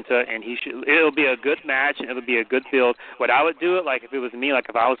match with Kenta, and it'll be a good match, and it'll be a good build. What I would do it, like if it was me, like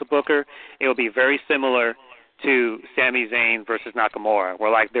if I was a booker, it would be very similar to Sami Zayn versus Nakamura,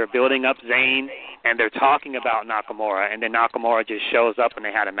 where like they're building up Zayn and they're talking about Nakamura, and then Nakamura just shows up and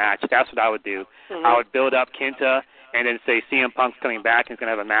they had a match. That's what I would do. I would build up Kenta and then say CM Punk's coming back and he's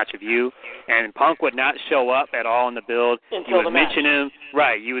going to have a match with you. And Punk would not show up at all in the build. You would mention him.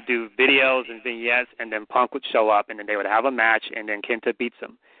 Right. You would do videos and vignettes, and then Punk would show up, and then they would have a match, and then Kenta beats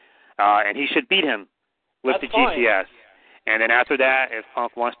him. And he should beat him with the GTS. And then after that, if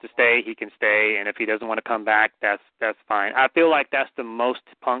Punk wants to stay, he can stay. And if he doesn't want to come back, that's fine. I feel like that's the most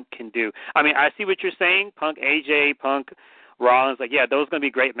Punk can do. I mean, I see what you're saying. Punk AJ, Punk Rollins, like, yeah, those are going to be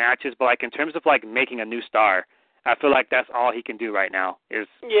great matches. But, like, in terms of, like, making a new star, I feel like that's all he can do right now is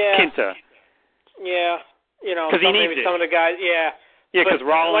Kenta. Yeah. Because he needs it. Some of the guys, Yeah, because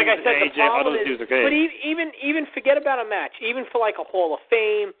Rollins, like I said, AJ, all those dudes are good. But even forget about a match. Even for, like, a Hall of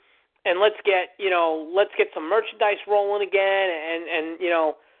Fame, and let's get some merchandise rolling again, and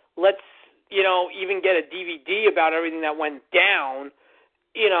let's even get a DVD about everything that went down.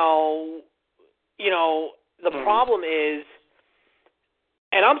 The problem is,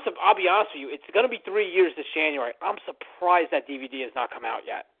 and I'll be honest with you, it's going to be 3 years this January. I'm surprised that DVD has not come out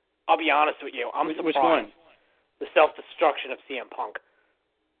yet. I'll be honest with you. I'm surprised. Which one? The self-destruction of CM Punk.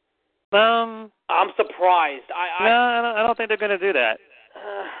 I'm surprised. I don't think they're going to do that.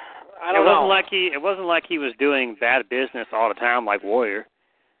 I don't know. It wasn't like he was doing bad business all the time like Warrior.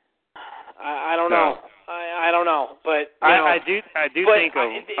 I don't know. I don't know, but I do think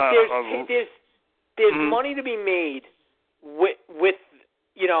there's money to be made with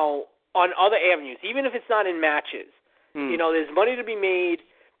on other avenues, even if it's not in matches. There's money to be made.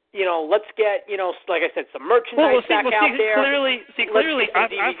 Let's get like I said, some merchandise back out there. Clearly,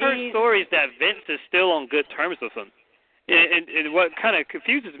 I've heard stories that Vince is still on good terms with him. And what kind of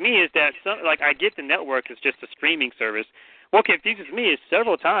confuses me is that I get the network is just a streaming service. What confuses me is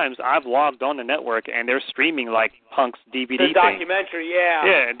several times I've logged on the network and they're streaming like Punk's DVD the documentary, thing.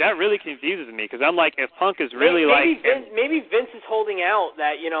 Yeah, that really confuses me because I'm like, if Punk is really maybe Vince is holding out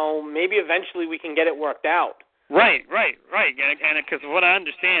that maybe eventually we can get it worked out. Right, and because what I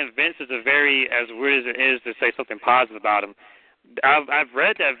understand, Vince is a very, as weird as it is to say something positive about him, I've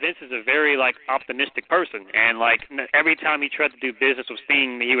read that Vince is a very optimistic person, and every time he tried to do business with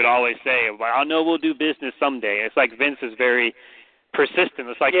Sting, he would always say, "Well, I know we'll do business someday." It's like Vince is very persistent.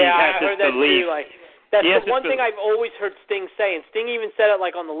 It's like he has this belief. That's the one thing I've always heard Sting say, and Sting even said it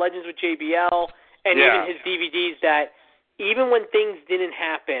on the Legends with JBL and even his DVDs, that even when things didn't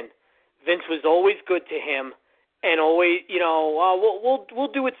happen, Vince was always good to him, and always,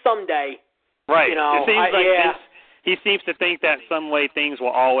 we'll do it someday. Right. It seems like Vince. He seems to think that some way things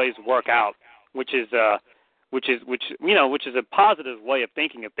will always work out, which is a positive way of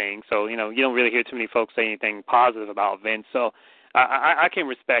thinking of things. So you don't really hear too many folks say anything positive about Vince. So I can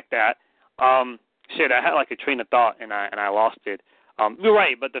respect that. I had a train of thought and I lost it. You're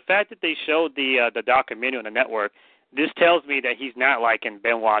right, but the fact that they showed the documentary on the network, this tells me that he's not in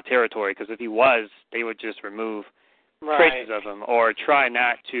Benoit territory. Because if he was, they would just remove traces of him or try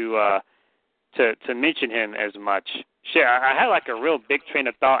not to mention him as much. I had a real big train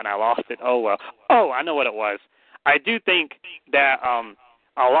of thought and I lost it. Oh, well. Oh, I know what it was. I do think that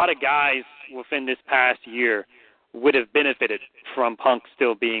a lot of guys within this past year would have benefited from Punk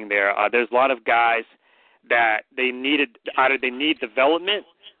still being there. There's a lot of guys that either they need development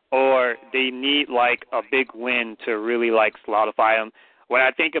or they need a big win to really solidify them. When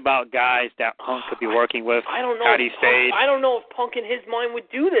I think about guys that Punk could be working with, I don't know if Punk in his mind would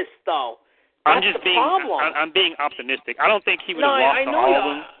do this though. That's I'm being optimistic. I don't think he would have lost to all of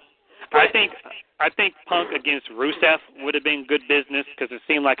them. I think Punk against Rusev would have been good business because it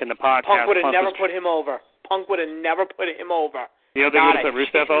seemed like in the podcast Punk would have never put him over. Punk would have never put him over. You don't think he would have put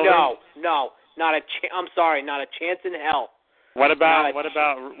Rusev over? No, not a I'm sorry, not a chance in hell. What about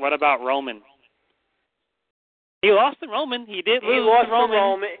Roman? He lost to Roman. He did lose to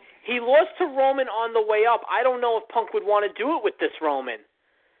Roman. He lost to Roman on the way up. I don't know if Punk would want to do it with this Roman.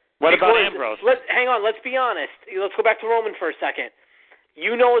 What about Ambrose? Hang on, let's be honest. Let's go back to Roman for a second.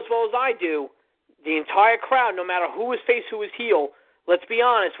 You know as well as I do, the entire crowd, no matter who was face, who was heel, let's be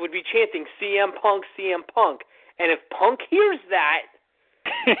honest, would be chanting CM Punk, CM Punk. And if Punk hears that,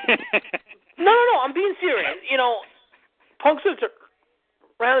 no, I'm being serious. Punk's going to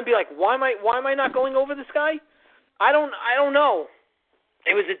around and be like, why am I not going over this guy? I don't know.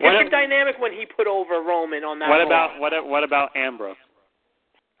 It was a different dynamic when he put over Roman on that. What about Ambrose?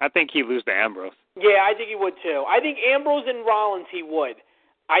 I think he'd lose to Ambrose. Yeah, I think he would too. I think Ambrose and Rollins he would.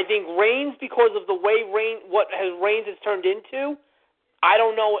 I think Reigns, because of the way Reigns has turned into, I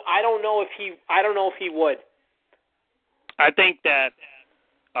don't know if he would. I think that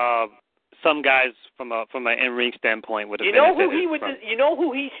some guys from an in-ring standpoint would have You know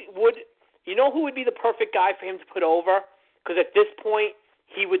who would be the perfect guy for him to put over? Because at this point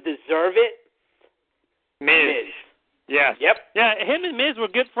he would deserve it. Miz. Yes. Yep. Yeah, him and Miz were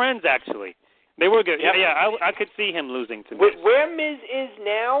good friends, actually. They were good. Yep. Yeah, I could see him losing to Miz. Where Miz is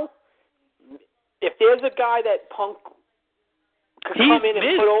now, if there's a guy that Punk could come in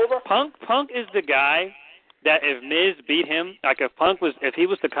and put over. Punk is the guy that if Miz beat him, if he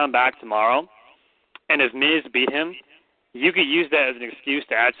was to come back tomorrow, and if Miz beat him, you could use that as an excuse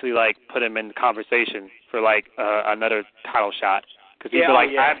to actually put him in the conversation for another title shot. Because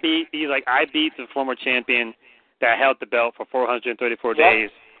I beat the former champion that held the belt for 434 days.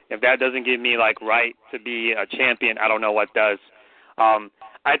 If that doesn't give me right to be a champion, I don't know what does.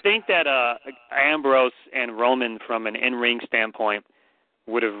 I think that Ambrose and Roman, from an in-ring standpoint,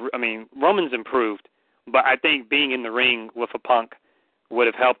 would have. I mean, Roman's improved, but I think being in the ring with a Punk would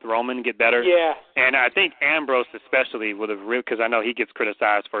have helped Roman get better. Yeah. And I think Ambrose especially would have, because I know he gets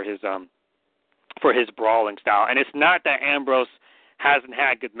criticized for his brawling style. And it's not that Ambrose hasn't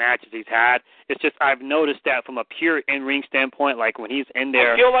had good matches he's had. It's just I've noticed that from a pure in-ring standpoint, when he's in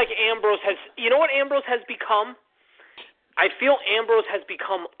there. I feel like Ambrose has, you know what Ambrose has become? I feel Ambrose has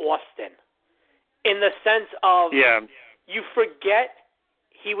become Austin in the sense of you forget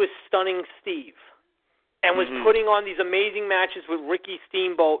he was stunning Steve and was putting on these amazing matches with Ricky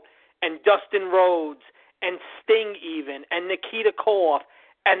Steamboat and Dustin Rhodes and Sting even, and Nikita Koloff.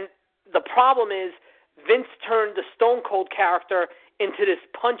 And the problem is Vince turned the Stone Cold character into this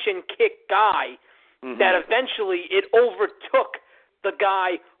punch and kick guy that eventually it overtook the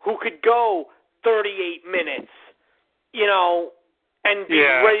guy who could go 38 minutes, and be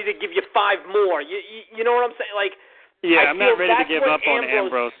ready to give you 5 more. You know what I'm saying? Like, I'm not ready to give up on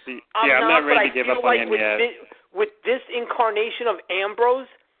Ambrose. I'm not ready to give up on him yet. With this incarnation of Ambrose,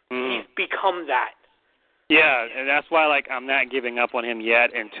 he's become that. Yeah, and that's why I'm not giving up on him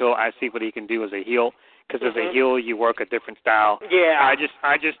yet until I see what he can do as a heel. Because as a heel, you work a different style. Yeah.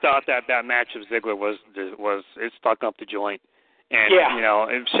 I just thought that match of Ziggler was it stuck up the joint. And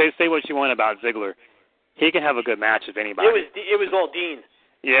and say what you want about Ziggler, he can have a good match with anybody. It was all Dean.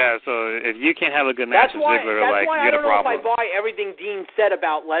 Yeah, so if you can't have a good match with Ziggler, you got a problem. That's why I don't know if I buy everything Dean said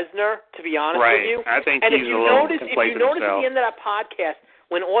about Lesnar, to be honest with you. I think and he's a little complacent himself. If you notice at the end of that podcast,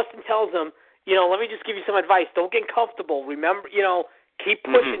 when Austin tells him, let me just give you some advice. Don't get comfortable. Remember, keep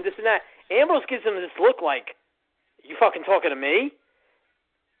pushing this and that. Ambrose gives him this look like, you fucking talking to me?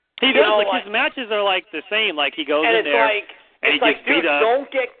 He does. His matches are the same. He goes in there and he gets beat up.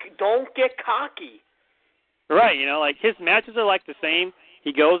 Don't get cocky. Right. His matches are the same.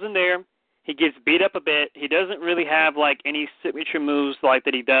 He goes in there. He gets beat up a bit. He doesn't really have any signature moves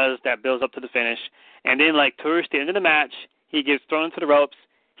that he does that builds up to the finish. And then towards the end of the match, he gets thrown into the ropes.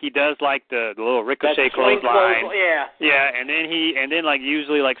 He does the little ricochet clothesline. Yeah, and then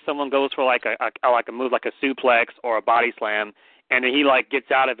usually someone goes for a move like a suplex or a body slam, and then he gets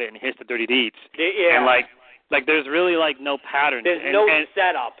out of it and hits the dirty deeds. Yeah. And there's really no pattern. There's no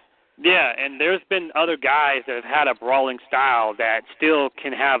setup. Yeah, and there's been other guys that have had a brawling style that still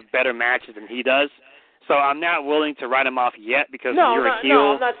can have better matches than he does. So I'm not willing to write him off yet because you're a heel.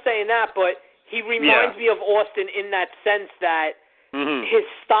 No, I'm not saying that, but he reminds me of Austin in that sense that his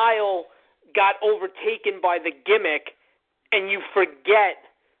style got overtaken by the gimmick, and you forget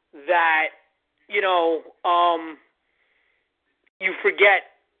that, you know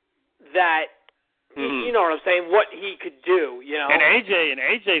what I'm saying, what he could do, And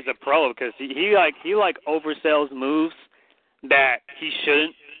AJ's a pro because he oversells moves that he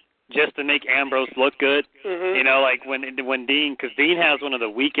shouldn't just to make Ambrose look good. When Dean, because Dean has one of the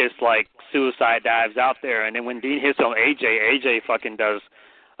weakest suicide dives out there, and then when Dean hits on AJ fucking does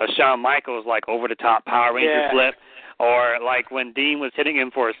a Shawn Michaels over the top Power Ranger flip, or when Dean was hitting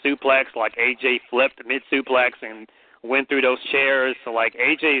him for a suplex, AJ flipped mid suplex and went through those chairs. So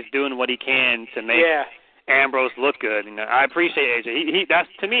AJ's doing what he can to make Ambrose look good. And I appreciate AJ.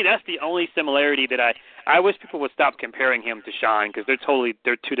 To me that's the only similarity that I wish people would stop comparing him to Shawn because they're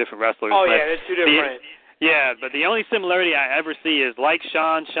two different wrestlers. Oh, they're two different. But the only similarity I ever see is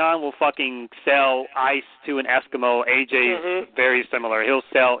Shawn will fucking sell ice to an Eskimo. AJ's very similar. He'll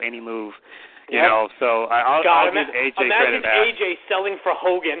sell any move, so I'll give AJ credit. Imagine AJ selling for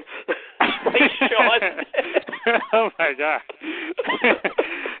Hogan. Shawn. Oh, my God.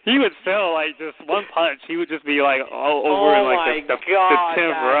 He would sell just one punch. He would just be all over in the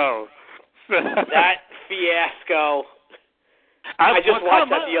 10th row. That fiasco. I just watched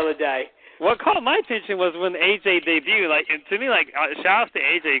that the other day. What caught my attention was when AJ debuted. And to me, shout out to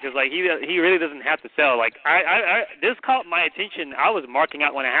AJ because he really doesn't have to sell. This caught my attention. I was marking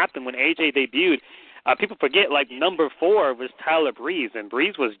out when it happened when AJ debuted. People forget number 4 was Tyler Breeze, and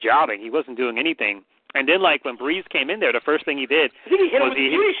Breeze was jobbing. He wasn't doing anything. And then when Breeze came in there, the first thing he did he hit him with the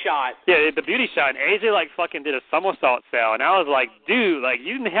beauty shot. Yeah, the beauty shot. And AJ fucking did a somersault sell, and I was like, dude,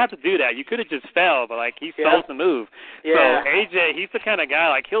 you didn't have to do that. You could have just fell, but he sold the move. Yeah. So AJ, he's the kind of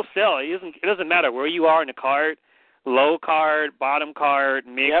guy he'll sell. It doesn't matter where you are in the card, low card, bottom card,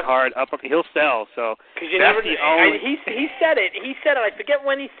 mid card, upper. He'll sell. So he said it. I forget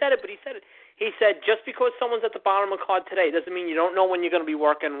when he said it, but he said it. He said just because someone's at the bottom of the card today doesn't mean you don't know when you're going to be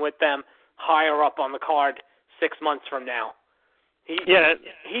working with them higher up on the card 6 months from now. He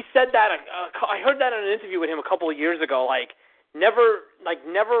said that. I heard that in an interview with him a couple of years ago. Never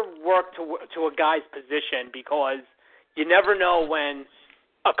work to a guy's position because you never know when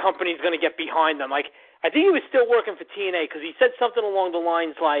a company's going to get behind them. I think he was still working for TNA because he said something along the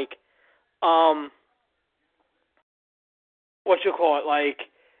lines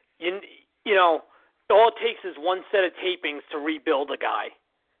all it takes is one set of tapings to rebuild a guy.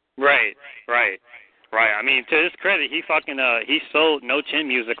 Right. I mean, to his credit, he sold No Chin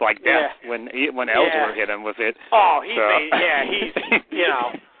music like death when Ellsworth hit him with it. Oh, he's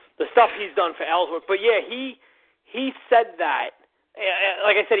the stuff he's done for Ellsworth. But he said that.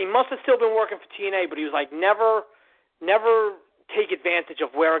 Like I said, he must have still been working for TNA, but he was never take advantage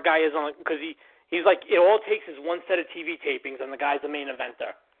of where a guy is on, because he's it all it takes is one set of TV tapings and the guy's the main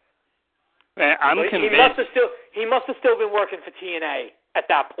eventer. Man, I'm convinced. He must have still been working for TNA at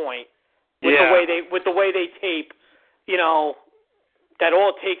that point. With the way they tape, you know, that all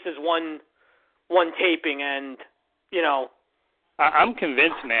it takes is one taping, and you know. I'm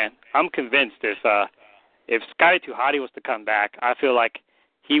convinced, man. I'm convinced if Scotty 2 Hotty was to come back, I feel like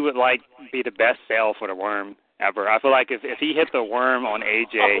he would be the best sell for the Worm ever. I feel like if he hit the Worm on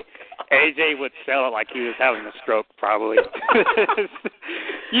AJ, AJ would sell it like he was having a stroke, probably.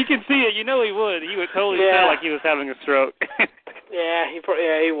 You can see it. You know he would. He would totally sell like he was having a stroke.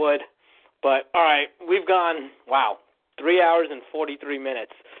 He would. But all right, we've gone 3 hours and 43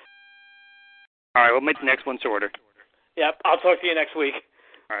 minutes. All right, we'll make the next one shorter. Yep, I'll talk to you next week.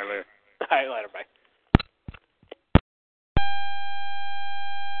 All right, later. All right, later, bye.